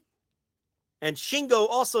win, and Shingo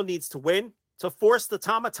also needs to win to force the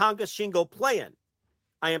Tama Tonga Shingo play-in.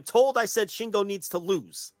 I am told I said Shingo needs to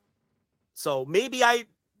lose. So maybe I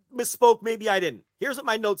misspoke, maybe I didn't. Here's what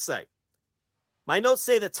my notes say. My notes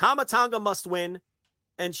say that Tama Tonga must win,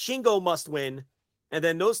 and Shingo must win, and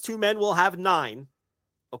then those two men will have 9.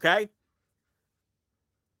 Okay?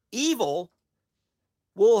 Evil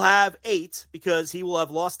will have 8 because he will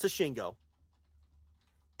have lost to Shingo.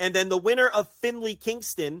 And then the winner of Finley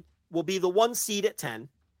Kingston will be the 1 seed at 10.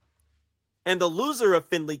 And the loser of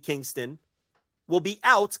Finley Kingston will be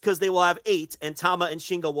out because they will have 8, and Tama and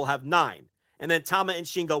Shingo will have 9. And then Tama and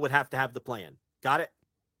Shingo would have to have the plan. Got it?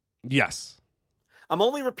 Yes. I'm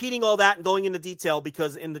only repeating all that and going into detail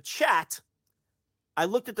because in the chat, I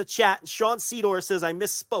looked at the chat, and Sean Cedar says I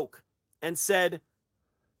misspoke and said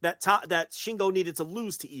that Shingo needed to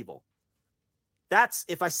lose to Evil.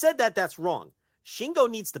 If I said that, that's wrong. Shingo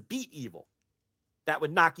needs to beat Evil. That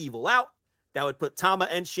would knock Evil out. That would put Tama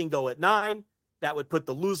and Shingo at 9. That would put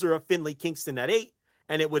the loser of Finley Kingston at 8.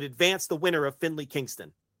 And it would advance the winner of Finley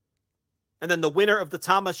Kingston. And then the winner of the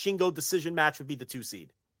Tama Shingo decision match would be the 2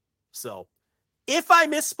 seed. So if I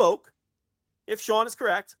misspoke, if Sean is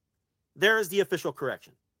correct, there is the official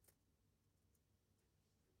correction.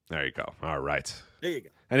 There you go. All right. There you go.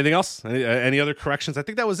 Anything else? Any other corrections? I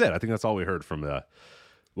think that was it. I think that's all we heard from the.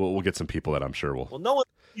 We'll get some people that I'm sure will. Well, no one's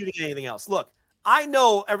disputing anything else. Look, I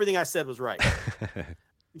know everything I said was right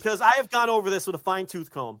because I have gone over this with a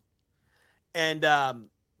fine-tooth comb. And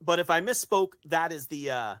but if I misspoke, that is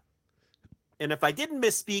the. And if I didn't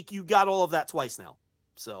misspeak, you got all of that twice now.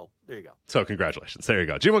 So there you go. So congratulations. There you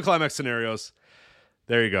go. G1 Climax scenarios.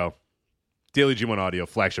 There you go. Daily G1 Audio,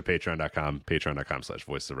 flagship patreon.com,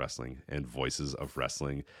 patreon.com/voices of wrestling, and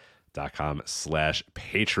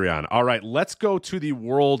voicesofwrestling.com/Patreon. All right, let's go to the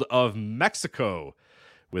world of Mexico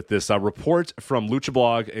with this report from Lucha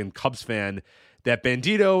Blog and Cubs fan that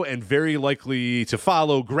Bandito and very likely to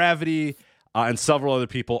follow Gravity and several other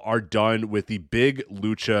people are done with the Big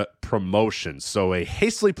Lucha promotion. So a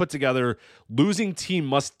hastily put together losing team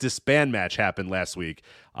must disband match happened last week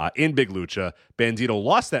in Big Lucha. Bandito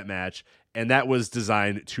lost that match, and that was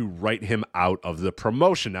designed to write him out of the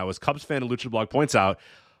promotion. Now, as Cubs fan and Lucha Blog points out,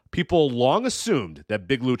 people long assumed that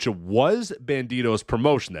Big Lucha was Bandito's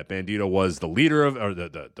promotion, that Bandito was the leader of, or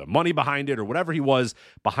the money behind it, or whatever he was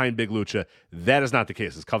behind Big Lucha. That is not the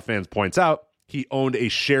case. As Cubs fans points out, he owned a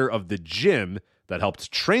share of the gym that helped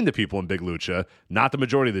train the people in Big Lucha, not the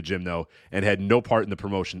majority of the gym, though, and had no part in the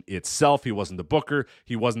promotion itself. He wasn't the booker.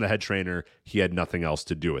 He wasn't the head trainer. He had nothing else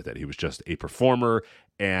to do with it. He was just a performer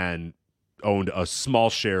and owned a small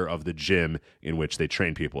share of the gym in which they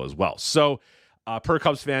train people as well. So, per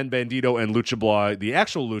Cubs fan, Bandito and Lucha Blog, the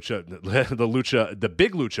actual Lucha, the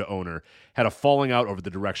Big Lucha owner, had a falling out over the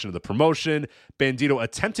direction of the promotion. Bandito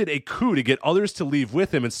attempted a coup to get others to leave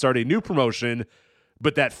with him and start a new promotion,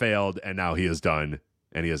 but that failed, and now he is done,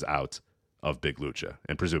 and he is out of Big Lucha,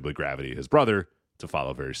 and presumably Gravity, his brother, to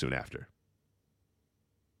follow very soon after.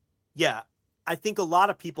 Yeah, I think a lot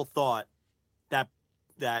of people thought that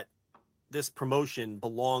this promotion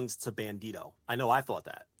belongs to Bandito. I know I thought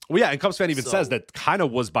that. Well, yeah, and Cubs fan even says that kind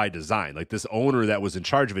of was by design. Like, this owner that was in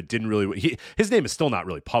charge of it didn't really... his name is still not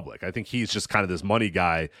really public. I think he's just kind of this money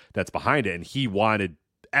guy that's behind it, and he wanted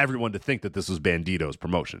everyone to think that this was Bandito's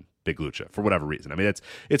promotion, Big Lucha, for whatever reason. I mean,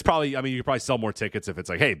 it's probably... I mean, you could probably sell more tickets if it's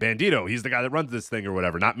like, hey, Bandito, he's the guy that runs this thing or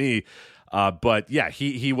whatever, not me. But yeah,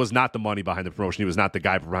 he was not the money behind the promotion. He was not the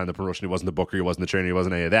guy behind the promotion. He wasn't the booker. He wasn't the trainer. He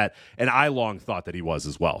wasn't any of that. And I long thought that he was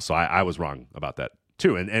as well. So I was wrong about that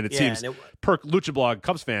too. And it seems per Lucha Blog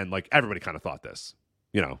Cubs fan, like everybody kind of thought this.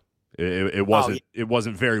 You know, it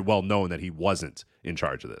wasn't very well known that he wasn't in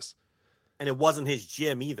charge of this. And it wasn't his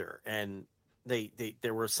gym either. And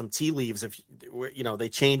there were some tea leaves. If you know, they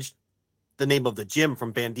changed the name of the gym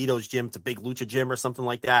from Bandito's gym to Big Lucha Gym or something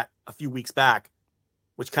like that a few weeks back,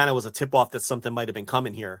 which kind of was a tip off that something might have been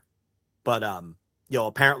coming here. But, you know,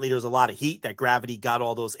 apparently there's a lot of heat that Gravity got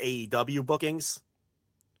all those AEW bookings.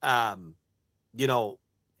 You know,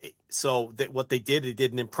 so what they did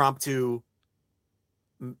an impromptu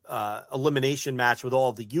elimination match with all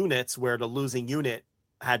of the units where the losing unit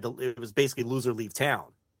it was basically loser leave town.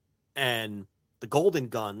 And the Golden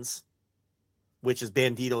Guns, which is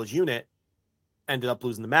Bandito's unit, ended up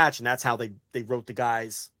losing the match. And that's how they wrote the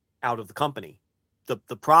guys out of the company. The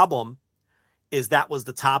problem is that was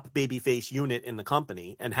the top babyface unit in the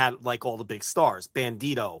company and had like all the big stars: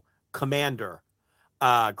 Bandito, Commander,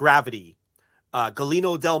 Gravity,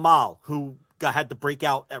 Galeno Del Mal, who had the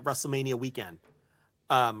breakout at WrestleMania weekend,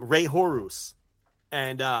 Rey Horus,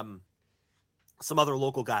 and some other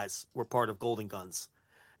local guys were part of Golden Guns.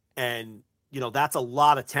 And, you know, that's a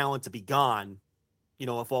lot of talent to be gone, you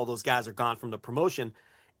know, if all those guys are gone from the promotion.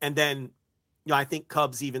 And then, you know, I think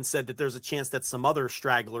Cubs even said that there's a chance that some other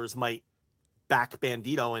stragglers might back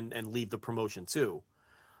Bandito and leave the promotion too.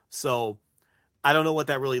 So I don't know what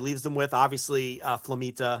that really leaves them with. Obviously,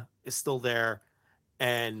 Flamita is still there.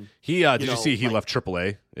 And he did you see he left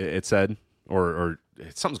AAA, it said? Or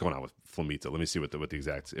something's going on with Flamita. Let me see what the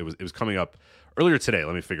exact... It was coming up earlier today.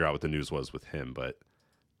 Let me figure out what the news was with him, but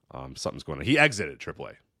something's going on. He exited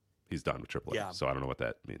AAA. He's done with AAA, yeah. So I don't know what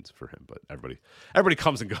that means for him. But everybody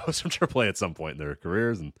comes and goes from AAA at some point in their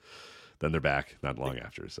careers, and then they're back not long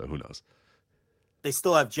after. So who knows? They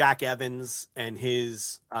still have Jack Evans, and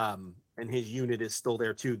his unit is still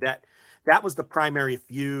there too. That was the primary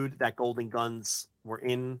feud that Golden Guns were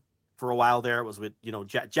in for a while. There it was with, you know,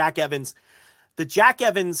 Jack Evans. The Jack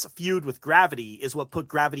Evans feud with Gravity is what put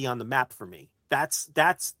Gravity on the map for me.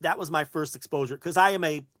 That was my first exposure, because I am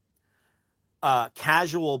a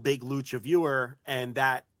casual Big Lucha viewer, and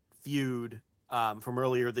that feud from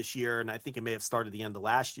earlier this year, and I think it may have started the end of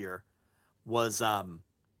last year, was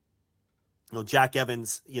you know, Jack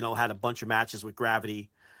Evans, you know, had a bunch of matches with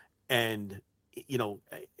Gravity, and you know,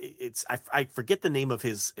 I forget the name of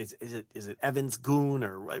his, is it Evans Goon,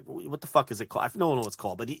 or what the fuck is it called? I don't know what it's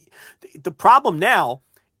called, but the problem now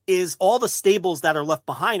is all the stables that are left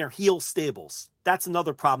behind are heel stables. That's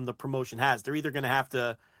another problem the promotion has. They're either going to have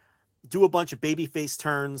to do a bunch of babyface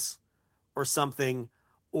turns or something,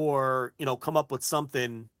 or, you know, come up with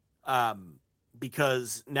something,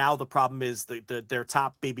 because now the problem is their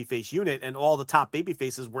top babyface unit, and all the top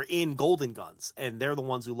babyfaces were in Golden Guns, and they're the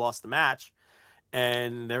ones who lost the match,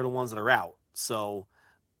 and they're the ones that are out. So,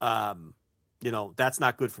 that's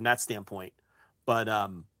not good from that standpoint. But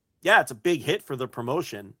yeah, it's a big hit for the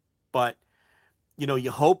promotion. But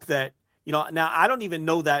you hope that now I don't even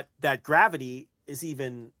know that Gravity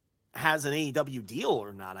has an AEW deal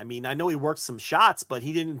or not. I mean, I know he worked some shots, but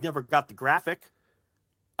he never got the graphic.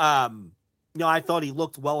 I thought he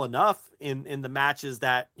looked well enough in the matches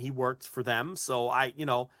that he worked for them. So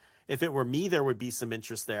if it were me, there would be some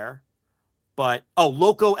interest there. But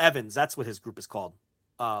Loco Evans, that's what his group is called.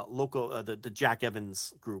 The Jack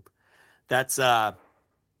Evans group. That's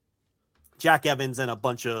Jack Evans and a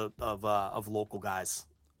bunch of local guys,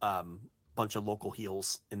 bunch of local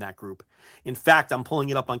heels in that group. In fact, I'm pulling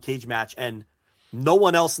it up on Cage Match, and no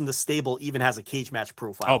one else in the stable even has a Cage Match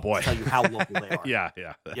profile. Oh boy, to tell you how local they are. yeah.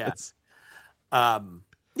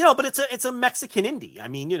 But it's a Mexican indie. I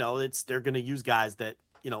mean, they're going to use guys that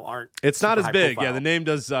aren't. It's not as big. Profile. Yeah, the name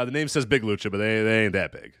does. The name says Big Lucha, but they ain't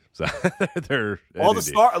that big. So they're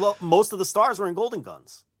most of the stars were in Golden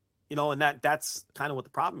Guns. And that's kind of what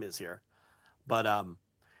the problem is here. But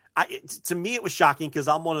to me, it was shocking because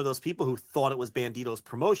I'm one of those people who thought it was Bandito's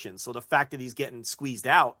promotion. So the fact that he's getting squeezed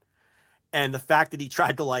out, and the fact that he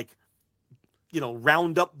tried to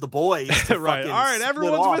round up the boys, right? All right,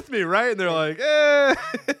 everyone's with me, right? And they're like,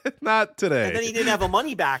 not today. And then he didn't have a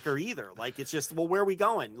money backer either. It's just, well, where are we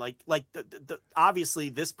going? Obviously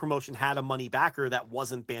this promotion had a money backer that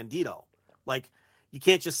wasn't Bandito. You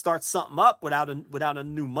can't just start something up without a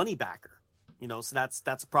new money backer. So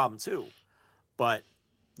that's a problem too. But,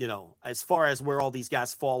 as far as where all these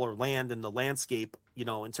guys fall or land in the landscape,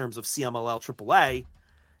 in terms of CMLL AAA,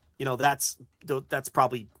 that's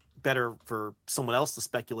probably better for someone else to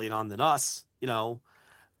speculate on than us.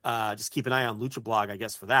 Just keep an eye on Lucha Blog, I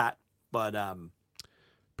guess, for that. But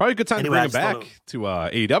probably a good time to bring him back to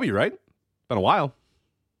AEW, right? Been a while.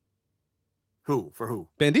 Who?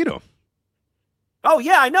 Bandito. Oh,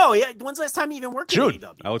 yeah, I know. When's the last time he even worked June. at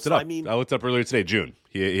AEW? I looked it up. I looked up earlier today, June.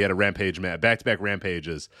 He had a Rampage back-to-back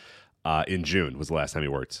Rampages in June was the last time he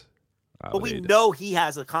worked. But we know he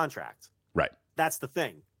has a contract. Right. That's the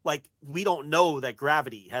thing. We don't know that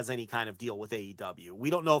Gravity has any kind of deal with AEW.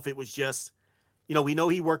 We don't know if it was just, we know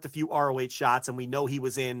he worked a few ROH shots, and we know he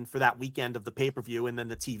was in for that weekend of the pay-per-view and then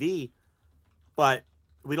the TV. But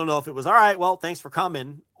we don't know if it was, all right, well, thanks for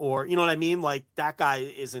coming, or, you know what I mean? That guy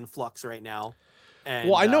is in flux right now.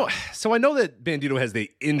 And, I know. So I know that Bandito has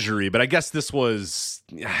the injury, but I guess this was.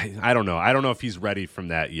 I don't know. I don't know if he's ready from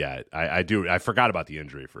that yet. I forgot about the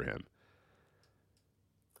injury for him.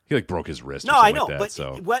 He broke his wrist. No, or I know. like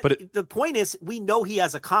that, but the point is, we know he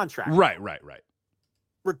has a contract. Right.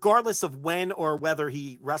 Regardless of when or whether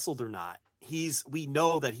he wrestled or not, we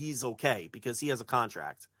know that he's okay because he has a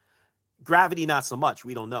contract. Gravity, not so much.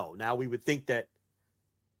 We don't know. Now we would think that.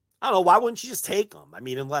 I don't know. Why wouldn't you just take him? I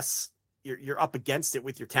mean, unless you're up against it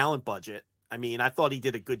with your talent budget. I mean, I thought he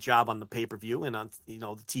did a good job on the pay-per-view and on, the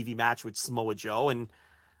TV match with Samoa Joe. And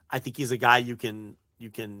I think he's a guy you can,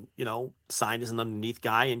 sign as an underneath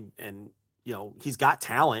guy and he's got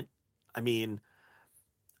talent. I mean,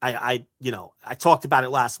 I talked about it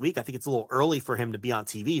last week. I think it's a little early for him to be on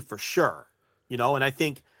TV for sure. And I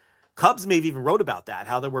think Cubs maybe even wrote about that,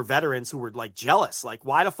 how there were veterans who were jealous.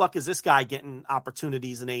 Why the fuck is this guy getting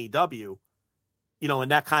opportunities in AEW?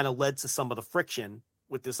 And that kind of led to some of the friction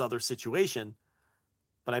with this other situation.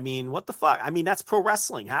 But I mean, what the fuck? I mean, that's pro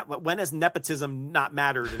wrestling. When has nepotism not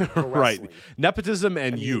mattered in pro wrestling? Right. Nepotism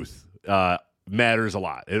and youth matters a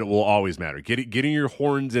lot. It will always matter. Getting your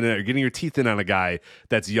horns in it, or getting your teeth in on a guy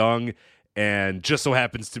that's young and just so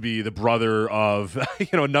happens to be the brother of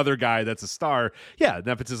another guy that's a star. Yeah,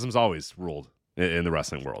 nepotism's always ruled in the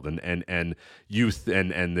wrestling world, and youth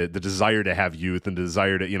and the desire to have youth and the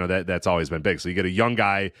desire to that's always been big. So you get a young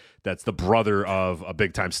guy that's the brother of a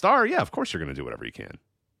big time star. Yeah, of course you're going to do whatever you can.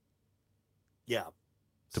 Yeah,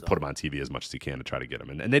 to put him on TV as much as you can to try to get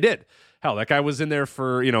him, and they did. Hell, that guy was in there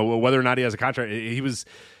for whether or not he has a contract. He was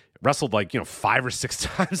wrestled 5 or 6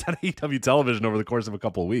 times on AEW television over the course of a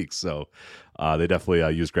couple of weeks. So they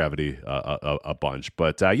definitely used Gravity a bunch.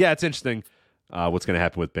 But yeah, it's interesting. What's going to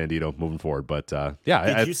happen with Bandito moving forward? But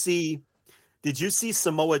yeah, did you see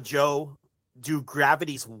Samoa Joe do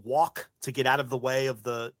Gravity's walk to get out of the way of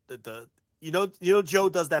the Joe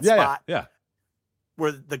does that spot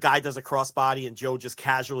where the guy does a crossbody and Joe just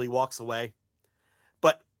casually walks away.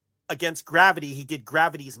 But against Gravity, he did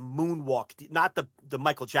Gravity's moonwalk, not the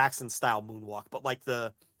Michael Jackson style moonwalk, but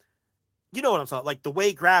you know what I'm talking, the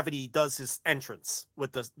way Gravity does his entrance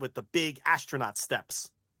with the big astronaut steps.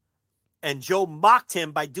 And Joe mocked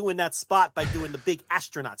him by doing that spot, by doing the big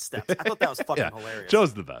astronaut steps. I thought that was fucking hilarious.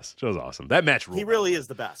 Joe's the best. Joe's awesome. That match ruled. He really is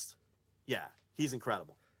the best. Yeah, he's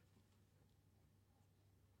incredible.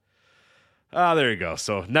 There you go.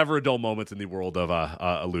 So never a dull moment in the world of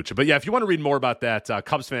Lucha. But yeah, if you want to read more about that,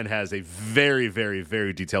 Cubs Fan has a very, very,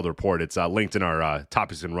 very detailed report. It's linked in our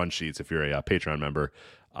topics and run sheets. If you're a Patreon member,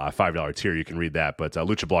 $5 tier, you can read that. But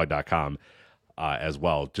luchablog.com as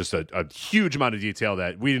well. Just a huge amount of detail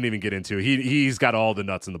that we didn't even get into. He's got all the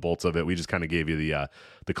nuts and the bolts of it. We just kind of gave you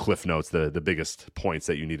the cliff notes, the biggest points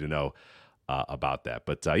that you need to know about that.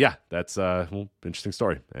 But yeah, that's interesting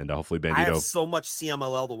story. And hopefully Bandito. I have so much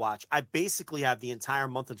CMLL to watch. I basically have the entire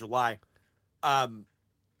month of July. I'm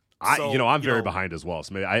very behind as well.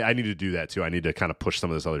 So maybe I need to do that too. I need to kind of push some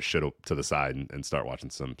of this other shit to the side and start watching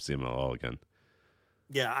some CMLL again.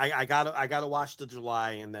 Yeah, I gotta watch the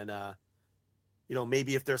July, and then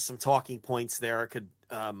maybe if there's some talking points there,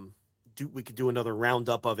 we could do another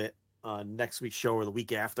roundup of it next week's show or the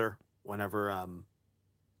week after, whenever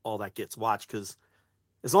all that gets watched. Because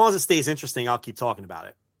as long as it stays interesting, I'll keep talking about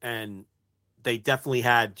it. And they definitely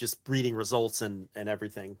had just breeding results and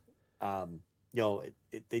everything.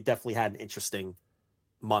 They definitely had an interesting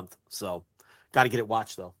month. So got to get it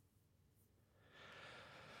watched though.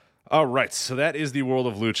 All right, so that is the world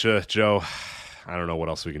of Lucha, Joe. I don't know what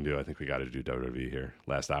else we can do. I think we got to do WWE here.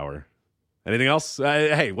 Last hour. Anything else?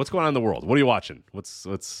 Hey, what's going on in the world? What are you watching? What's?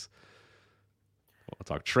 We'll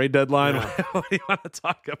talk trade deadline. Yeah. What do you want to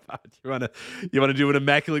talk about? You want to do an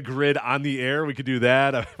immaculate grid on the air? We could do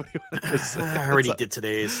that. I already did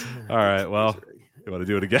today's. All right. Well, you want to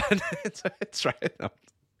do it again? it's right. No.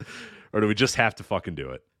 Or do we just have to fucking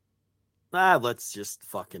do it? Let's just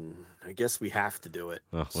fucking. I guess we have to do it.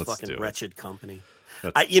 Oh, it's fucking wretched company.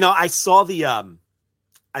 I saw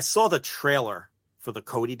the trailer for the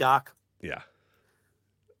Cody doc. Yeah.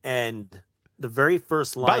 And the very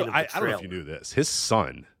first line of the trailer. I don't know if you knew this. His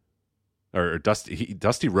son, or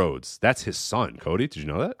Dusty Rhodes, that's his son, Cody. Did you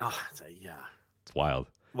know that? Oh, yeah. It's wild.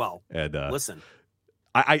 Well, and listen.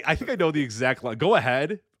 I think I know the exact line. Go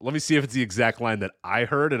ahead. Let me see if it's the exact line that I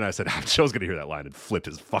heard. And I said, Joe's going to hear that line and flip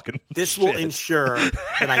his fucking This shit. will ensure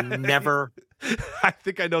that I never... I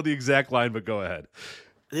think I know the exact line, but go ahead.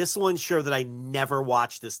 This will ensure that I never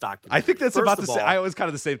watch this documentary. I think that's about the same. I was kind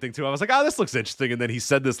of the same thing, too. I was like, this looks interesting. And then he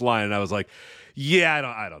said this line, and I was like, yeah,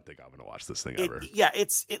 I don't think I'm going to watch this thing ever.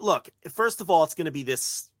 Look, first of all, it's going to be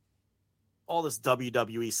all this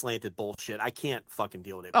WWE slanted bullshit. I can't fucking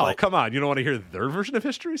deal with it. Oh, come on. You don't want to hear their version of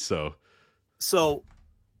history? So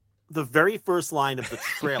the very first line of the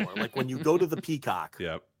trailer, like when you go to the Peacock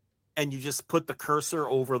yep. and you just put the cursor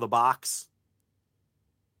over the box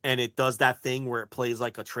and it does that thing where it plays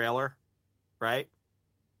like a trailer, right?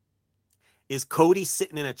 Is Cody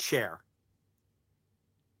sitting in a chair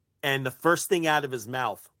and the first thing out of his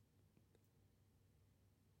mouth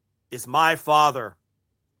is my father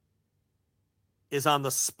is on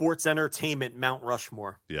the sports entertainment Mount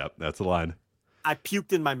Rushmore. Yep, that's the line. I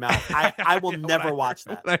puked in my mouth. I will never watch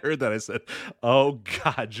that. When I heard that, I said, oh,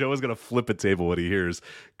 God, Joe is going to flip a table when he hears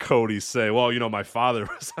Cody say, well, my father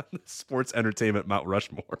was on the sports entertainment Mount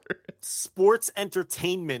Rushmore. Sports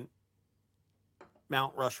entertainment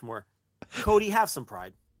Mount Rushmore. Cody, have some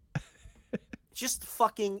pride. Just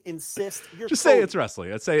fucking insist. Just say it's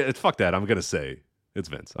wrestling. I'd say, fuck that. I'm going to say it's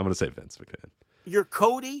Vince. I'm going to say Vince McMahon. You're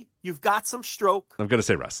Cody. You've got some stroke. I'm going to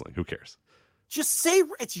say wrestling. Who cares? Just say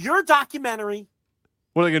it's your documentary.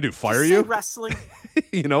 What are they going to do? Fire Just you? say wrestling.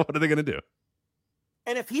 What are they going to do?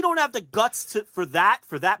 And if he don't have the guts for that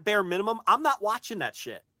bare minimum, I'm not watching that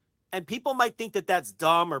shit. And people might think that that's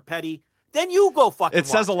dumb or petty. Then you go fucking. It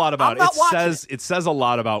says watch a lot about it. It says a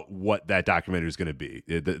lot about what that documentary is going to be.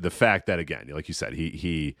 The fact that, again, like you said,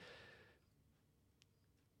 he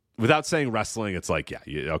without saying wrestling, it's like, yeah,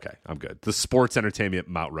 okay, I'm good. The sports entertainment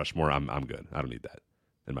Mount Rushmore, I'm good. I don't need that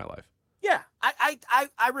in my life. Yeah,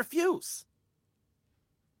 I refuse.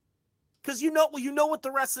 Because you know what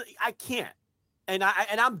the rest of I can't. And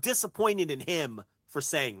I'm disappointed in him for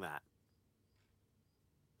saying that.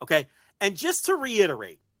 Okay? And just to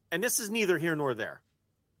reiterate, and this is neither here nor there.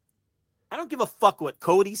 I don't give a fuck what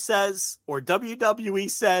Cody says or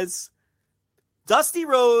WWE says. Dusty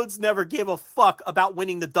Rhodes never gave a fuck about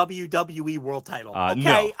winning the WWE World Title. Okay?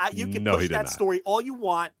 No. You can No, push that not. story all you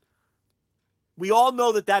want. We all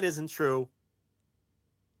know that isn't true.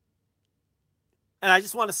 And I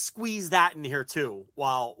just want to squeeze that in here too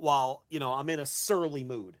while I'm in a surly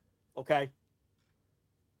mood. Okay?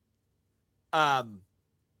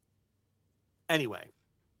 Anyway.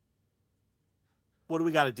 What do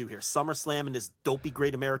we got to do here? SummerSlam and this dopey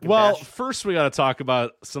Great American Bash? First we got to talk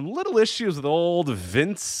about some little issues with old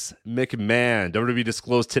Vince McMahon. WWE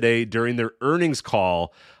disclosed today during their earnings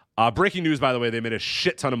call. Breaking news, by the way, they made a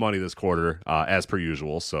shit ton of money this quarter, as per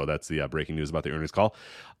usual. So that's the breaking news about the earnings call.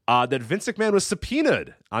 That Vince McMahon was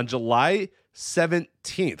subpoenaed on July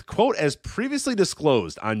 17th. Quote, as previously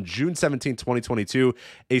disclosed on June 17, 2022,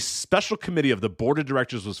 a special committee of the board of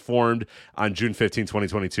directors was formed on June 15,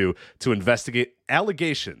 2022 to investigate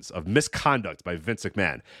allegations of misconduct by Vince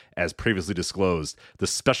McMahon. As previously disclosed, the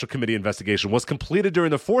special committee investigation was completed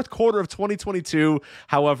during the fourth quarter of 2022.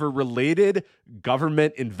 However, related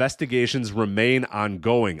government investigations remain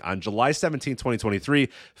ongoing. On July 17, 2023,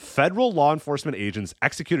 federal law enforcement agents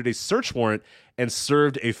executed a search warrant and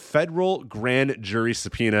served a federal grand jury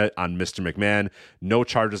subpoena on Mr. McMahon. No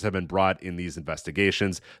charges have been brought in these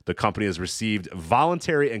investigations. The company has received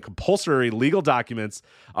voluntary and compulsory legal demands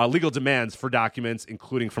for documents,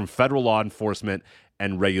 including from federal law enforcement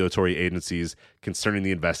and regulatory agencies concerning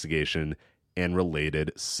the investigation and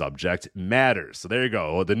related subject matters. So there you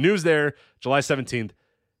go. The news there, July 17th,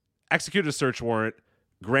 executed a search warrant,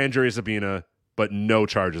 grand jury subpoena, but no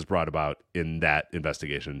charges brought about in that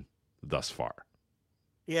investigation thus far.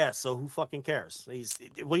 Yeah, so who fucking cares?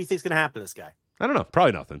 What do you think's going to happen to this guy? I don't know.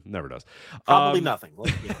 Probably nothing. Never does. Probably nothing.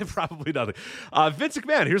 Well, yeah. Probably nothing. Vince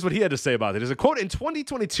McMahon, here's what he had to say about it. There's a quote, in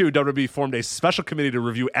 2022, WWE formed a special committee to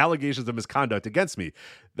review allegations of misconduct against me.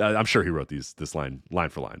 I'm sure he wrote this line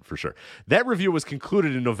for line, for sure. That review was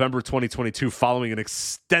concluded in November 2022 following an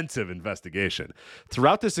extensive investigation.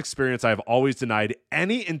 Throughout this experience, I have always denied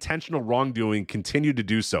any intentional wrongdoing, continued to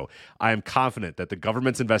do so. I am confident that the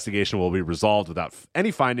government's investigation will be resolved without any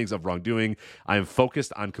findings of wrongdoing. I am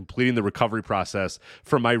focused on completing the recovery process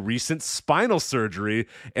from my recent spinal surgery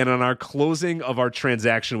and on our closing of our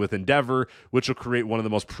transaction with Endeavor, which will create one of the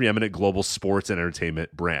most preeminent global sports and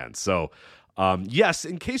entertainment brands. So, yes,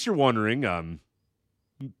 in case you're wondering,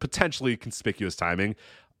 potentially conspicuous timing,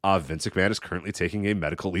 Vince McMahon is currently taking a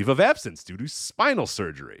medical leave of absence due to spinal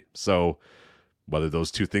surgery. So whether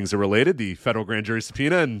those two things are related, the federal grand jury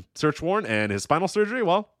subpoena and search warrant and his spinal surgery,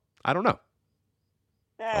 well, I don't know.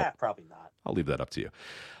 Probably not. I'll leave that up to you.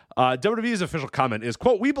 WWE's official comment is,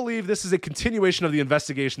 quote, we believe this is a continuation of the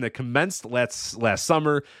investigation that commenced last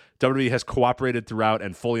summer. WWE has cooperated throughout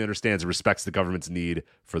and fully understands and respects the government's need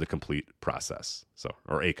for the complete process.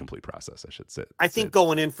 Or a complete process, I should say. I think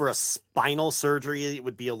going in for a spinal surgery, it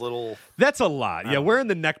would be a little... That's a lot. Yeah, wearing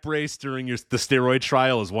the neck brace during the steroid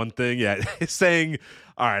trial is one thing. Yeah, saying,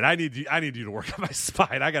 all right, I need you to work on my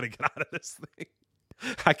spine. I got to get out of this thing.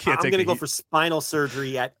 I can't take it. I'm going to go for spinal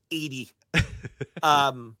surgery at 80.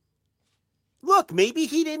 Look, maybe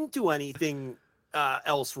he didn't do anything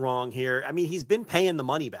else wrong here. I mean, he's been paying the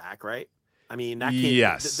money back, right? I mean, that can't,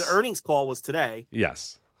 yes. The earnings call was today.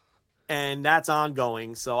 Yes. And that's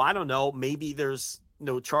ongoing. So I don't know. Maybe there's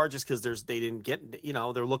no charges because they didn't get,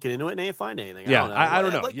 they're looking into it and they didn't find anything. Yeah, I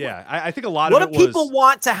don't know. I think a lot of it was... What do people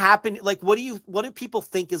want to happen? Like, what do people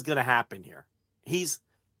think is going to happen here?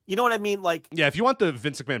 You know what I mean? Like, yeah, if you want the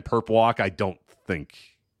Vince McMahon perp walk, I don't think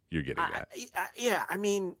you're getting that. Yeah, I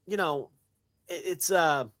mean, it's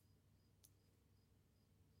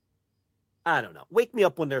I don't know. Wake me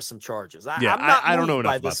up when there's some charges. I don't know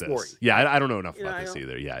enough about this. Yeah, I don't know enough about this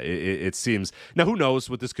either. Yeah, it seems now. Who knows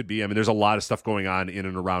what this could be? I mean, there's a lot of stuff going on in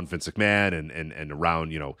and around Vince McMahon and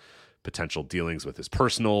around potential dealings with his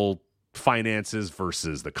personal finances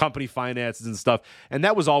versus the company finances and stuff. And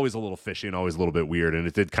that was always a little fishy and always a little bit weird. And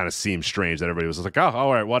it did kind of seem strange that everybody was like, oh,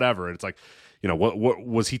 all right, whatever. And it's like, what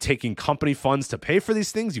was he taking company funds to pay for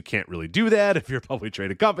these things? You can't really do that if you're a publicly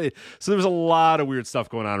traded company. So there was a lot of weird stuff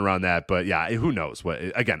going on around that. But yeah, who knows?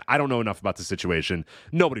 Again, I don't know enough about the situation.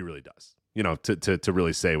 Nobody really does, to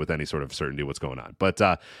really say with any sort of certainty what's going on. But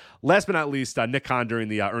last but not least, Nick Khan during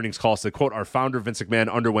the earnings call said, quote, our founder, Vince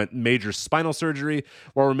McMahon, underwent major spinal surgery.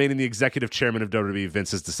 While remaining the executive chairman of WWE,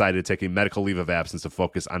 Vince has decided to take a medical leave of absence to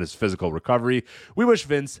focus on his physical recovery. We wish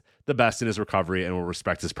Vince the best in his recovery and will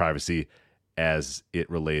respect his privacy as it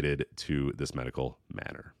related to this medical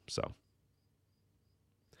matter. So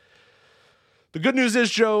the good news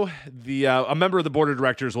is, Joe, a member of the board of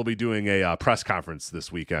directors will be doing a press conference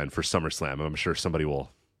this weekend for SummerSlam. I'm sure somebody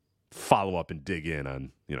will follow up and dig in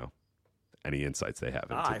on, any insights they have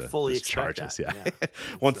into the charges. Yeah.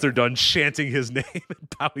 Once they're done chanting his name and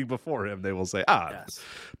bowing before him, they will say, yes.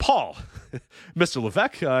 Paul, Mr.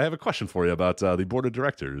 Levesque, I have a question for you about the board of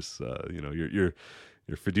directors.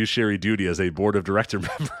 Your fiduciary duty as a board of director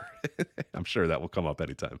member. I'm sure that will come up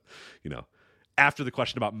anytime, after the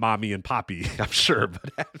question about mommy and poppy, I'm sure.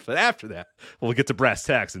 But after that, we'll get to brass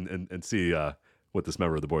tacks and see what this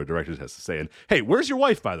member of the board of directors has to say. And hey, where's your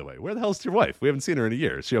wife, by the way? Where the hell's your wife? We haven't seen her in a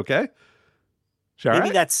year. Is she okay? Maybe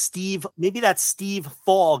that Steve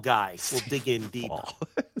Fall guy will dig in deep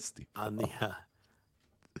on the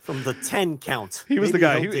from the 10 count. He was the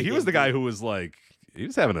guy. He was the guy who was like, he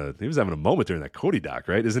was having a moment during that Cody doc,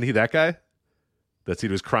 right? Isn't he that guy? that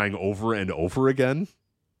Cena was crying over and over again?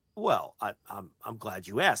 Well, I'm glad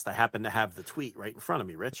you asked. I happen to have the tweet right in front of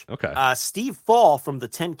me, Rich. Okay. Steve Fall from the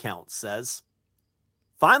 10 Count says,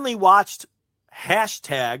 finally watched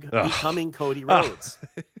 #Becoming Cody Rhodes.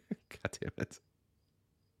 God damn it.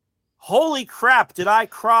 Holy crap, did I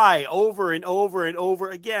cry over and over and over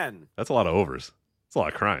again? That's a lot of overs. That's a lot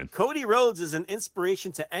of crying. Cody Rhodes is an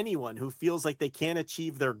inspiration to anyone who feels like they can't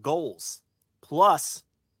achieve their goals. Plus,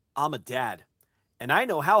 I'm a dad, and I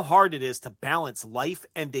know how hard it is to balance life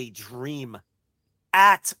and a dream.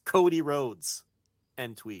 At Cody Rhodes.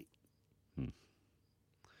 End tweet.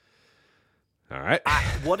 All right.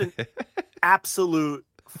 What an absolute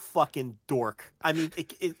fucking dork. I mean,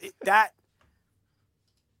 that.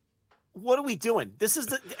 What are we doing?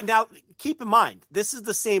 Now keep in mind, this is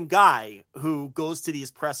the same guy who goes to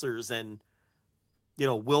these pressers and,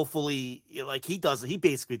 willfully, like he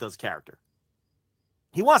basically does character.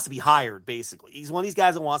 He wants to be hired, basically. He's one of these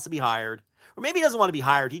guys that wants to be hired, or maybe he doesn't want to be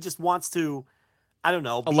hired. He just wants to, I don't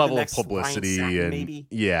know, a level of publicity Satin, and maybe.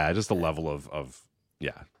 Yeah, just a level of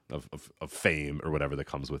fame or whatever that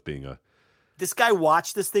comes with being a. This guy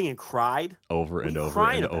watched this thing and cried over and over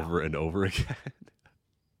and over and over again.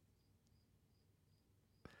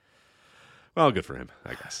 Well, good for him,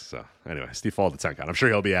 I guess. So, anyway, Steve Fall, the 10 Count. I'm sure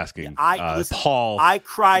he'll be asking Paul, I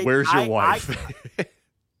cried. Where's your wife?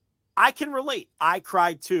 I can relate. I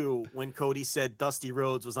cried, too, when Cody said Dusty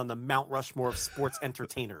Rhodes was on the Mount Rushmore of sports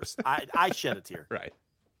entertainers. I shed a tear. Right.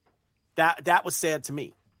 That was sad to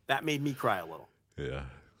me. That made me cry a little. Yeah.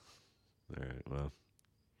 All right, well.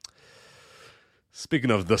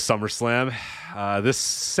 Speaking of the SummerSlam, this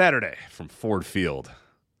Saturday from Ford Field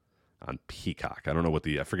on Peacock. I don't know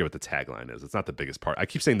I forget what the tagline is. It's not the biggest part. I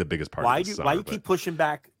keep saying the biggest part. Why you keep pushing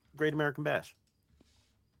back Great American Bash?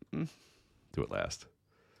 Do it last.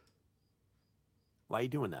 Why are you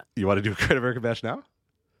doing that? You want to do a Great American Bash now?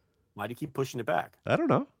 Why do you keep pushing it back? I don't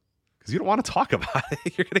know. Because you don't want to talk about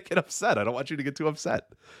it. You're going to get upset. I don't want you to get too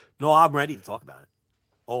upset. No, I'm ready to talk about it.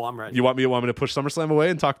 Oh, I'm ready. You want me to push SummerSlam away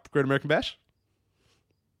and talk Great American Bash?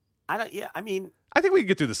 I think we can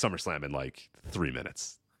get through the SummerSlam in like 3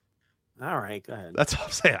 minutes. All right, go ahead. That's all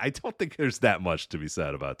I'm saying. I don't think there's that much to be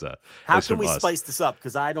said about how can we spice this up?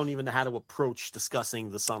 Because I don't even know how to approach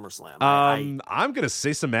discussing the SummerSlam. I'm going to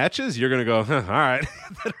say some matches. You're going to go, all right.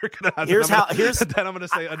 Then I'm going to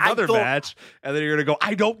say another match, and then you're going to go,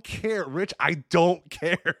 I don't care, Rich. I don't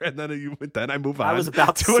care. And then I move on. I was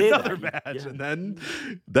about to say another match, yeah. And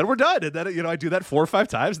then we're done. And then I do that 4 or 5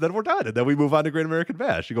 times, and then we're done. And then we move on to Great American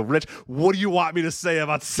Bash. You go, Rich, what do you want me to say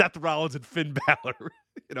about Seth Rollins and Finn Balor?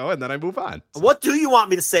 And then I move on. So. What do you want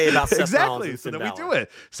me to say about Seth Rollins and Finn Balor? We do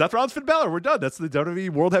it. Seth Rollins, Finn Balor, we're done. That's the WWE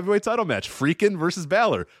World Heavyweight Title match. Freakin' versus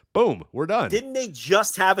Balor. Boom, we're done. Didn't they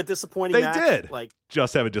just have a disappointing match? They did.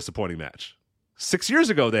 Just have a disappointing match. 6 years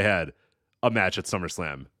ago, they had a match at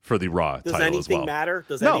SummerSlam for the Raw title as well. Does anything matter?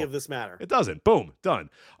 Does any of this matter? It doesn't. Boom, done.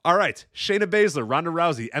 All right, Shayna Baszler, Ronda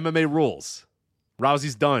Rousey, MMA rules.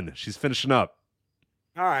 Rousey's done. She's finishing up.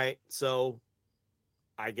 All right, so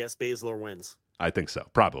I guess Baszler wins. I think so.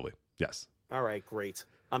 Probably. Yes. All right, great.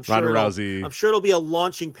 I'm Ronda Rousey. I'm sure it'll be a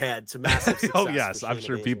launching pad to massive success. Oh, yes. I'm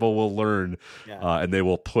sure people will learn and they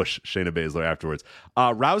will push Shayna Baszler afterwards.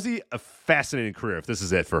 Rousey, a fascinating career if this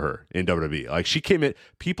is it for her in WWE. Like, she came in,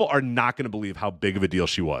 people are not going to believe how big of a deal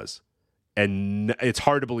she was. And it's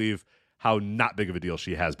hard to believe how not big of a deal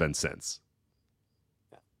she has been since.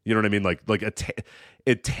 You know what I mean? Like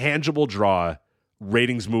a tangible draw,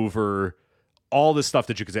 ratings mover, all this stuff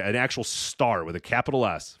that you could say, an actual star with a capital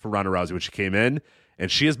S for Ronda Rousey when she came in, and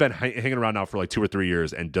she has been hanging around now for like 2 or 3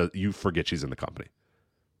 years, and you forget she's in the company.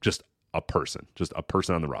 Just a person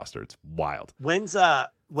on the roster. It's wild. When's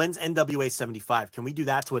NWA 75? Can we do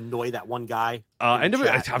that to annoy that one guy?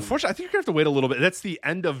 NWA, unfortunately, I think you're gonna have to wait a little bit. That's the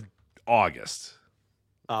end of August.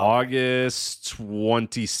 August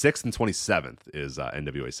 26th and 27th is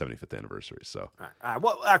NWA's 75th anniversary. So, all right.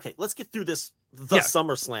 Well, okay, let's get through this.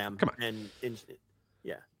 SummerSlam. Come on.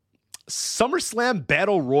 Yeah. SummerSlam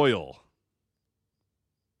Battle Royal.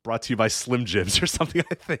 Brought to you by Slim Jims or something,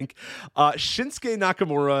 I think. Shinsuke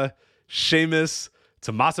Nakamura, Sheamus,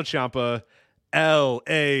 Tommaso Ciampa,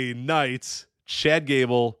 L.A. Knight, Chad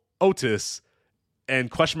Gable, Otis, and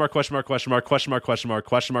question mark, and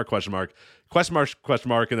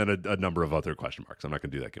then a number of other question marks. I'm not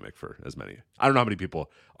going to do that gimmick for as many. I don't know how many people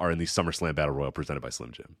are in the SummerSlam Battle Royal presented by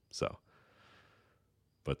Slim Jim. So,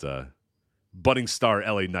 but budding star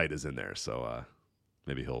L.A. Knight is in there, so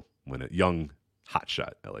maybe he'll win it. Young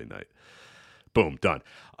hotshot L.A. Knight. Boom, done.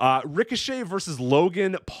 Ricochet versus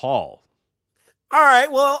Logan Paul. All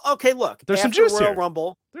right, well, okay, look. There's some juice Royal here.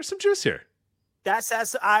 Rumble. There's some juice here.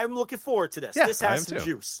 I'm looking forward to this. Yeah, This I has am some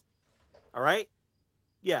too. juice. All right?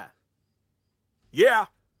 Yeah. Yeah.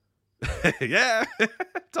 Yeah.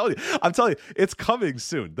 I'm telling you, it's coming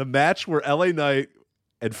soon. The match where LA Knight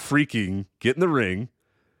and Freaking get in the ring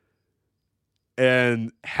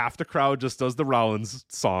and half the crowd just does the Rollins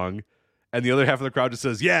song and the other half of the crowd just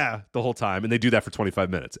says, yeah, the whole time. And they do that for 25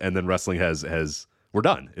 minutes. And then wrestling has we're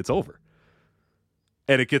done. It's over.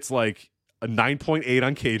 And it gets like a 9.8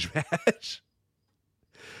 on Cage Match.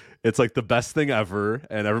 It's like the best thing ever,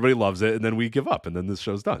 and everybody loves it, and then we give up, and then this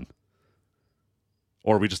show's done.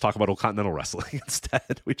 Or we just talk about old Continental Wrestling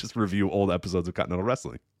instead. We just review old episodes of Continental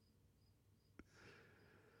Wrestling.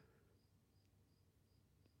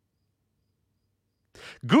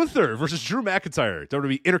 Gunther versus Drew McIntyre.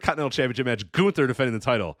 WWE Intercontinental Championship match. Gunther defending the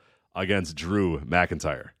title against Drew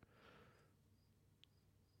McIntyre.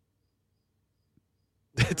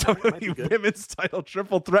 WWE Women's Title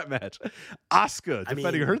Triple Threat match. Asuka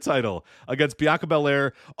defending her title against Bianca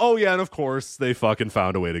Belair. Oh, yeah, and of course, they fucking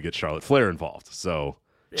found a way to get Charlotte Flair involved. So,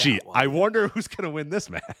 I wonder who's going to win this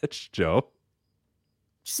match, Joe.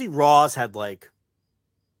 Did you see Raw's had like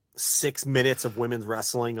 6 minutes of women's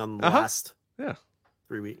wrestling on the last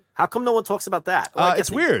 3 weeks? How come no one talks about that? Well,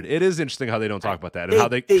 it's weird. It is interesting how they don't talk about that and how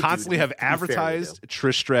they constantly have advertised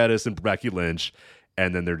Trish Stratus and Becky Lynch.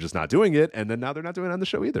 And then they're just not doing it. And then now they're not doing it on the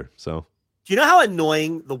show either. So, do you know how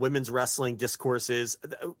annoying the women's wrestling discourse is?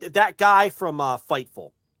 That guy from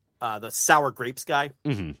Fightful, the Sour Grapes guy,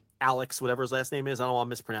 Alex, whatever his last name is. I don't want to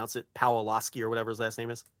mispronounce it. Pawlowski or whatever his last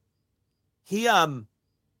name is. He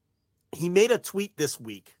made a tweet this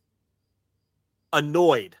week,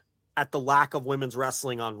 annoyed at the lack of women's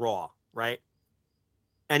wrestling on Raw, right?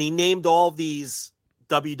 And he named all these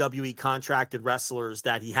WWE contracted wrestlers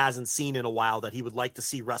that he hasn't seen in a while that he would like to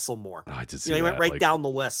see wrestle more. Oh, I did see he went right down the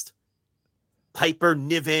list. Piper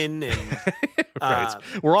Niven and right.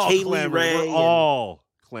 We're all Kaylee clamoring. Ray We're all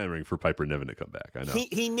clamoring for Piper Niven to come back. I know.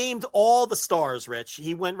 He named all the stars, Rich.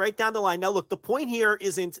 He went right down the line. Now, look, the point here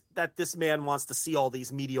isn't that this man wants to see all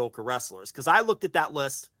these mediocre wrestlers, because I looked at that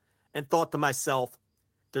list and thought to myself,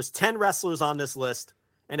 there's 10 wrestlers on this list.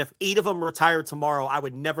 And if 8 of them retired tomorrow, I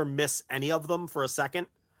would never miss any of them for a second.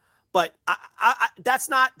 But that's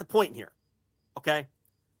not the point here, okay?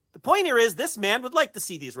 The point here is this man would like to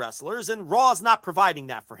see these wrestlers, and Raw is not providing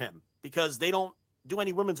that for him because they don't do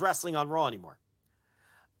any women's wrestling on Raw anymore.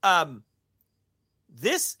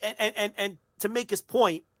 This, and to make his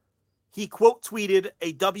point, he quote tweeted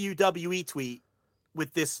a WWE tweet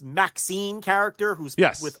with this Maxine character who's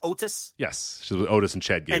with Otis. Yes, she's with Otis and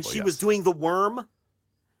Chad Gable. And she was doing the worm.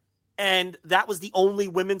 And that was the only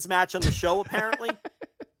women's match on the show, apparently.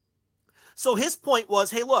 So his point was,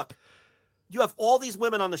 hey, look, you have all these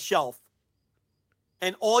women on the shelf,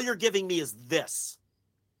 and all you're giving me is this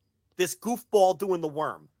goofball doing the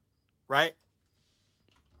worm, right?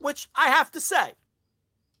 Which I have to say,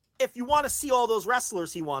 if you want to see all those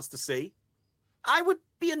wrestlers he wants to see, I would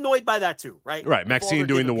be annoyed by that too, right? Right. Maxine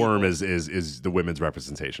doing the worm is the women's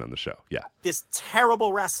representation on the show. Yeah. This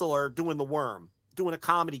terrible wrestler doing the worm, doing a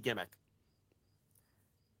comedy gimmick.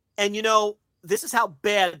 And, you know, this is how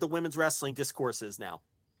bad the women's wrestling discourse is now.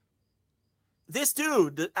 This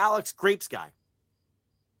dude, the Alex Grapes guy,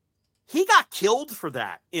 he got killed for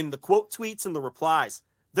that in the quote tweets and the replies.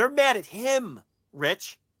 They're mad at him,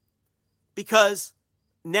 Rich, because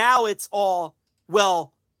now it's all,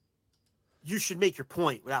 well, you should make your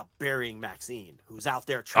point without burying Maxine, who's out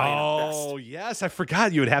there trying her best. Oh, yes. I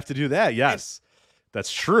forgot you would have to do that. Yes.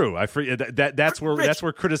 That's true. I forget that's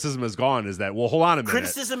where criticism has gone, is that, well, hold on a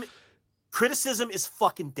minute. Criticism is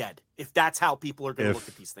fucking dead if that's how people are going to look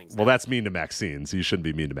at these things. Well, that's mean to Maxine, so you shouldn't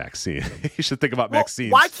be mean to Maxine. You should think about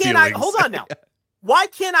Maxine's why can't feelings. hold on now. Why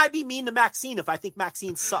can't I be mean to Maxine if I think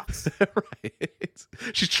Maxine sucks? Right.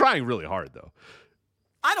 She's trying really hard, though.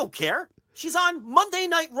 I don't care. She's on Monday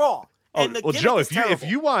Night Raw. And well, Joe, if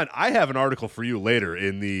you want, I have an article for you later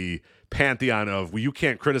in the pantheon of, well, you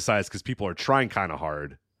can't criticize because people are trying kind of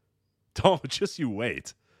hard. Don't, just you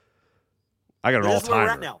wait. I got an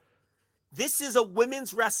all-timer. Now. This is a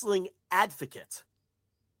women's wrestling advocate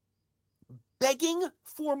begging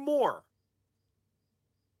for more.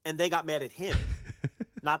 And they got mad at him,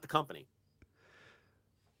 not the company.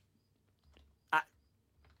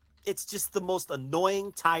 It's just the most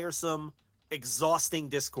annoying, tiresome, exhausting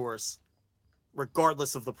discourse,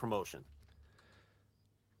 regardless of the promotion.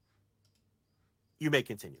 You may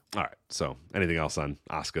continue. All right. So, anything else on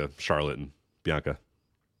Asuka, Charlotte, and Bianca?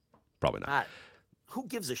 Probably not. Who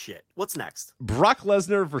gives a shit? What's next? Brock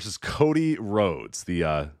Lesnar versus Cody Rhodes,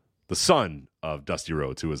 the son of Dusty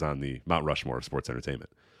Rhodes, who was on the Mount Rushmore of sports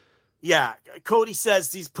entertainment. Yeah, Cody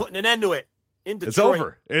says he's putting an end to it. in Detroit. It's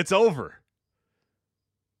over. It's over.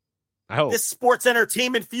 I hope. This sports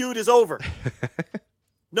entertainment feud is over.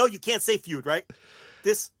 No, you can't say feud, right?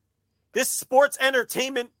 This sports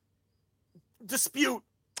entertainment dispute.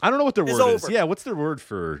 I don't know what their word is. over. Yeah, what's their word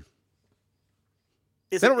for?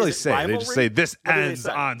 They don't really say. Rivalry? They just say this What do they ends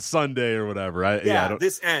say? on Sunday or whatever. I don't,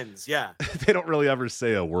 this ends. Yeah, they don't really ever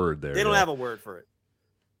say a word there. they don't have a word for it.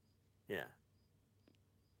 Yeah.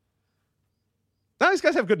 No, these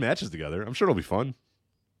guys have good matches together. I'm sure it'll be fun.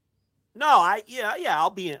 No, I'll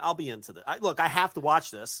be into that. Look, I have to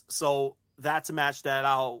watch this, so that's a match that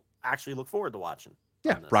I'll actually look forward to watching.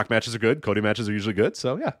 Yeah, Brock matches are good. Cody matches are usually good.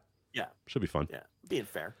 So Yeah. Should be fun. Yeah. Being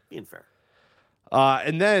fair.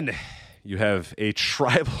 And then you have a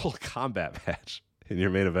tribal combat match in your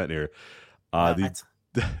main event here.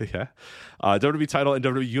 WWE title and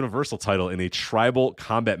WWE Universal title in a tribal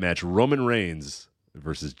combat match. Roman Reigns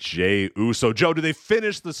versus Jey Uso. Joe, do they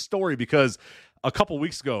finish the story? Because a couple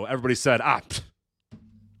weeks ago, everybody said,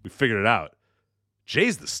 we figured it out.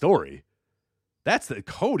 Jay's the story. That's the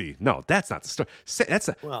Cody. No, that's not the story.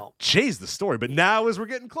 Jay's the story. But now, as we're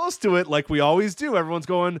getting close to it, like we always do, everyone's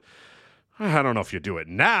going, I don't know if you do it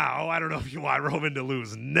now. I don't know if you want Roman to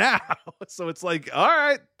lose now. So it's like, all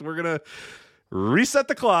right, we're going to reset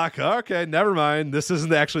the clock. Okay, never mind. This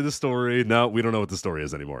isn't actually the story. No, we don't know what the story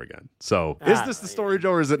is anymore again. So is this the story,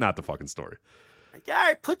 Joe, or is it not the fucking story? All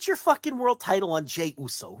right, put your fucking world title on Jey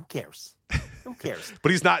Uso. Who cares? Who cares?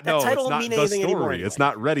 But he's not. That No, title it's don't not mean the anything anymore story. anyway. It's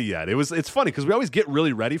not ready yet. It's funny because we always get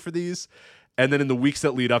really ready for these, and then in the weeks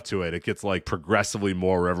that lead up to it, it gets like progressively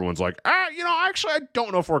more where everyone's like, actually, I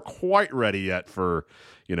don't know if we're quite ready yet for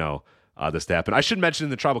this to happen. I should mention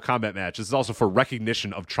in the tribal combat match, this is also for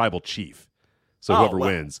recognition of tribal chief. So whoever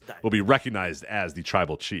wins will be recognized as the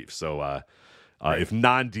tribal chief. So if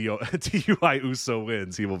non-DUI Uso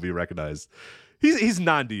wins, he will be recognized. He's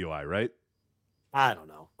non-DUI, right? I don't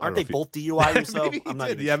know. Aren't they both DUI Uso?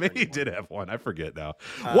 Maybe he did have one. I forget now.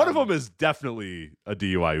 One of them is definitely a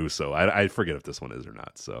DUI Uso. I forget if this one is or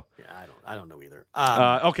not. So yeah, I don't know either.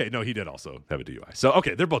 Okay, no, he did also have a DUI. So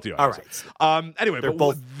okay, they're both DUI. All right. Anyway, They're but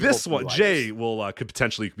both this one, DUIs. Jay will could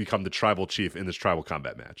potentially become the tribal chief in this tribal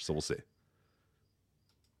combat match. So we'll see.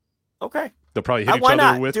 Okay. They'll probably hit each why other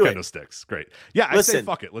not? with Do it. kendo sticks. Great. Yeah, I say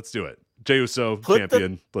fuck it. Let's do it. Jey Uso,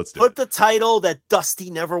 champion. Let's do it. Put the title that Dusty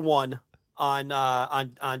never won on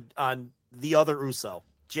the other Uso,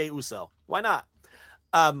 Jey Uso. Why not?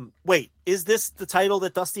 Wait, is this the title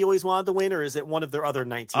that Dusty always wanted to win, or is it one of their other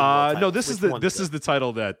 19? No, this is the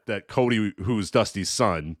title that Cody, who's Dusty's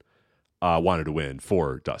son, wanted to win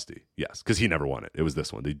for Dusty. Yes, because he never won it. It was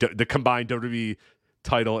this one, the combined WWE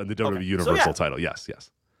title and the WWE Universal title. Yes.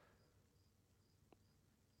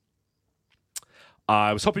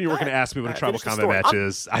 I was hoping you were going to ask me what a tribal combat match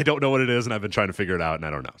is. I don't know what it is, and I've been trying to figure it out, and I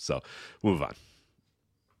don't know. So we'll move on.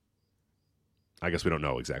 I guess we don't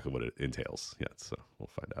know exactly what it entails yet, so we'll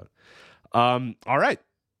find out. All right.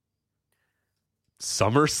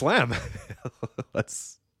 SummerSlam.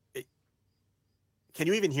 Let's. Can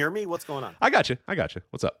you even hear me? What's going on? I got you.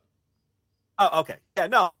 What's up? Oh, okay. Yeah,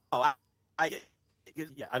 no. I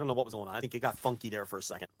don't know what was going on. I think it got funky there for a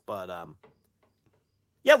second, but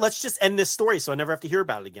yeah, let's just end this story so I never have to hear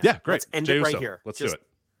about it again. Yeah, great. Let's end Jey it right Uso. here. Let's just do it.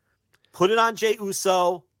 Put it on Jey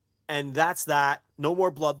Uso, and that's that. No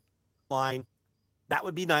more bloodline. That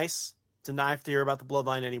would be nice to not have to hear about the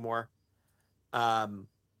bloodline anymore. And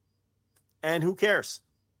who cares?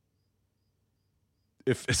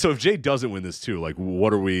 If Jay doesn't win this too, like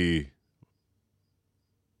what are we?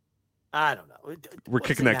 I don't know. We're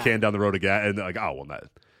kicking that can down the road again, and like, oh well, not.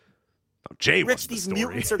 No, Jay Rich, wasn't the these story.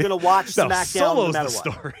 mutants are going to watch SmackDown Solo's no matter the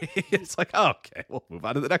what. story. It's like, okay, we'll move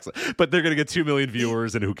on to the next one. But they're going to get 2 million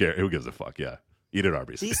viewers, and who cares? Who gives a fuck? Yeah, eat at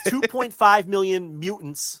Arby's. These 2.5 million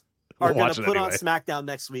mutants are going to put on anyway. SmackDown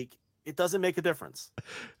next week. It doesn't make a difference.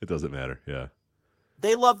 It doesn't matter. Yeah.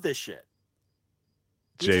 They love this shit.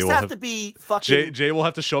 You just have to be fucking. Jay will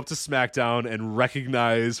have to show up to SmackDown and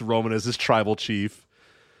recognize Roman as his tribal chief,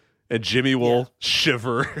 and Jimmy will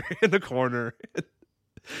shiver in the corner.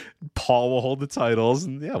 Paul will hold the titles,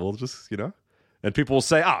 and we'll just and people will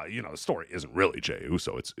say, the story isn't really Jey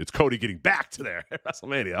Uso. It's Cody getting back to there at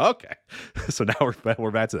WrestleMania. Okay, so now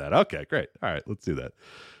we're back to that. Okay, great. All right, let's do that.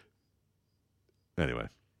 Anyway,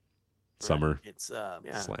 Summer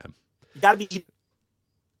Slam. You got to be.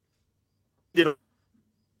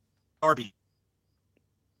 Arby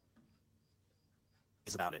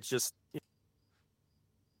is about it. It's just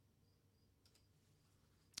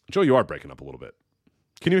Joe, you are breaking up a little bit.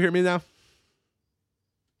 Can you hear me now?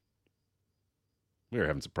 We are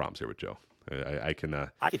having some problems here with Joe. I can.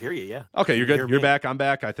 I can hear you. Yeah. Okay, you're good. Hear You're me. back. I'm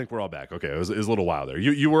back. I think we're all back. Okay, it was a little while there.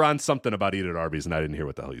 You were on something about eat at Arby's, and I didn't hear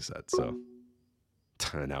what the hell you said. So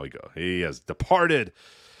now we go. He has departed.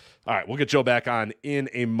 All right, we'll get Joe back on in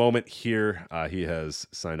a moment here. He has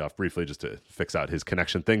signed off briefly just to fix out his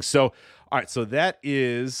connection thing. So, all right, so that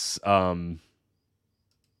is there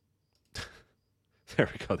we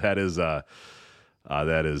go. That is the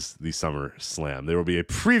SummerSlam. There will be a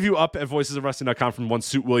preview up at voicesofwrestling.com from one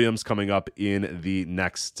Suit Williams coming up in the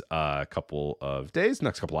next couple of days,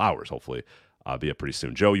 next couple of hours, hopefully. Be up pretty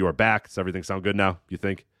soon. Joe, you are back. Does everything sound good now, you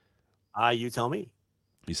think? You tell me.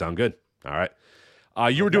 You sound good. All right.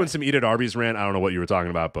 You were doing some Eat at Arby's rant. I don't know what you were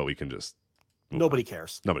talking about, but we can just... Nobody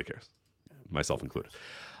cares. Nobody cares. Myself included.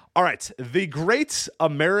 All right. The Great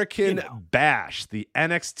American Bash, the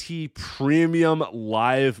NXT Premium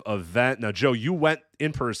Live event. Now, Joe, you went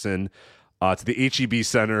in person to the HEB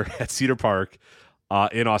Center at Cedar Park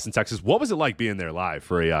in Austin, Texas. What was it like being there live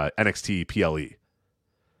for a NXT PLE?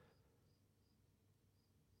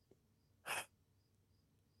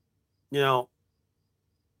 You know,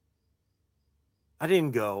 I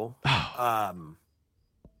didn't go.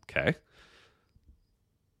 Okay.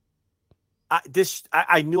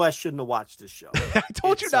 I knew I shouldn't have watched this show. I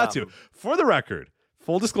told you not to. For the record,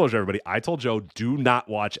 full disclosure, everybody, I told Joe, do not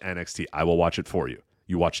watch NXT. I will watch it for you.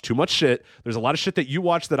 You watch too much shit. There's a lot of shit that you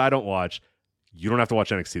watch that I don't watch. You don't have to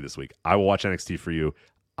watch NXT this week. I will watch NXT for you.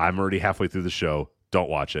 I'm already halfway through the show. Don't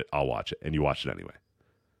watch it. I'll watch it. And you watched it anyway.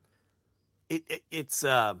 It's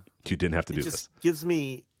you didn't have to do this. It this. just gives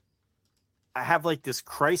me... I have like this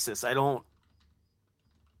crisis. I don't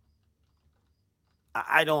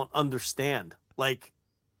understand. Like,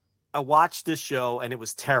 I watched this show and it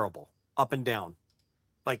was terrible, up and down,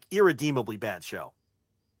 like irredeemably bad show.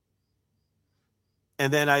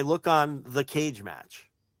 And then I look on the cage match,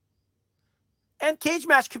 and cage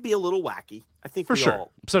match could be a little wacky. I think for sure,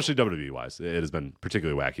 especially WWE wise, it has been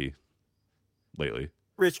particularly wacky lately.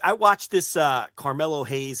 Rich, I watched this Carmelo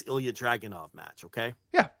Hayes Ilya Dragunov match. Okay,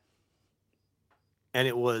 yeah. And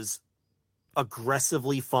it was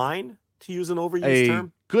aggressively fine, to use an overused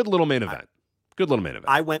term. Good little main event. Good little main event.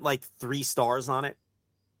 I went like 3 stars on it.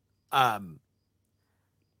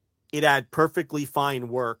 It had perfectly fine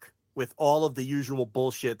work with all of the usual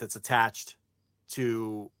bullshit that's attached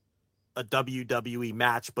to a WWE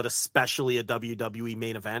match, but especially a WWE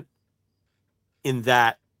main event, in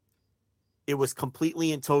that it was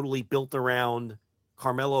completely and totally built around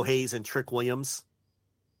Carmelo Hayes and Trick Williams.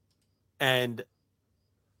 And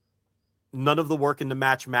none of the work in the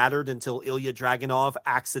match mattered until Ilya Dragunov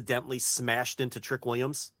accidentally smashed into Trick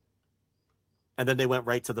Williams. And then they went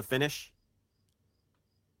right to the finish.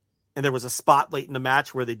 And there was a spot late in the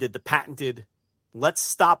match where they did the patented, let's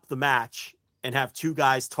stop the match and have 2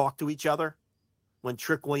 guys talk to each other, when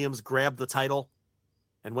Trick Williams grabbed the title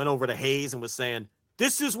and went over to Hayes and was saying,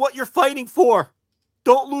 this is what you're fighting for.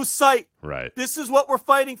 Don't lose sight. Right. This is what we're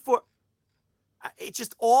fighting for. It's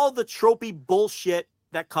just all the tropey bullshit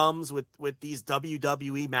that comes with these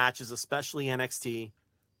WWE matches, especially NXT.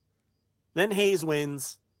 Then Hayes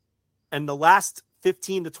wins, and the last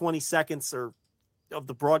 15 to 20 seconds of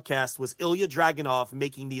the broadcast was Ilya Dragunov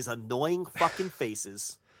making these annoying fucking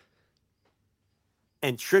faces,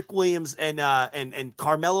 and Trick Williams and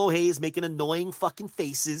Carmelo Hayes making annoying fucking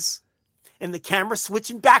faces, and the camera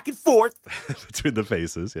switching back and forth between the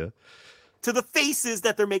faces, yeah, to the faces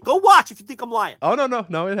that they're making. Go watch if you think I'm lying. Oh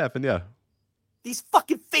no, it happened, yeah. These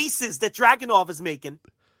fucking faces that Dragunov is making.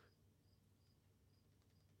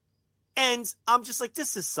 And I'm just like,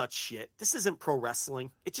 this is such shit. This isn't pro wrestling.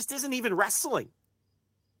 It just isn't even wrestling.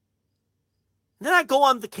 And then I go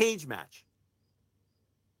on the cage match.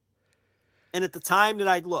 And at the time that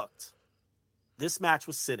I'd looked, this match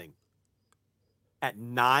was sitting at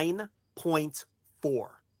 9.4.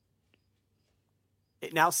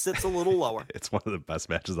 It now sits a little lower. It's one of the best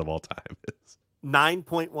matches of all time.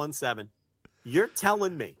 9.17. You're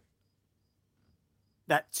telling me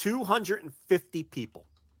that 250 people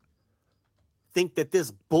think that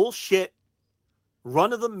this bullshit,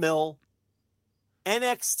 run-of-the-mill,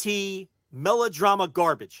 NXT melodrama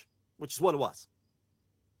garbage, which is what it was,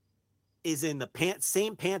 is in the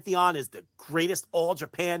same pantheon as the greatest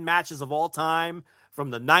all-Japan matches of all time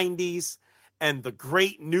from the 90s and the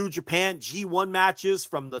great New Japan G1 matches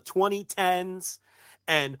from the 2010s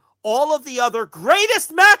and all of the other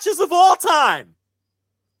greatest matches of all time.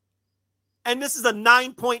 And this is a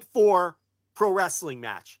 9.4 pro wrestling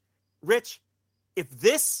match. Rich, if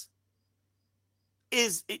this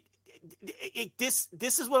is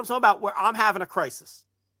this is what I'm talking about, where I'm having a crisis,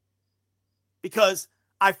 because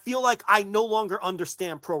I feel like I no longer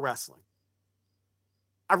understand pro wrestling.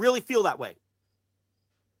 I really feel that way.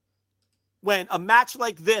 when a match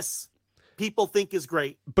like this people think is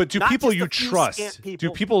great. But do Not people just you a few trust? scant people.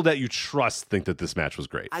 Do people that you trust think that this match was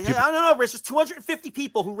great? I don't know, Rich. There's 250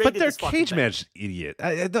 people who rated But they're this fucking cage thing. match idiot.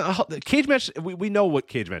 The cage match. We know what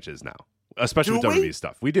cage match is now, especially Do with we? WWE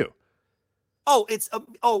stuff. We do. Oh, it's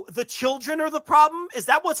the children are the problem? Is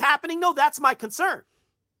that what's happening? No, that's my concern.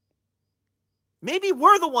 Maybe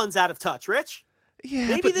we're the ones out of touch, Rich. Yeah,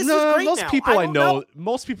 Maybe but this no, is great most now. people I don't know,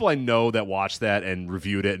 most people I know that watched that and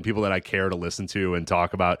reviewed it, and people that I care to listen to and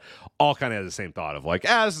talk about, all kind of had the same thought of like,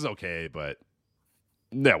 this is okay, but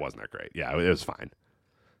that wasn't that great. Yeah, it was fine.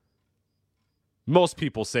 Most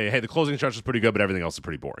people say, hey, the closing stretch was pretty good, but everything else is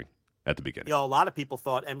pretty boring at the beginning. A lot of people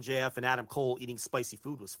thought MJF and Adam Cole eating spicy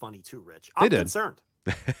food was funny too, Rich. They I'm did. concerned.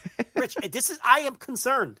 Rich, I am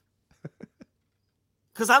concerned.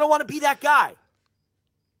 Because I don't want to be that guy.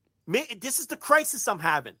 This is the crisis I'm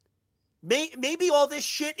having. Maybe all this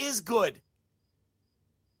shit is good.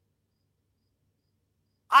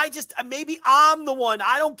 Maybe I'm the one.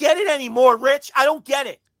 I don't get it anymore, Rich. I don't get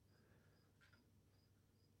it.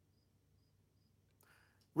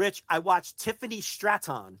 Rich, I watched Tiffany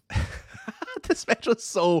Stratton. This match was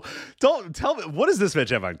so. Don't tell me, what does this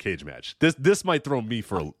match have on Cage Match? This might throw me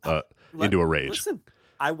for into a rage. Listen,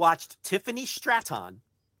 I watched Tiffany Stratton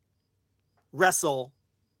wrestle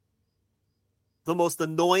the most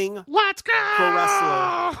annoying pro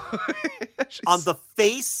wrestler on the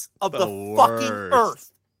face of the fucking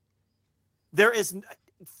earth. There is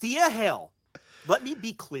Thea Hale. Let me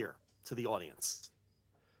be clear to the audience.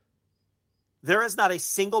 There is not a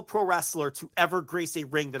single pro wrestler to ever grace a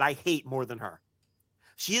ring that I hate more than her.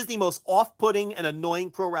 She is the most off-putting and annoying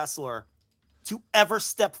pro wrestler to ever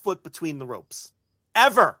step foot between the ropes.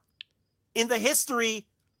 Ever. In the history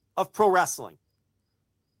of pro wrestling.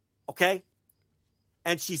 Okay?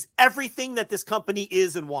 And she's everything that this company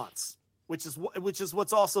is and wants, which is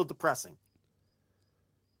what's also depressing.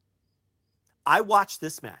 I watched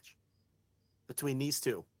this match between these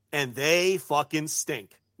two, and they fucking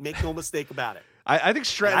stink. Make no mistake about it. I think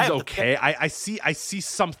Stratton's okay. I see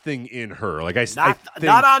something in her. Like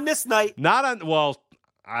not on this night. Not on. Well,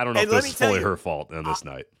 I don't know if this is fully her fault on this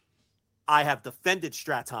night. I have defended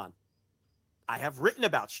Stratton. I have written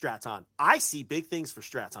about Stratton. I see big things for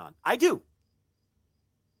Stratton. I do.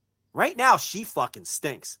 Right now, she fucking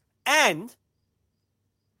stinks. And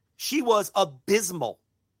she was abysmal.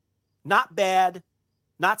 Not bad,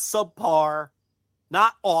 not subpar,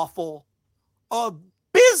 not awful.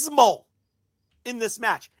 Abysmal in this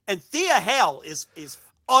match. And Thea Hale is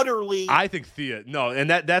utterly. I think Thea, no, and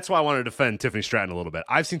that's why I want to defend Tiffany Stratton a little bit.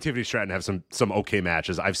 I've seen Tiffany Stratton have some okay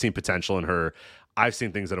matches. I've seen potential in her. I've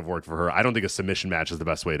seen things that have worked for her. I don't think a submission match is the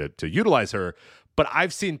best way to utilize her, but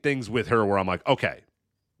I've seen things with her where I'm like, okay,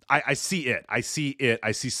 I see it. I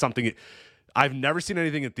see something. I've never seen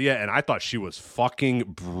anything in Thea, and I thought she was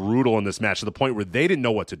fucking brutal in this match to the point where they didn't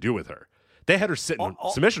know what to do with her. They had her sitting in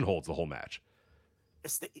submission holds the whole match.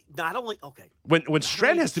 Not only okay. When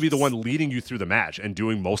Stratton has to be the one leading you through the match and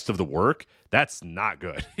doing most of the work, that's not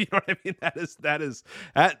good. You know what I mean?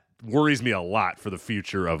 That worries me a lot for the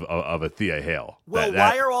future of a Thea Hale. Well,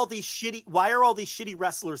 why are all these shitty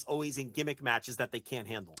wrestlers always in gimmick matches that they can't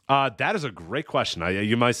handle? That is a great question.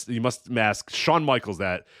 You must ask Shawn Michaels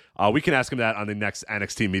that. We can ask him that on the next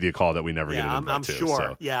NXT media call that we never get into. I'm sure.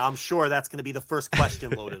 So. Yeah, I'm sure that's going to be the first question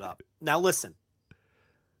loaded up. Now listen.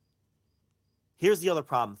 Here's the other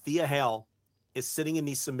problem. Thea Hale is sitting in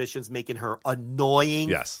these submissions making her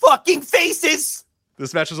annoying fucking faces.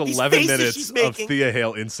 This match was 11 minutes of Thea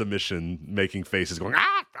Hale in submission making faces going,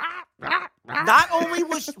 Not only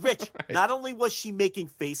was she making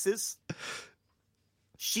faces,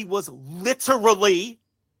 she was literally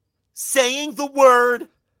saying the word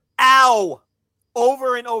ow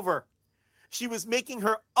over and over. She was making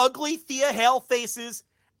her ugly Thea Hale faces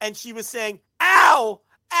and she was saying ow.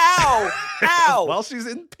 Ow! Ow! Well, she's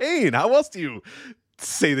in pain. How else do you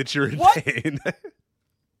say that you're in pain?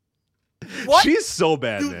 What? She's so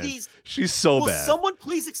bad, man. She's so bad. Will someone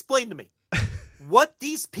please explain to me what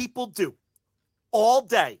these people do all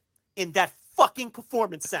day in that fucking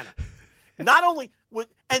performance center? Not only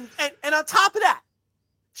and on top of that,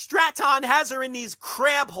 Stratton has her in these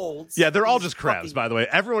crab holds. Yeah, they're all just crabs, by the way.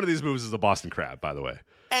 Every one of these moves is a Boston crab, by the way.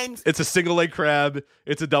 And it's a single leg crab.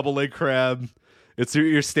 It's a double leg crab. It's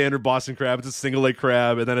your standard Boston crab. It's a single leg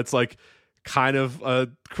crab, and then it's like kind of a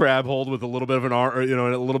crab hold with a little bit of an arm, and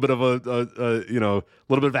a little bit of a little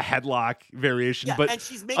bit of a headlock variation. Yeah, but and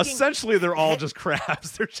she's making, essentially, they're all just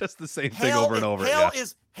crabs. They're just the same thing over and over.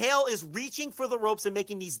 Hale is reaching for the ropes and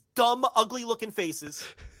making these dumb, ugly looking faces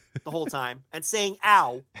the whole time and saying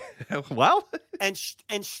 "ow." Well, and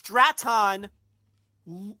Stratton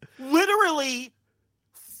literally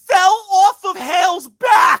fell off of Hale's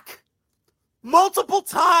back multiple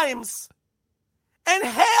times. And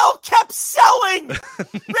Hale kept selling.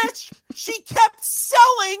 Rich, she kept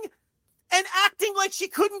selling and acting like she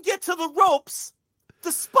couldn't get to the ropes,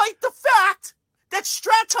 despite the fact that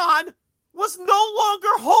Stratton was no longer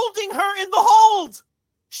holding her in the hold.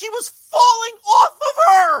 She was falling off of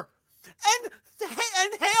her.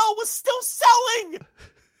 And Hale was still selling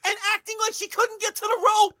and acting like she couldn't get to the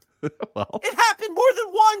rope. Well, it happened more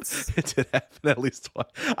than once. It did happen at least twice.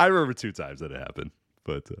 I remember 2 times that it happened.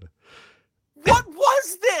 But what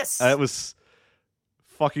was this? That was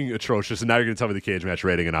fucking atrocious. And now you're going to tell me the cage match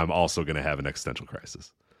rating, and I'm also going to have an existential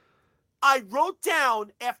crisis. I wrote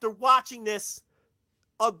down after watching this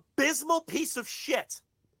abysmal piece of shit.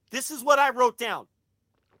 This is what I wrote down.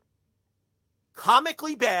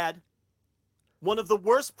 Comically bad. One of the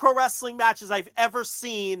worst pro wrestling matches I've ever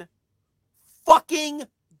seen. Fucking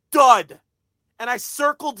dud. And I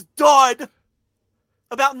circled dud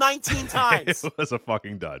about 19 times. It was a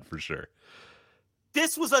fucking dud for sure.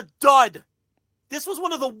 This was a dud. This was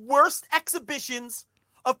one of the worst exhibitions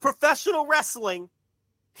of professional wrestling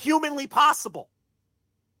humanly possible.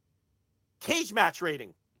 Cage match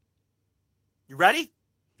rating. You ready?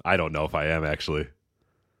 I don't know if I am, actually.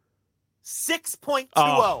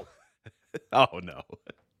 6.20. Oh, no.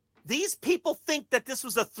 These people think that this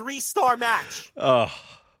was a 3-star match. Oh.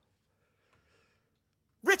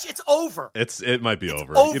 Rich, it's over. It might be It's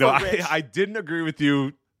over. over, You know, Rich. I didn't agree with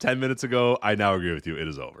you 10 minutes ago. I now agree with you. It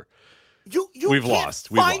is over. We've can't lost.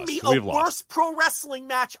 Find me We've a lost. worse pro wrestling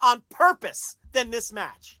match on purpose than this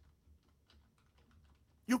match.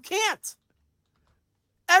 You can't.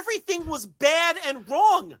 Everything was bad and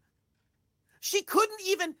wrong. She couldn't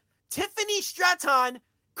even. Tiffany Stratton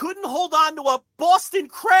couldn't hold on to a Boston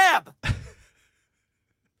Crab.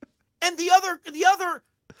 And the other,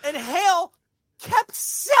 and Hale kept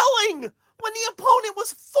selling when the opponent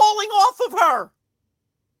was falling off of her.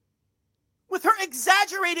 With her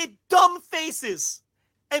exaggerated dumb faces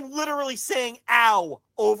and literally saying ow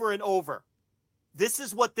over and over. This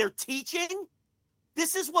is what they're teaching?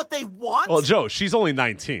 This is what they want? Well, Joe, she's only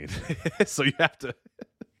 19. So you have to.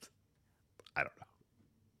 I don't know.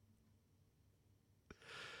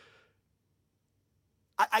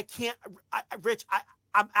 I can't. Rich,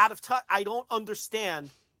 I'm out of touch. I don't understand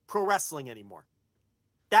pro wrestling anymore.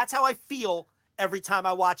 That's how I feel every time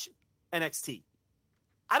I watch NXT.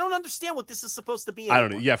 I don't understand what this is supposed to be anymore. I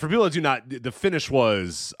don't know. Yeah, for people that do not, the finish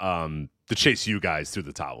was the chase you guys threw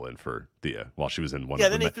the towel in for Thea while she was in one of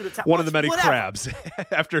the many crabs.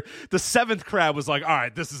 After the 7th crab was like, all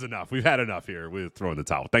right, this is enough. We've had enough here. We're throwing the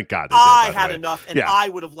towel. Thank God. I had enough, and I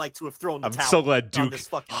would have liked to have thrown the towel. I'm so glad Duke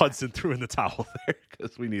Hudson match. threw in the towel there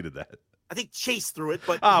because we needed that. I think Chase threw it,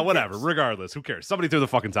 but whatever. Cares? Regardless, who cares? Somebody threw the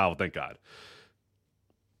fucking towel. Thank God.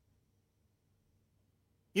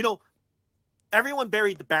 You know, everyone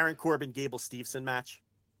buried the Baron Corbin Gable Stevenson match.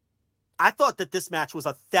 I thought that this match was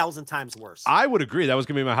 1,000 times worse. I would agree. That was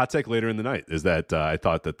going to be my hot take later in the night. Is that I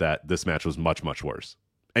thought that this match was much, much worse,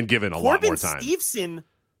 and given a lot more time.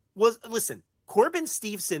 Corbin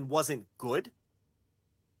Stevenson wasn't good,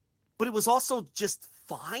 but it was also just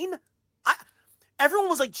fine. Everyone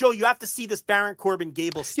was like, Joe, you have to see this Baron Corbin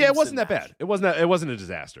Gable Stevenson. Yeah, it wasn't that match. bad. It wasn't a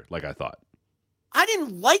disaster like I thought. I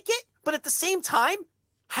didn't like it, but at the same time,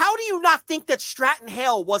 how do you not think that Stratton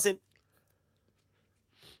Hale wasn't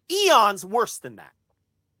eons worse than that?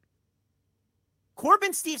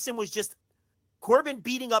 Corbin Stevenson was just Corbin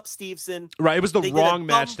beating up Stevenson. Right, it was the wrong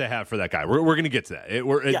match to have for that guy. We're going to get to that.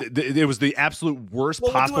 It was the absolute worst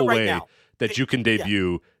possible way that you can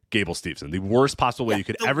debut Gable Stevenson. The worst possible way you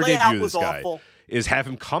could ever debut this guy is have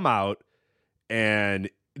him come out, and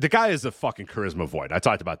the guy is a fucking charisma void. I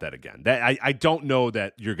talked about that again. I don't know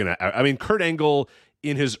that you're going to... I mean, Kurt Angle,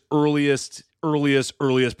 in his earliest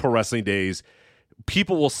pro wrestling days,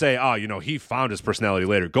 people will say, oh, he found his personality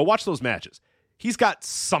later. Go watch those matches. He's got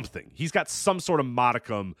something. He's got some sort of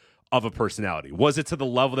modicum of a personality. Was it to the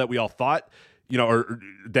level that we all thought,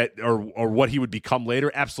 or what he would become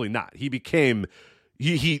later? Absolutely not. He became...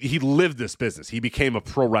 He lived this business. He became a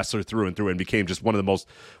pro wrestler through and through, and became just one of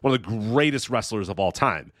the greatest wrestlers of all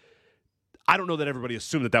time. I don't know that everybody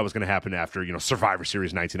assumed that was going to happen after Survivor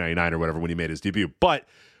Series 1999 or whatever when he made his debut. But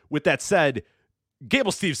with that said,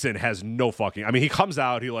 Gable Stevenson has no fucking... I mean, he comes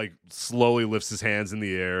out, he like slowly lifts his hands in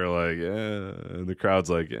the air, like, yeah, and the crowd's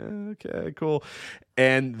like, yeah, okay, cool.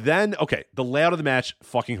 And then, okay, the layout of the match,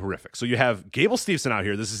 fucking horrific. So you have Gable Stevenson out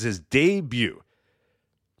here. This is his debut.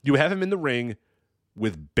 You have him in the ring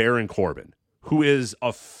with Baron Corbin, who is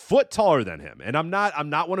a foot taller than him. And I'm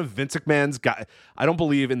not one of Vince McMahon's guy. I don't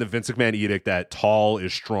believe in the Vince McMahon edict that tall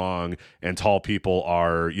is strong and tall people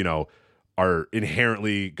are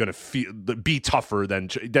inherently going to be tougher than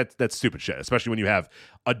that's stupid shit, especially when you have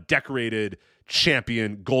a decorated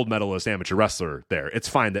champion gold medalist amateur wrestler there. It's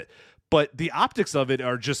fine but the optics of it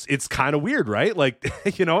are just, it's kind of weird, right? Like,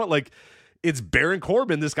 like it's Baron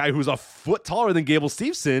Corbin, this guy who's a foot taller than Gable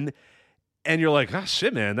Steveson. And you're like, oh,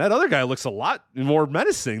 shit, man, that other guy looks a lot more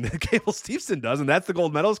menacing than Gable Steveson does. And that's the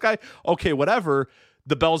gold medalist guy. Okay, whatever.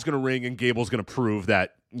 The bell's going to ring and Gable's going to prove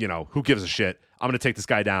that, who gives a shit? I'm going to take this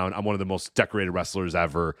guy down. I'm one of the most decorated wrestlers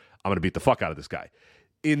ever. I'm going to beat the fuck out of this guy.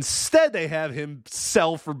 Instead, they have him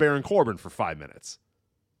sell for Baron Corbin for 5 minutes.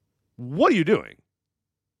 What are you doing?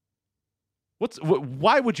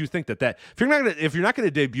 Why would you think that if you're not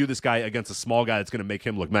gonna debut this guy against a small guy that's gonna make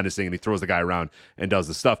him look menacing and he throws the guy around and does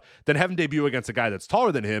this stuff, then have him debut against a guy that's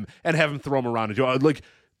taller than him and have him throw him around and do like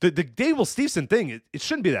the Gable Steveson thing. It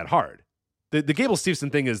shouldn't be that hard. The Gable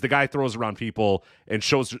Steveson thing is the guy throws around people and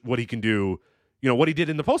shows what he can do. What he did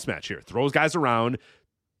in the post match here, throws guys around,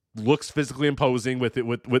 looks physically imposing with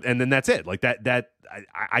and then that's it. Like that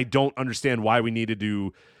I don't understand why we needed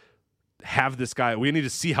to have this guy. We need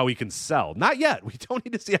to see how he can sell. Not yet. We don't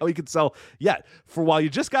need to see how he can sell yet. For while you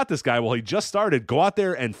just got this guy, while he just started, go out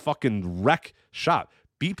there and fucking wreck shop,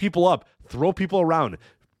 beat people up, throw people around,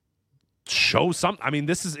 show something. I mean,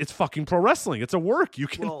 it's fucking pro wrestling. It's a work. You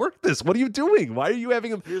can work this. What are you doing? Why are you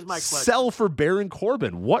having him sell for Baron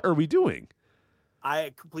Corbin? What are we doing?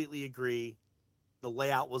 I completely agree. The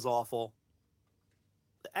layout was awful.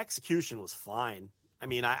 The execution was fine. I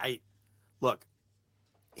mean, I look,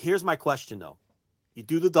 here's my question, though. You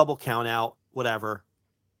do the double count out, whatever.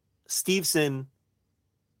 Steveson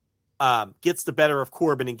gets the better of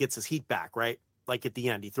Corbin and gets his heat back, right? Like at the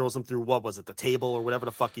end, he throws him through, what was it, the table or whatever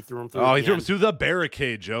the fuck he threw him through. Oh, he threw him through the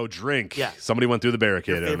barricade, Joe. Drink. Yeah. Somebody went through the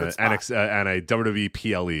barricade and a WWE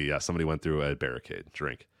PLE. Yeah, somebody went through a barricade.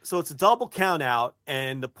 Drink. So it's a double count out,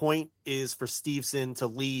 and the point is for Steveson to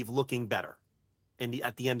leave looking better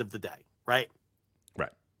at the end of the day, right? Right.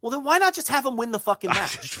 Well, then why not just have him win the fucking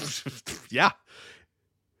match? Yeah.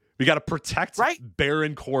 We got to protect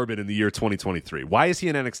Baron Corbin in the year 2023. Why is he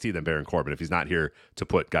in NXT then, Baron Corbin, if he's not here to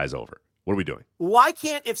put guys over? What are we doing? Why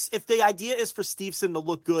can't, if the idea is for Steveson to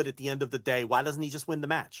look good at the end of the day, why doesn't he just win the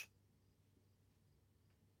match?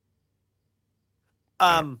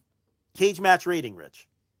 Cage match rating, Rich.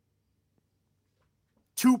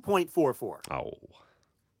 2.44. Oh.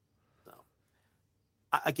 So,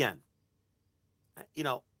 again,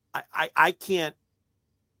 I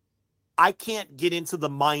can't get into the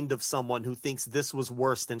mind of someone who thinks this was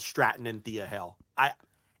worse than Stratton and Thea Hale.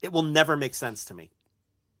 It will never make sense to me.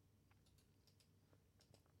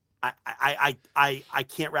 I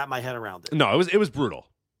can't wrap my head around it. No, it was brutal.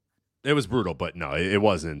 It was brutal, but no, it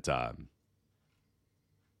wasn't.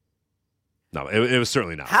 No, it was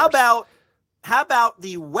certainly not. How about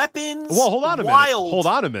the weapons? Well, hold on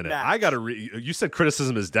a minute. Match. I gotta you said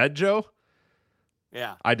criticism is dead, Joe?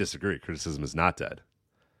 Yeah. I disagree. Criticism is not dead.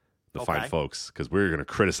 The fine folks, because we're going to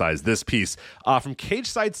criticize this piece. From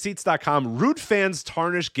CageSideSeats.com, Rude fans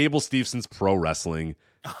tarnish Gable Stevenson's pro wrestling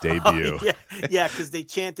debut. Yeah, because they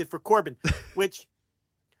chanted for Corbin, which,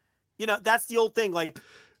 that's the old thing. Like,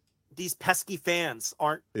 these pesky fans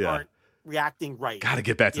aren't reacting right. Got to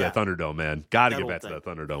get back to that Thunderdome, man. Got to get back to that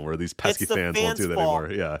Thunderdome where these pesky fans won't do that anymore.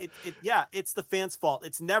 Yeah. It's the fans' fault.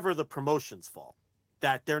 It's never the promotion's fault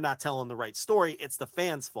that they're not telling the right story. It's the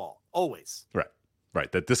fans' fault, always. Right.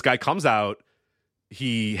 That this guy comes out,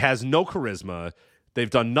 he has no charisma. They've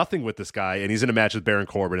done nothing with this guy, and he's in a match with Baron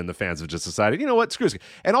Corbin, and the fans have just decided, you know what, screw this guy.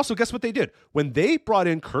 And also, guess what they did? When they brought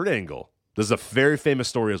in Kurt Angle, this is a very famous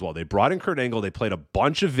story as well. They brought in Kurt Angle. They played a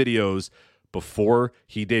bunch of videos before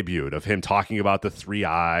he debuted of him talking about the 3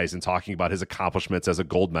 eyes and talking about his accomplishments as a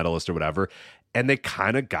gold medalist or whatever. And they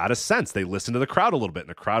kind of got a sense. They listened to the crowd a little bit, and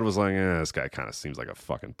the crowd was like, this guy kind of seems like a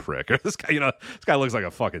fucking prick. Or this guy, this guy looks like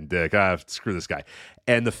a fucking dick. Screw this guy.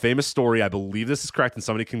 And the famous story, I believe this is correct, and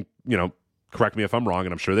somebody can, correct me if I'm wrong,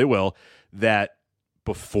 and I'm sure they will, that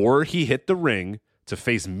before he hit the ring to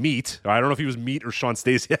face Meat, or I don't know if he was Meat or Sean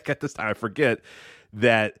Stasiak at this time, I forget,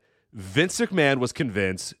 that Vince McMahon was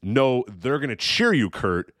convinced, no, they're going to cheer you,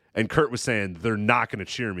 Kurt. And Kurt was saying, they're not going to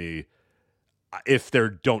cheer me. If they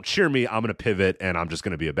don't cheer me, I'm going to pivot and I'm just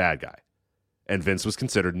going to be a bad guy. And Vince was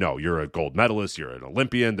considered, no, you're a gold medalist, you're an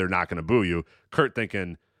Olympian, they're not going to boo you. Kurt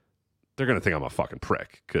thinking, they're going to think I'm a fucking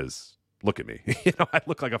prick because look at me. I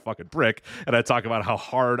look like a fucking prick, and I talk about how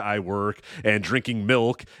hard I work and drinking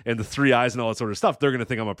milk and the 3 eyes and all that sort of stuff. They're going to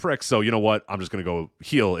think I'm a prick. So you know what? I'm just going to go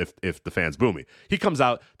heel if the fans boo me. He comes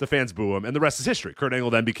out, the fans boo him, and the rest is history. Kurt Angle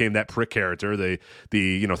then became that prick character. The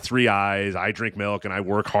 3 eyes, I drink milk, and I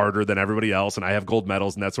work harder than everybody else, and I have gold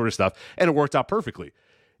medals and that sort of stuff. And it worked out perfectly.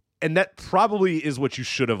 And that probably is what you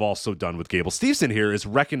should have also done with Gable Steveson here, is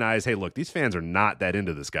recognize, hey, look, these fans are not that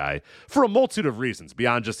into this guy for a multitude of reasons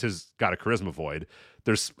beyond just his got a charisma void.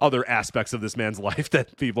 There's other aspects of this man's life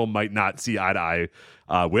that people might not see eye to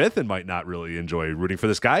eye with and might not really enjoy rooting for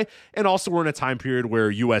this guy. And also we're in a time period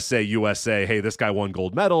where USA, hey, this guy won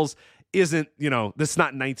gold medals isn't, this is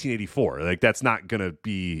not 1984. Like, that's not going to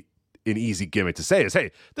be an easy gimmick to say is,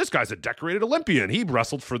 hey, this guy's a decorated Olympian. He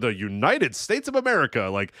wrestled for the United States of America.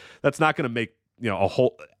 Like, that's not going to make, a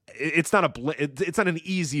whole, it's not an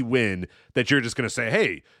easy win that you're just going to say,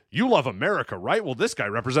 hey, you love America, right? Well, this guy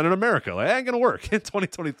represented America. Like, that ain't going to work in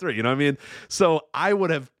 2023. You know what I mean? So I would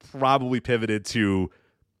have probably pivoted to,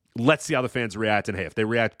 let's see how the fans react. And hey, if they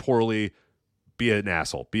react poorly, be an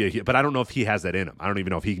asshole, but I don't know if he has that in him. I don't even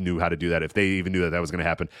know if he knew how to do that. If they even knew that was going to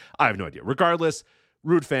happen, I have no idea. Regardless,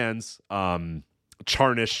 rude fans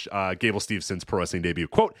tarnish Gable Stevenson's pro wrestling debut.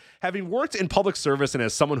 Quote, having worked in public service and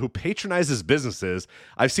as someone who patronizes businesses,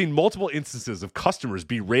 I've seen multiple instances of customers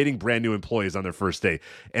berating brand new employees on their first day,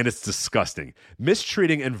 and it's disgusting.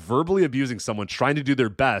 Mistreating and verbally abusing someone trying to do their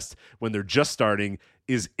best when they're just starting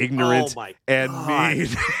is ignorant and mean.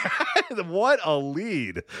 What a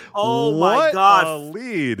lead. Oh, what my God. a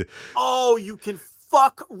lead. Oh, you can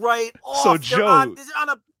fuck right off. So, Joe, on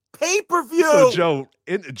a pay-per-view. So,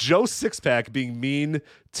 Joe Sixpack being mean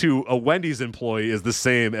to a Wendy's employee is the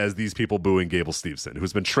same as these people booing Gable Steveson,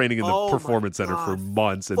 who's been training in the Performance Center for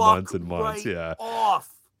months and months and months. Right yeah.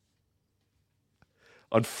 Off.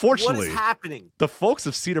 Unfortunately, what is happening? The folks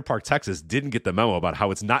of Cedar Park, Texas didn't get the memo about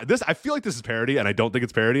how it's not this. I feel like this is parody, and I don't think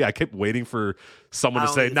it's parody. I kept waiting for someone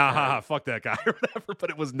to say, nah, fuck that guy or whatever, but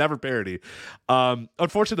it was never parody.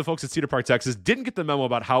 Unfortunately, the folks at Cedar Park, Texas didn't get the memo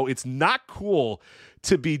about how it's not cool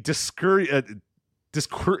to be curious.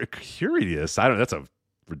 I don't know. That's a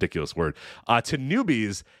ridiculous word. To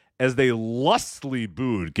newbies, as they lustily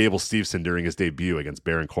booed Gable Steveson during his debut against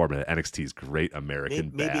Baron Corbin at NXT's Great American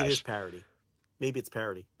Bash. Maybe it is parody. Maybe it's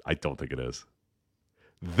parody. I don't think it is.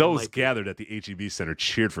 Those gathered at the HEB Center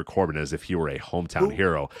cheered for Corbin as if he were a hometown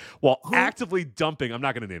hero, while actively dumping, I'm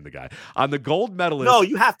not going to name the guy, on the gold medalist. No,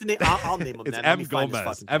 you have to name, I'll name him. It's then. M.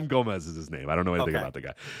 Gomez. M. Gomez is his name. I don't know anything about the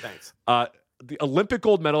guy. Thanks. The Olympic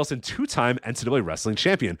gold medalist and 2-time NCAA wrestling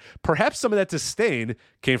champion. Perhaps some of that disdain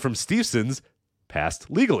came from Stevenson's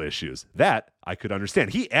past legal issues. That I could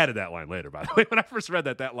understand. He added that line later, by the way. When I first read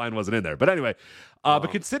that line wasn't in there. But anyway,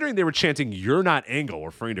 but considering they were chanting, "You're not Angle,"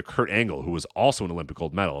 referring to Kurt Angle, who was also an Olympic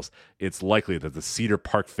gold medalist, it's likely that the Cedar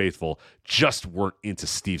Park faithful just weren't into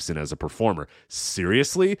Steveson as a performer.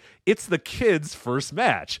 Seriously? It's the kid's first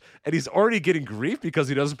match, and he's already getting grief because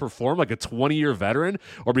he doesn't perform like a 20-year veteran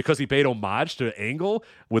or because he paid homage to Angle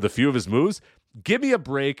with a few of his moves? Give me a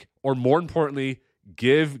break, or more importantly,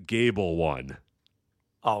 give Gable one.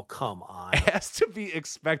 Oh, come on. As to be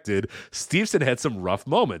expected, Steveson had some rough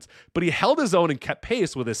moments, but he held his own and kept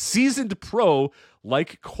pace with a seasoned pro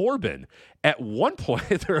like Corbin. At one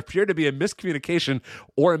point, there appeared to be a miscommunication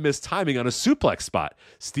or a mistiming on a suplex spot.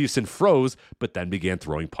 Steveson froze, but then began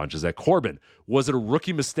throwing punches at Corbin. Was it a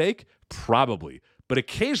rookie mistake? Probably. But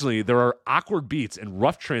occasionally, there are awkward beats and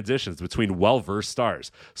rough transitions between well-versed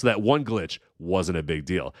stars, so that one glitch wasn't a big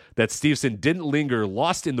deal. That Steveson didn't linger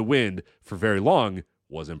lost in the wind for very long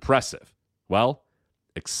was impressive. Well,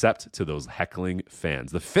 except to those heckling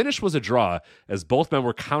fans. The finish was a draw as both men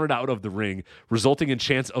were counted out of the ring, resulting in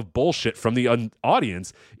chants of bullshit from the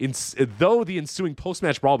audience, though the ensuing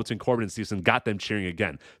post-match brawl between Corbin and Steveson got them cheering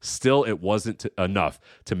again. Still, it wasn't enough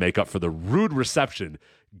to make up for the rude reception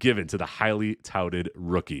given to the highly touted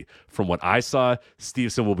rookie. From what I saw,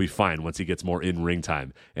 Steveson will be fine once he gets more in-ring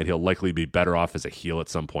time, and he'll likely be better off as a heel at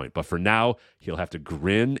some point. But for now, he'll have to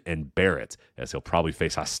grin and bear it, as he'll probably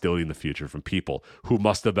face hostility in the future from people who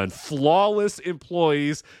must have been flawless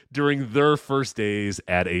employees during their first days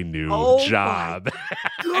at a new job.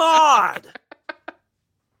 My God!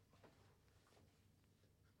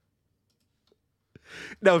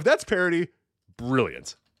 Now, if that's parody,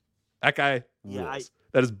 brilliant. That guy rules.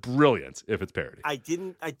 That is brilliant if it's parody. I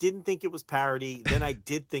didn't think it was parody. Then I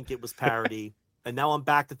did think it was parody. And now I'm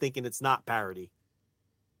back to thinking it's not parody.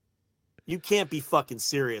 You can't be fucking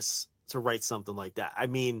serious to write something like that. I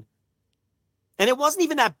mean, and it wasn't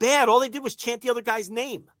even that bad. All they did was chant the other guy's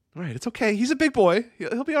name. Right. It's okay. He's a big boy.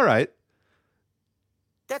 He'll be all right.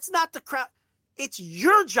 That's not the crowd. It's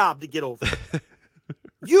your job to get over.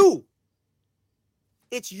 You.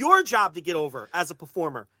 It's your job to get over as a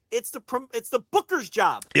performer. It's the booker's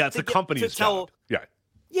job. Yeah, it's the company's job. Yeah.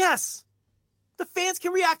 Yes. The fans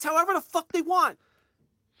can react however the fuck they want.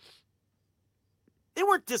 They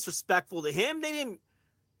weren't disrespectful to him. They didn't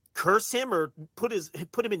curse him or put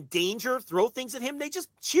him in danger, throw things at him. They just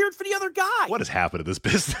cheered for the other guy. What has happened to this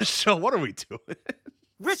business show? What are we doing?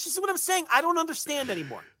 Rich, this is what I'm saying. I don't understand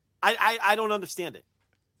anymore. I don't understand it.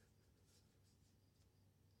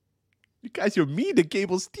 You guys are mean to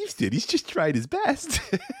Gable Steveson. He's just tried his best.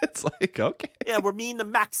 It's like, okay. Yeah, we're mean to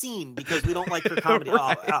Maxine because we don't like her comedy.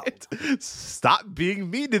 Right. Stop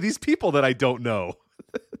being mean to these people that I don't know.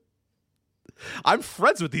 I'm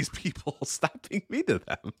friends with these people. Stop being mean to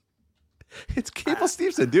them. It's Gable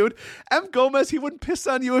Steveson, dude. M. Gomez, he wouldn't piss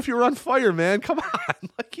on you if you were on fire, man. Come on.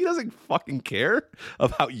 Like, he doesn't fucking care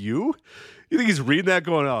about you. You think he's reading that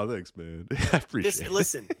going, oh, thanks, man. I appreciate it.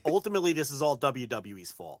 Listen, ultimately, this is all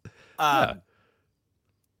WWE's fault. Yeah.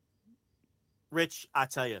 Rich, I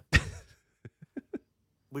tell you,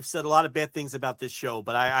 we've said a lot of bad things about this show,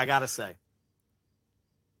 but I got to say,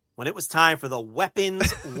 when it was time for the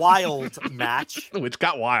Weapons Wild match. Which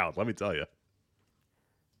got wild, let me tell you.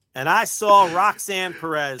 And I saw Roxanne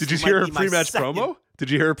Perez. Did you hear her pre-match promo? Did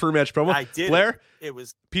you hear her pre-match promo? I did. Blair, it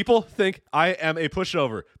was. People think I am a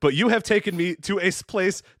pushover, but you have taken me to a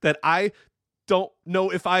place that I don't know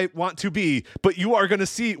if I want to be, but you are going to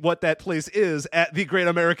see what that place is at the Great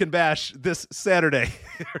American Bash this Saturday.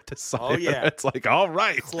 Oh, yeah. It's like, all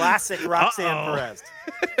right. Classic Roxanne Perez.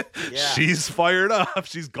 Yeah. She's fired up.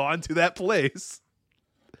 She's gone to that place.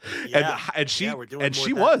 Yeah. And she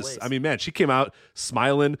was. Place. I mean, man, she came out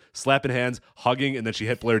smiling, slapping hands, hugging, and then she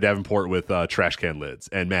hit Blair Davenport with trash can lids.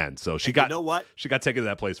 And man, so she got. You know what? She got taken to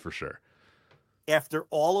that place for sure. After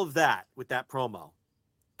all of that, with that promo,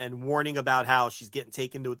 and warning about how she's getting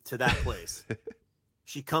taken to that place,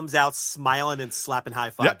 she comes out smiling and slapping high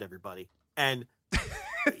five to everybody, and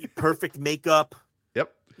perfect makeup.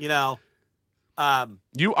 Yep. You know.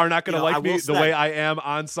 You are not going to like me the way I am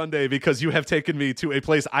on Sunday because you have taken me to a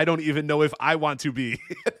place I don't even know if I want to be.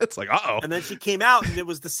 It's like, uh-oh. And then she came out and it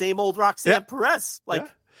was the same old Roxanne Perez. Like,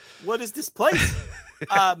 what is this place?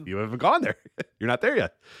 You haven't gone there. You're not there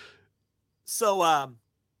yet. So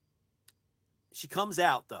she comes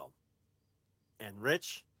out, though. And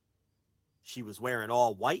Rich, she was wearing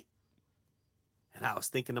all white. And I was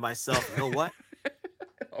thinking to myself, you know what?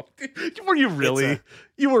 Were you really?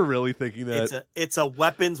 You were really thinking that? It's a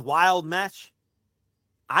Weapons Wild match.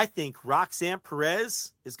 I think Roxanne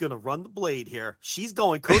Perez is going to run the blade here. She's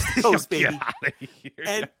going coast to coast, baby.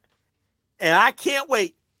 And I can't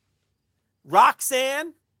wait.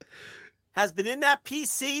 Roxanne has been in that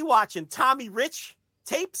PC watching Tommy Rich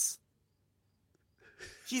tapes.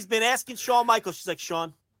 She's been asking Shawn Michaels. She's like,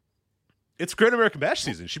 Shawn, it's Great American Bash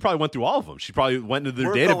season. She probably went through all of them. She probably went into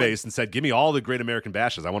their database and said, give me all the Great American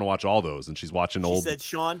Bashes. I want to watch all those. And she's watching old. She said,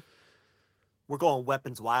 Shawn, we're going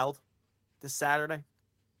Weapons Wild this Saturday.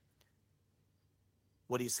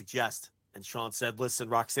 What do you suggest? And Shawn said, listen,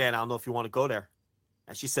 Roxanne, I don't know if you want to go there.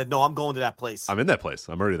 And she said, no, I'm going to that place. I'm in that place.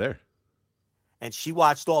 I'm already there. And she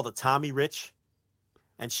watched all the Tommy Rich.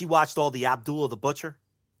 And she watched all the Abdullah the Butcher.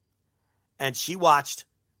 And she watched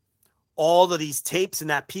all of these tapes in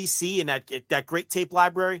that PC and that great tape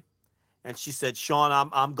library. And she said, Shawn,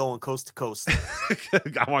 I'm going coast to coast.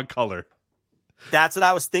 I want color. That's what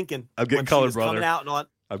I was thinking. I'm getting color, brother. Coming out and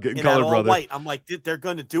I'm getting color, brother. White. I'm like, they're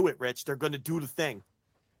going to do it, Rich. They're going to do the thing.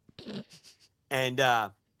 And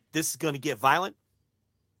this is going to get violent.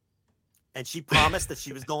 And she promised that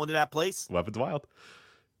she was going to that place. Weapons Wild.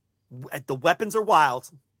 The weapons are wild.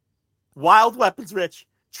 Wild weapons, Rich.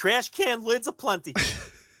 Trash can lids aplenty.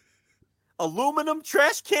 Aluminum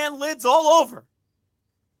trash can lids all over.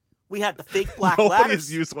 We had the fake black Nobody ladders.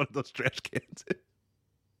 has used one of those trash cans.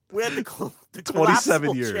 We had the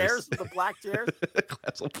 27 years. Chairs, the black chairs.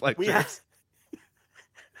 Collapsible black chairs.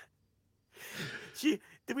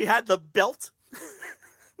 We had the belt.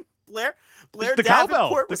 Blair the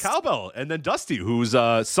cowbell. The cowbell. And then Dusty, whose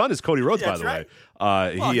son is Cody Rhodes, by the way.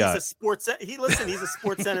 He's a sports. He's a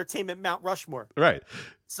sports entertainment Mount Rushmore. Right.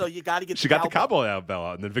 So you got to get. She got the cowbell out,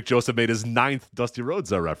 and then Vic Joseph made his 9th Dusty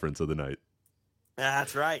Rhodes reference of the night.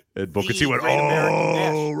 That's right. And Booker T went,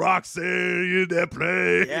 "Oh, Roxanne in that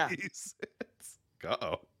place." Yeah.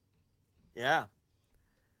 Uh-oh. Yeah.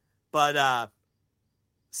 But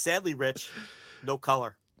sadly, Rich, no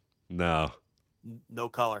color. No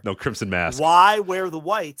color. No crimson mask. Why wear the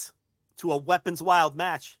white to a Weapons Wild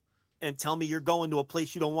match and tell me you're going to a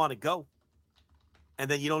place you don't want to go? And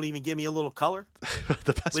then you don't even give me a little color?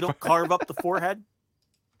 We don't carve up the forehead?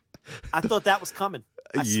 I thought that was coming.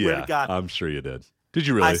 I swear to God. I'm sure you did. Did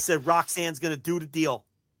you really? I said Roxanne's going to do the deal.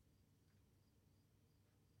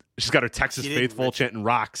 She's got her Texas faithful chanting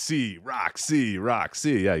Roxy, Roxy,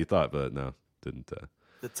 Roxy. Yeah, you thought, but no, didn't.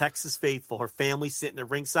 The Texas faithful, her family sitting at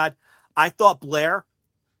ringside. I thought Blair.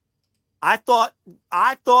 I thought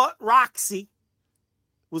Roxy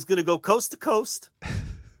was going to go coast to coast,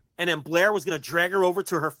 and then Blair was going to drag her over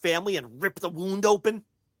to her family and rip the wound open.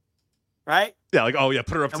 Right? Yeah, like, oh yeah,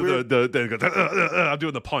 put her up to the I'm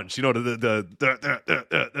doing the punch, you know,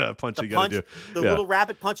 the punch you gotta do. The little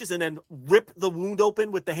rabbit punches, and then rip the wound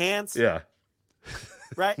open with the hands. Yeah.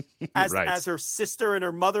 Right? As her sister and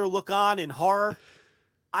her mother look on in horror.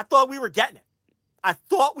 I thought we were getting it.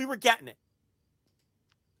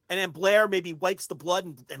 And then Blair maybe wipes the blood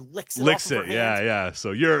and licks it off of her hands. Yeah.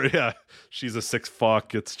 So she's a sick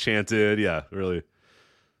fuck. It's chanted. Yeah, really.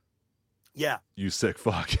 Yeah. You sick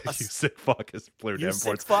fuck. You sick fuck is Blair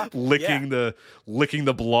Davenport's fuck? licking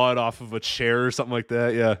the blood off of a chair or something like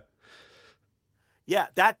that. Yeah. Yeah,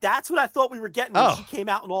 that's what I thought we were getting when she came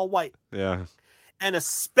out in all white. Yeah. And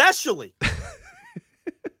especially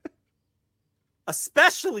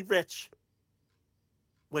Rich,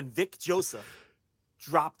 when Vic Joseph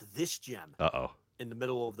dropped this gem in the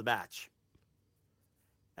middle of the match.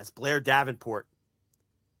 As Blair Davenport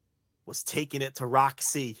was taking it to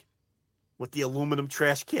Roxy with the aluminum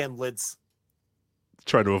trash can lids.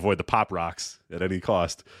 Trying to avoid the pop rocks at any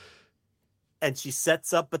cost. And she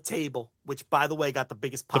sets up a table, which, by the way, got the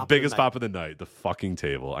biggest pop pop of the night. The fucking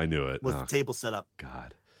table. I knew it. Was the table set up.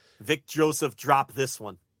 God. Vic Joseph dropped this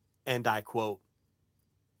one, and I quote,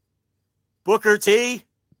 Booker T,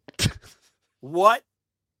 what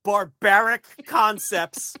barbaric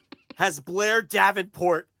concepts has Blair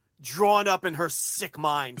Davenport drawn up in her sick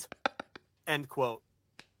mind? End quote.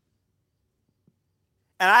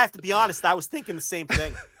 And I have to be honest, I was thinking the same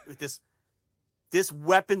thing. This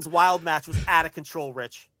Weapons Wild match was out of control,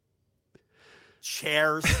 Rich.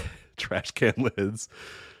 Chairs. Trash can lids.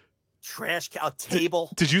 A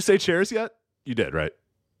table. Did you say chairs yet? You did, right?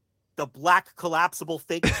 The black collapsible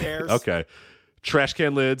fake chairs. Okay. Trash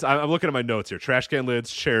can lids. I'm looking at my notes here. Trash can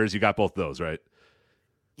lids, chairs. You got both those, right?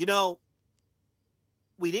 You know,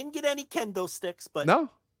 we didn't get any kendo sticks, but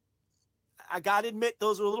no, I got to admit,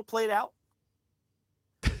 those were a little played out.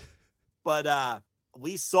 But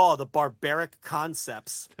we saw the barbaric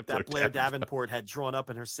concepts that Blair Davenport had drawn up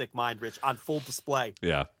in her sick mind, Rich, on full display.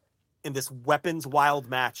 Yeah. In this Weapons Wild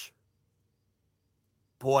match.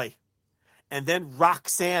 Boy. And then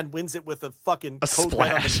Roxanne wins it with a fucking coat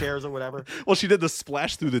right on the chairs or whatever. Well, she did the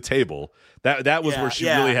splash through the table. That was where she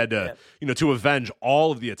really had to, to avenge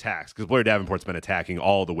all of the attacks, because Blair Davenport's been attacking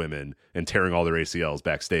all the women and tearing all their ACLs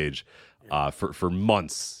backstage for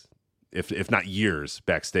months, if not years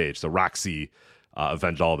backstage. So Roxy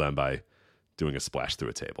avenged all of them by doing a splash through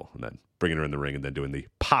a table and then bringing her in the ring and then doing the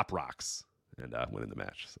pop rocks and winning the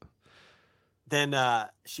match. So. Then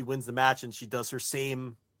she wins the match and she does her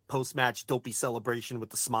same post-match dopey celebration with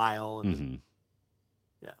the smile. And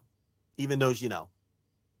yeah, even though,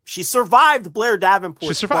 she survived Blair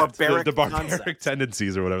Davenport's barbaric the barbaric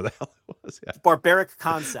tendencies or whatever the hell it was. Yeah. Barbaric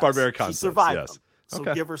concepts. She survived yes. them. So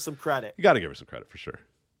give her some credit. You got to give her some credit for sure.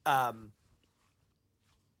 And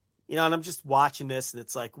I'm just watching this, and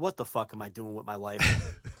it's like, what the fuck am I doing with my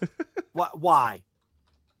life? Why?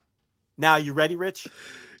 Now, you ready, Rich?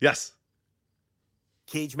 Yes.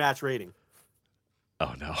 Cage match rating.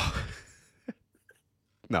 Oh, no.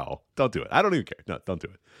 No, don't do it. I don't even care. No, don't do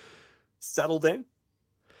it. Settled in?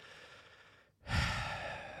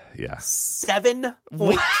 Yeah.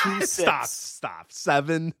 7.26. Stop.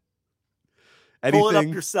 7? Anything? Pull it up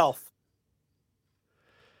yourself.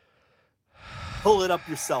 Pull it up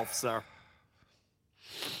yourself, sir.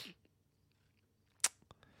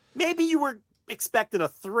 Maybe you were expecting a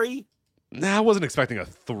 3. Nah, I wasn't expecting a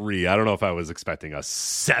 3. I don't know if I was expecting a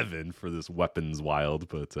 7 for this Weapons Wild,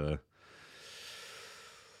 but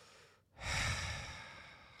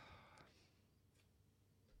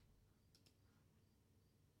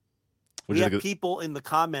we have people in the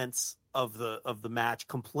comments of the match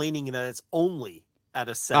complaining that it's only at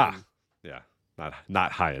a 7. Yeah,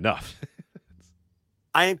 not high enough.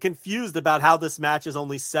 I am confused about how this match is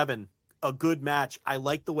only 7. A good match. I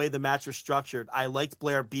like the way the match was structured. I liked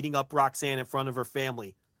Blair beating up Roxanne in front of her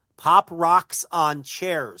family. Pop rocks on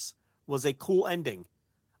chairs was a cool ending.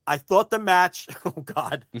 I thought the match, oh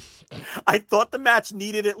God, I thought the match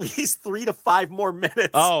needed at least 3 to 5 more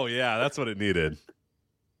minutes. Oh yeah, that's what it needed.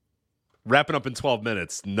 Wrapping up in 12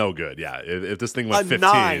 minutes, no good. Yeah, if this thing went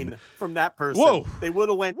 15. 9 from that person. Whoa. They would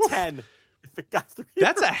have went 10 if it got 3.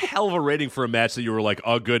 That's a hell of a rating for a match that you were like,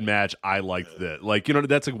 a good match. I liked that. Like, you know,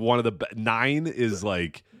 that's like one of the 9 is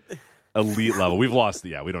like elite level. We've lost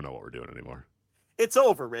we don't know what we're doing anymore. It's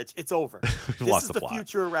over, Rich. It's over. We've lost the plot.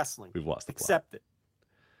 Future of wrestling. We've lost the plot. Accept it.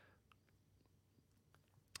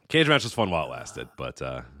 Cage match was fun while it lasted, but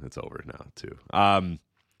it's over now too. All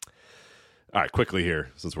right, quickly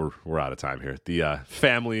here, since we're out of time here. The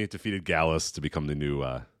family defeated Gallus to become the new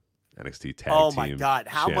NXT tag team. Oh my God!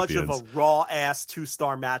 How champions. much of a raw ass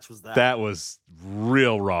 2-star match was that? That was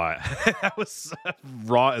real raw. That was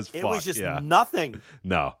raw as fuck. It was just nothing.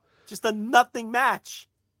 No, just a nothing match.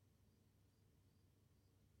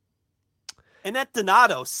 And that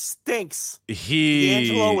Donato stinks.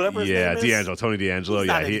 D'Angelo, whatever his name is. D'Angelo, Tony D'Angelo.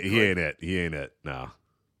 Yeah, he ain't it. He ain't it. No.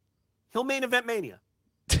 He'll main event Mania.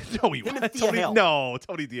 No, he won't.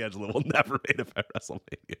 Tony D'Angelo will never main event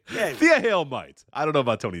WrestleMania. Yeah, Thea Hale might. I don't know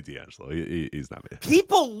about Tony D'Angelo. He's not main.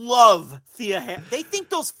 People love Thea Hale. They think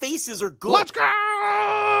those faces are good. Let's go!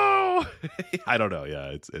 I don't know.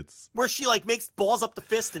 Yeah, it's where she like makes balls up the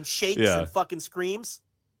fist and shakes and fucking screams.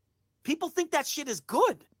 People think that shit is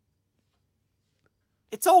good.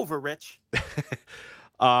 It's over, Rich.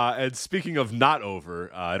 And speaking of not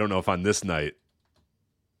over, I don't know if on this night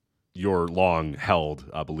your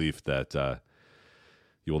long-held belief that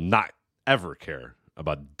you will not ever care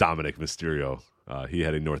about Dominic Mysterio. He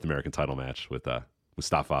had a North American title match with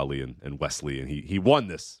Mustafa Ali and Wesley, and he won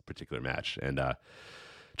this particular match. And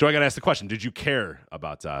Joe, I got to ask the question: did you care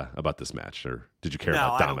about this match, or did you care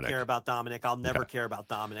about Dominic? I don't care about Dominic. I'll never care about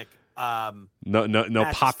Dominic. No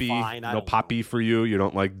Poppy, no Poppy for you. You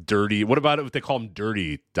don't like dirty. What about it if they call him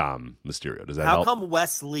Dirty Dom Mysterio? Does that help? How come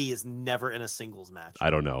Wes Lee is never in a singles match? I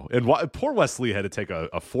don't know. And poor Wes Lee had to take a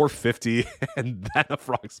 450 and then a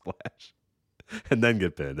frog splash and then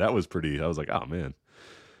get pinned. That was pretty. I was like, oh man,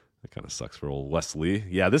 that kind of sucks for old Wes Lee.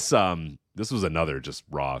 Yeah, this was another just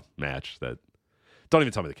raw match. That don't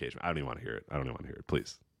even tell me the cage. I don't even want to hear it. I don't even want to hear it.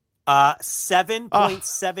 Please.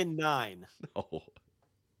 7.79. No.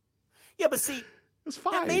 Yeah, but see, it's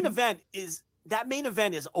fine. That main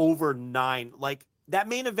event is over 9. Like that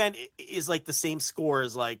main event is like the same score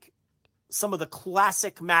as like some of the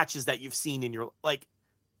classic matches that you've seen in your like.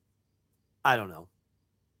 I don't know.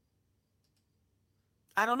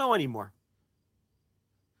 I don't know anymore.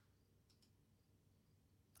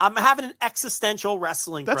 I'm having an existential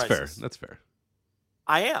wrestling crisis. Fair. That's fair.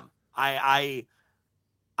 I am. I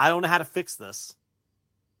don't know how to fix this.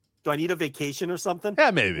 Do I need a vacation or something?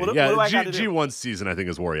 Yeah, maybe. What do I gotta do? G1 season, I think,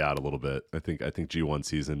 has wore you out a little bit. I think G1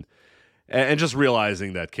 season, and just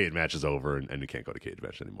realizing that cage match is over and you can't go to cage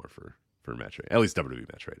match anymore for match rating, at least WWE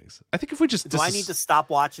match ratings. I think if we just do I need to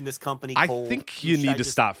stop watching this company? I think you need to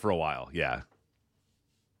stop for a while. Yeah,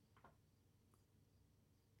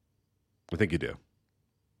 I think you do.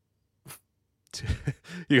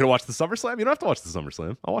 You're gonna watch the SummerSlam? You don't have to watch the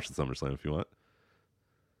SummerSlam. I'll watch the SummerSlam if you want.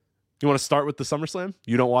 You want to start with the SummerSlam?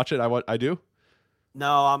 You don't watch it. I do.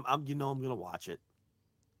 No, I'm gonna watch it.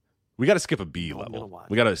 We got to skip a B level.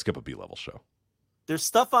 We got to skip a B level show. There's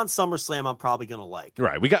stuff on SummerSlam I'm probably gonna like.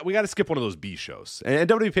 Right. We got to skip one of those B shows. And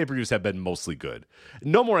WWE pay-per-views have been mostly good.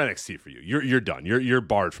 No more NXT for you. You're done. You're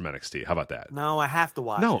barred from NXT. How about that? No, I have to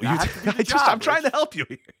watch. No, it. I'm trying to help you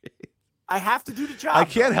here. I have to do the job. I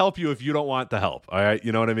can't help you if you don't want the help. All right,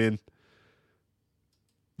 you know what I mean?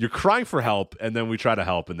 You're crying for help, and then we try to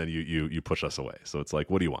help, and then you push us away. So it's like,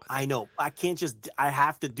 what do you want? I know. I can't just. I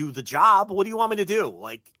have to do the job. What do you want me to do?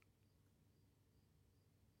 Like,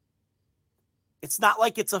 it's not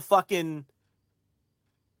like it's a fucking.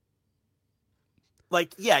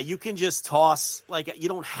 Like, yeah, you can just toss. Like, you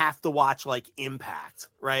don't have to watch like Impact,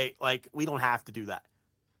 right? Like, we don't have to do that.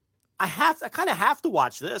 I kind of have to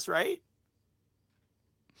watch this, right?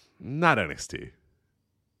 Not NXT.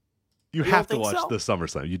 You have to watch the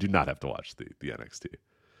SummerSlam. You do not have to watch the NXT.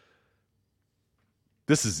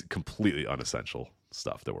 This is completely unessential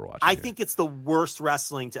stuff that we're watching. I think it's the worst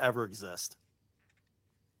wrestling to ever exist.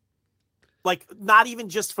 Like, not even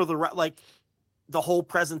just for the whole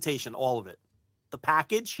presentation, all of it. The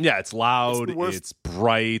package. Yeah, it's loud. It's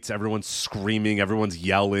bright. Everyone's screaming. Everyone's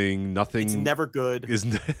yelling. Nothing. It's never good.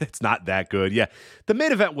 It's not that good. Yeah, the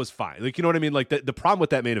main event was fine. Like, you know what I mean? Like the problem with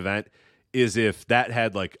that main event is if that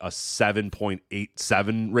had like a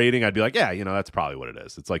 7.87 rating, I'd be like, yeah, that's probably what it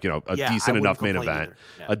is. It's like, a decent enough main event,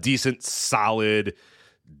 a decent, solid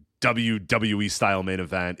WWE style main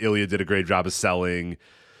event. Ilya did a great job of selling.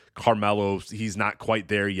 Carmelo, he's not quite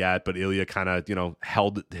there yet, but Ilya kind of,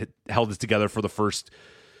 held it together for the first,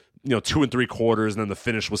 2 3/4, and then the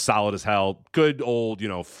finish was solid as hell. Good old,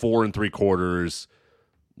 4 3/4.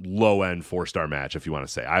 low end 4-star match, if you want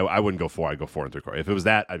to say. I wouldn't go 4. I'd go 4 3/4. If it was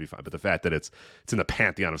that, I'd be fine. But the fact that it's in the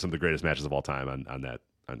pantheon of some of the greatest matches of all time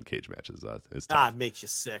on cage matches is tough. It makes you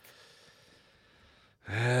sick.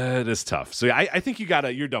 It is tough. So yeah, I think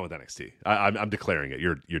you're done with NXT. I'm declaring it.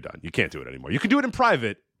 You're done. You can't do it anymore. You can do it in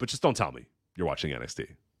private, but just don't tell me you're watching NXT.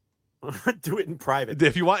 Do it in private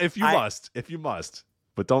If you must.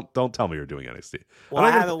 But don't tell me you're doing NXT. Well,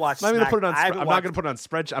 I haven't watched. I'm not going to put it on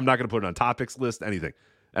spreadsheet. I'm not going to put it on topics list. Anything.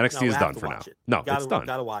 NXT is done for now. No, it's done.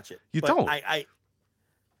 Gotta watch it. You don't. I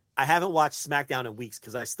haven't watched SmackDown in weeks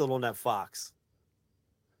because I still don't have Fox.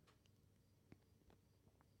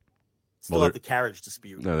 Still have the carriage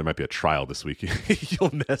dispute. No, there might be a trial this week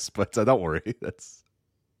you'll miss, but don't worry.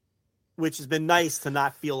 Which has been nice to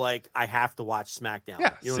not feel like I have to watch SmackDown.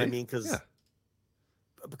 Yeah, you know what I mean?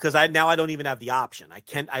 Because I don't even have the option.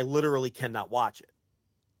 I literally cannot watch it.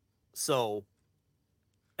 So,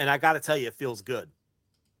 and I got to tell you, it feels good.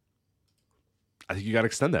 I think you got to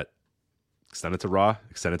extend that. Extend it to Raw,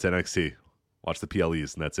 extend it to NXT. Watch the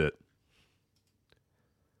PLEs, and that's it.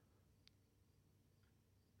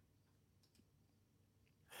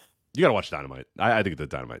 You got to watch Dynamite. I think the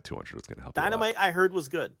Dynamite 200 is going to help. Dynamite, I heard, was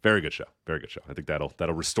good. Very good show. Very good show. I think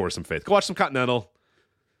that'll restore some faith. Go watch some Continental.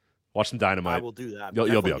 Watch some Dynamite. I will do that.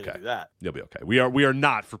 You'll be okay. You'll be okay. We are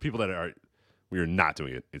not, for people that are, we are not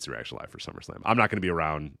doing it. It's Reaction Live for SummerSlam. I'm not going to be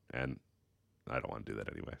around, and I don't want to do that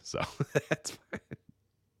anyway. So that's fine.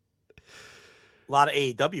 A lot of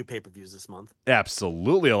AEW pay-per-views this month.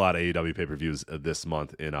 Absolutely a lot of AEW pay-per-views this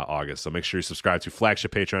month in August. So make sure you subscribe to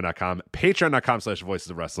Flagship, patreon.com, patreon.com/Voices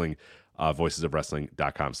of Wrestling,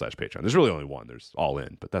 voicesofwrestling.com/Patreon. There's really only one. There's All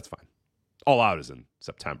In, but that's fine. All Out is in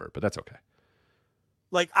September, but that's okay.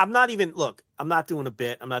 Like, I'm not doing a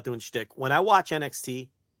bit. I'm not doing shtick. When I watch NXT,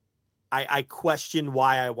 I question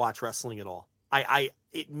why I watch wrestling at all.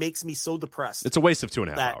 It makes me so depressed. It's a waste of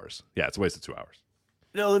 2.5 hours. Yeah, it's a waste of 2 hours.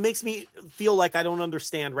 No, it makes me feel like I don't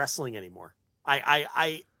understand wrestling anymore.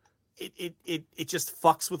 It just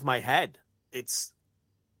fucks with my head. It's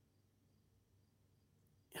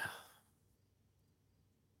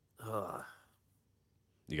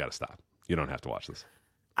you got to stop. You don't have to watch this.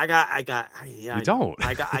 You don't.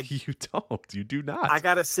 You do not. I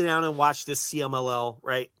got to sit down and watch this CMLL,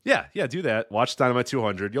 right? Yeah, do that. Watch Dynamite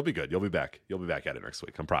 200. You'll be good. You'll be back. You'll be back at it next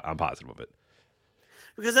week. I'm positive of it.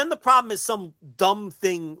 Because then the problem is some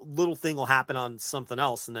little thing will happen on something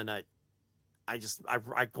else, and then I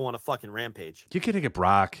go on a fucking rampage. You're gonna get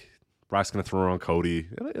Brock. Brock's gonna throw around Cody.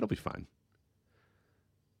 It'll be fine.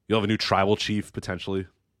 You'll have a new tribal chief potentially.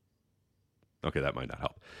 Okay, that might not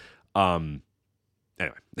help.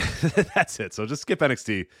 Anyway, that's it. So just skip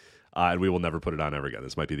NXT, and we will never put it on ever again.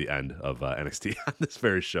 This might be the end of NXT on this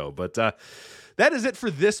very show. But that is it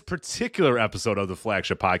for this particular episode of the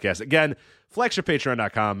Flagship Podcast. Again,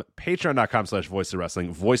 flagshippatreon.com, patreon.com/Voices of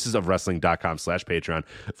Wrestling, voicesofwrestling.com/Patreon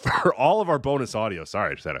for all of our bonus audio.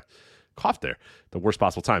 Sorry, I just had a cough there. The worst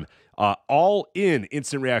possible time. All in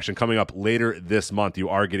instant reaction coming up later this month. You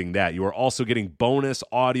are getting that. You are also getting bonus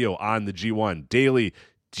audio on the G1, daily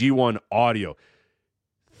G1 audio.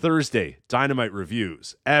 Thursday, Dynamite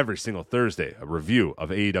reviews. Every single Thursday, a review of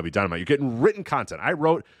AEW Dynamite. You're getting written content. I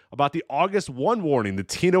wrote about the August 1 warning, the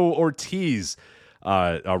Tino Ortiz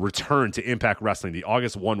return to Impact Wrestling, the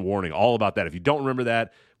August 1 warning, all about that. If you don't remember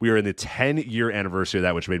that, we are in the 10-year anniversary of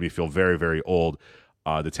that, which made me feel very, very old.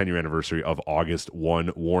 The 10-year anniversary of August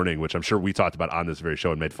 1 warning, which I'm sure we talked about on this very show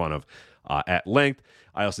and made fun of at length.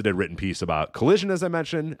 I also did a written piece about Collision, as I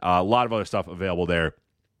mentioned. A lot of other stuff available there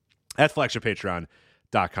at flagshippatreon.com.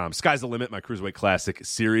 Sky's the Limit, my Cruiserweight Classic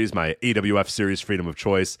series, my AWF series, Freedom of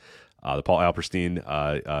Choice, the Paul Alperstein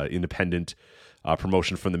independent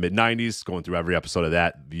promotion from the mid-90s, going through every episode of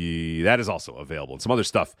that. That is also available. And some other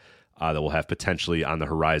stuff that we'll have potentially on the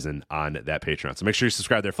horizon on that Patreon. So make sure you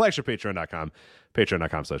subscribe there, flagshippatreon.com,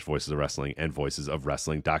 patreon.com/Voices of Wrestling, and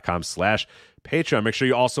voicesofwrestling.com/Patreon. Make sure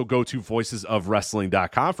you also go to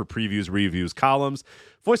voicesofwrestling.com for previews, reviews, columns,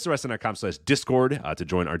 voicesofwrestling.com/Discord to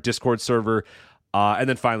join our Discord server. And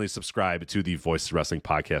then finally, subscribe to the Voices Wrestling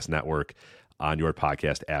Podcast Network on your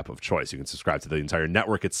podcast app of choice. You can subscribe to the entire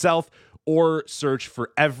network itself or search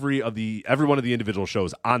for every one of the individual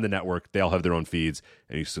shows on the network. They all have their own feeds,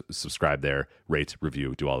 and you subscribe there, rate,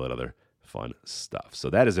 review, do all that other fun stuff. So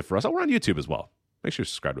that is it for us. Oh, we're on YouTube as well. Make sure you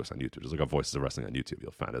subscribe to us on YouTube. Just look up Voices of Wrestling on YouTube.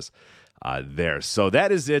 You'll find us there. So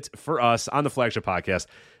that is it for us on the Flagship Podcast.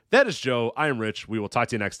 That is Joe. I am Rich. We will talk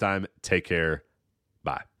to you next time. Take care.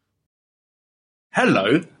 Bye.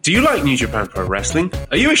 Hello, do you like New Japan Pro Wrestling?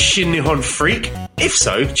 Are you a Shin Nihon freak? If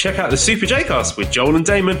so, check out the Super J-Cast with Joel and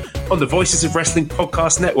Damon on the Voices of Wrestling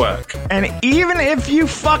Podcast Network. And even if you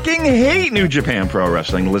fucking hate New Japan Pro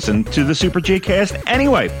Wrestling, listen to the Super J-Cast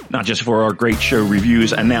anyway. Not just for our great show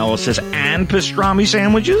reviews, analysis, and pastrami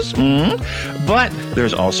sandwiches, but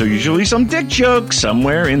there's also usually some dick jokes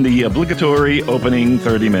somewhere in the obligatory opening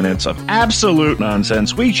 30 minutes of absolute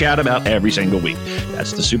nonsense we chat about every single week.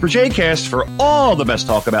 That's the Super J-Cast for all the best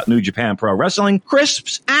talk about New Japan Pro Wrestling,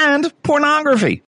 crisps, and pornography.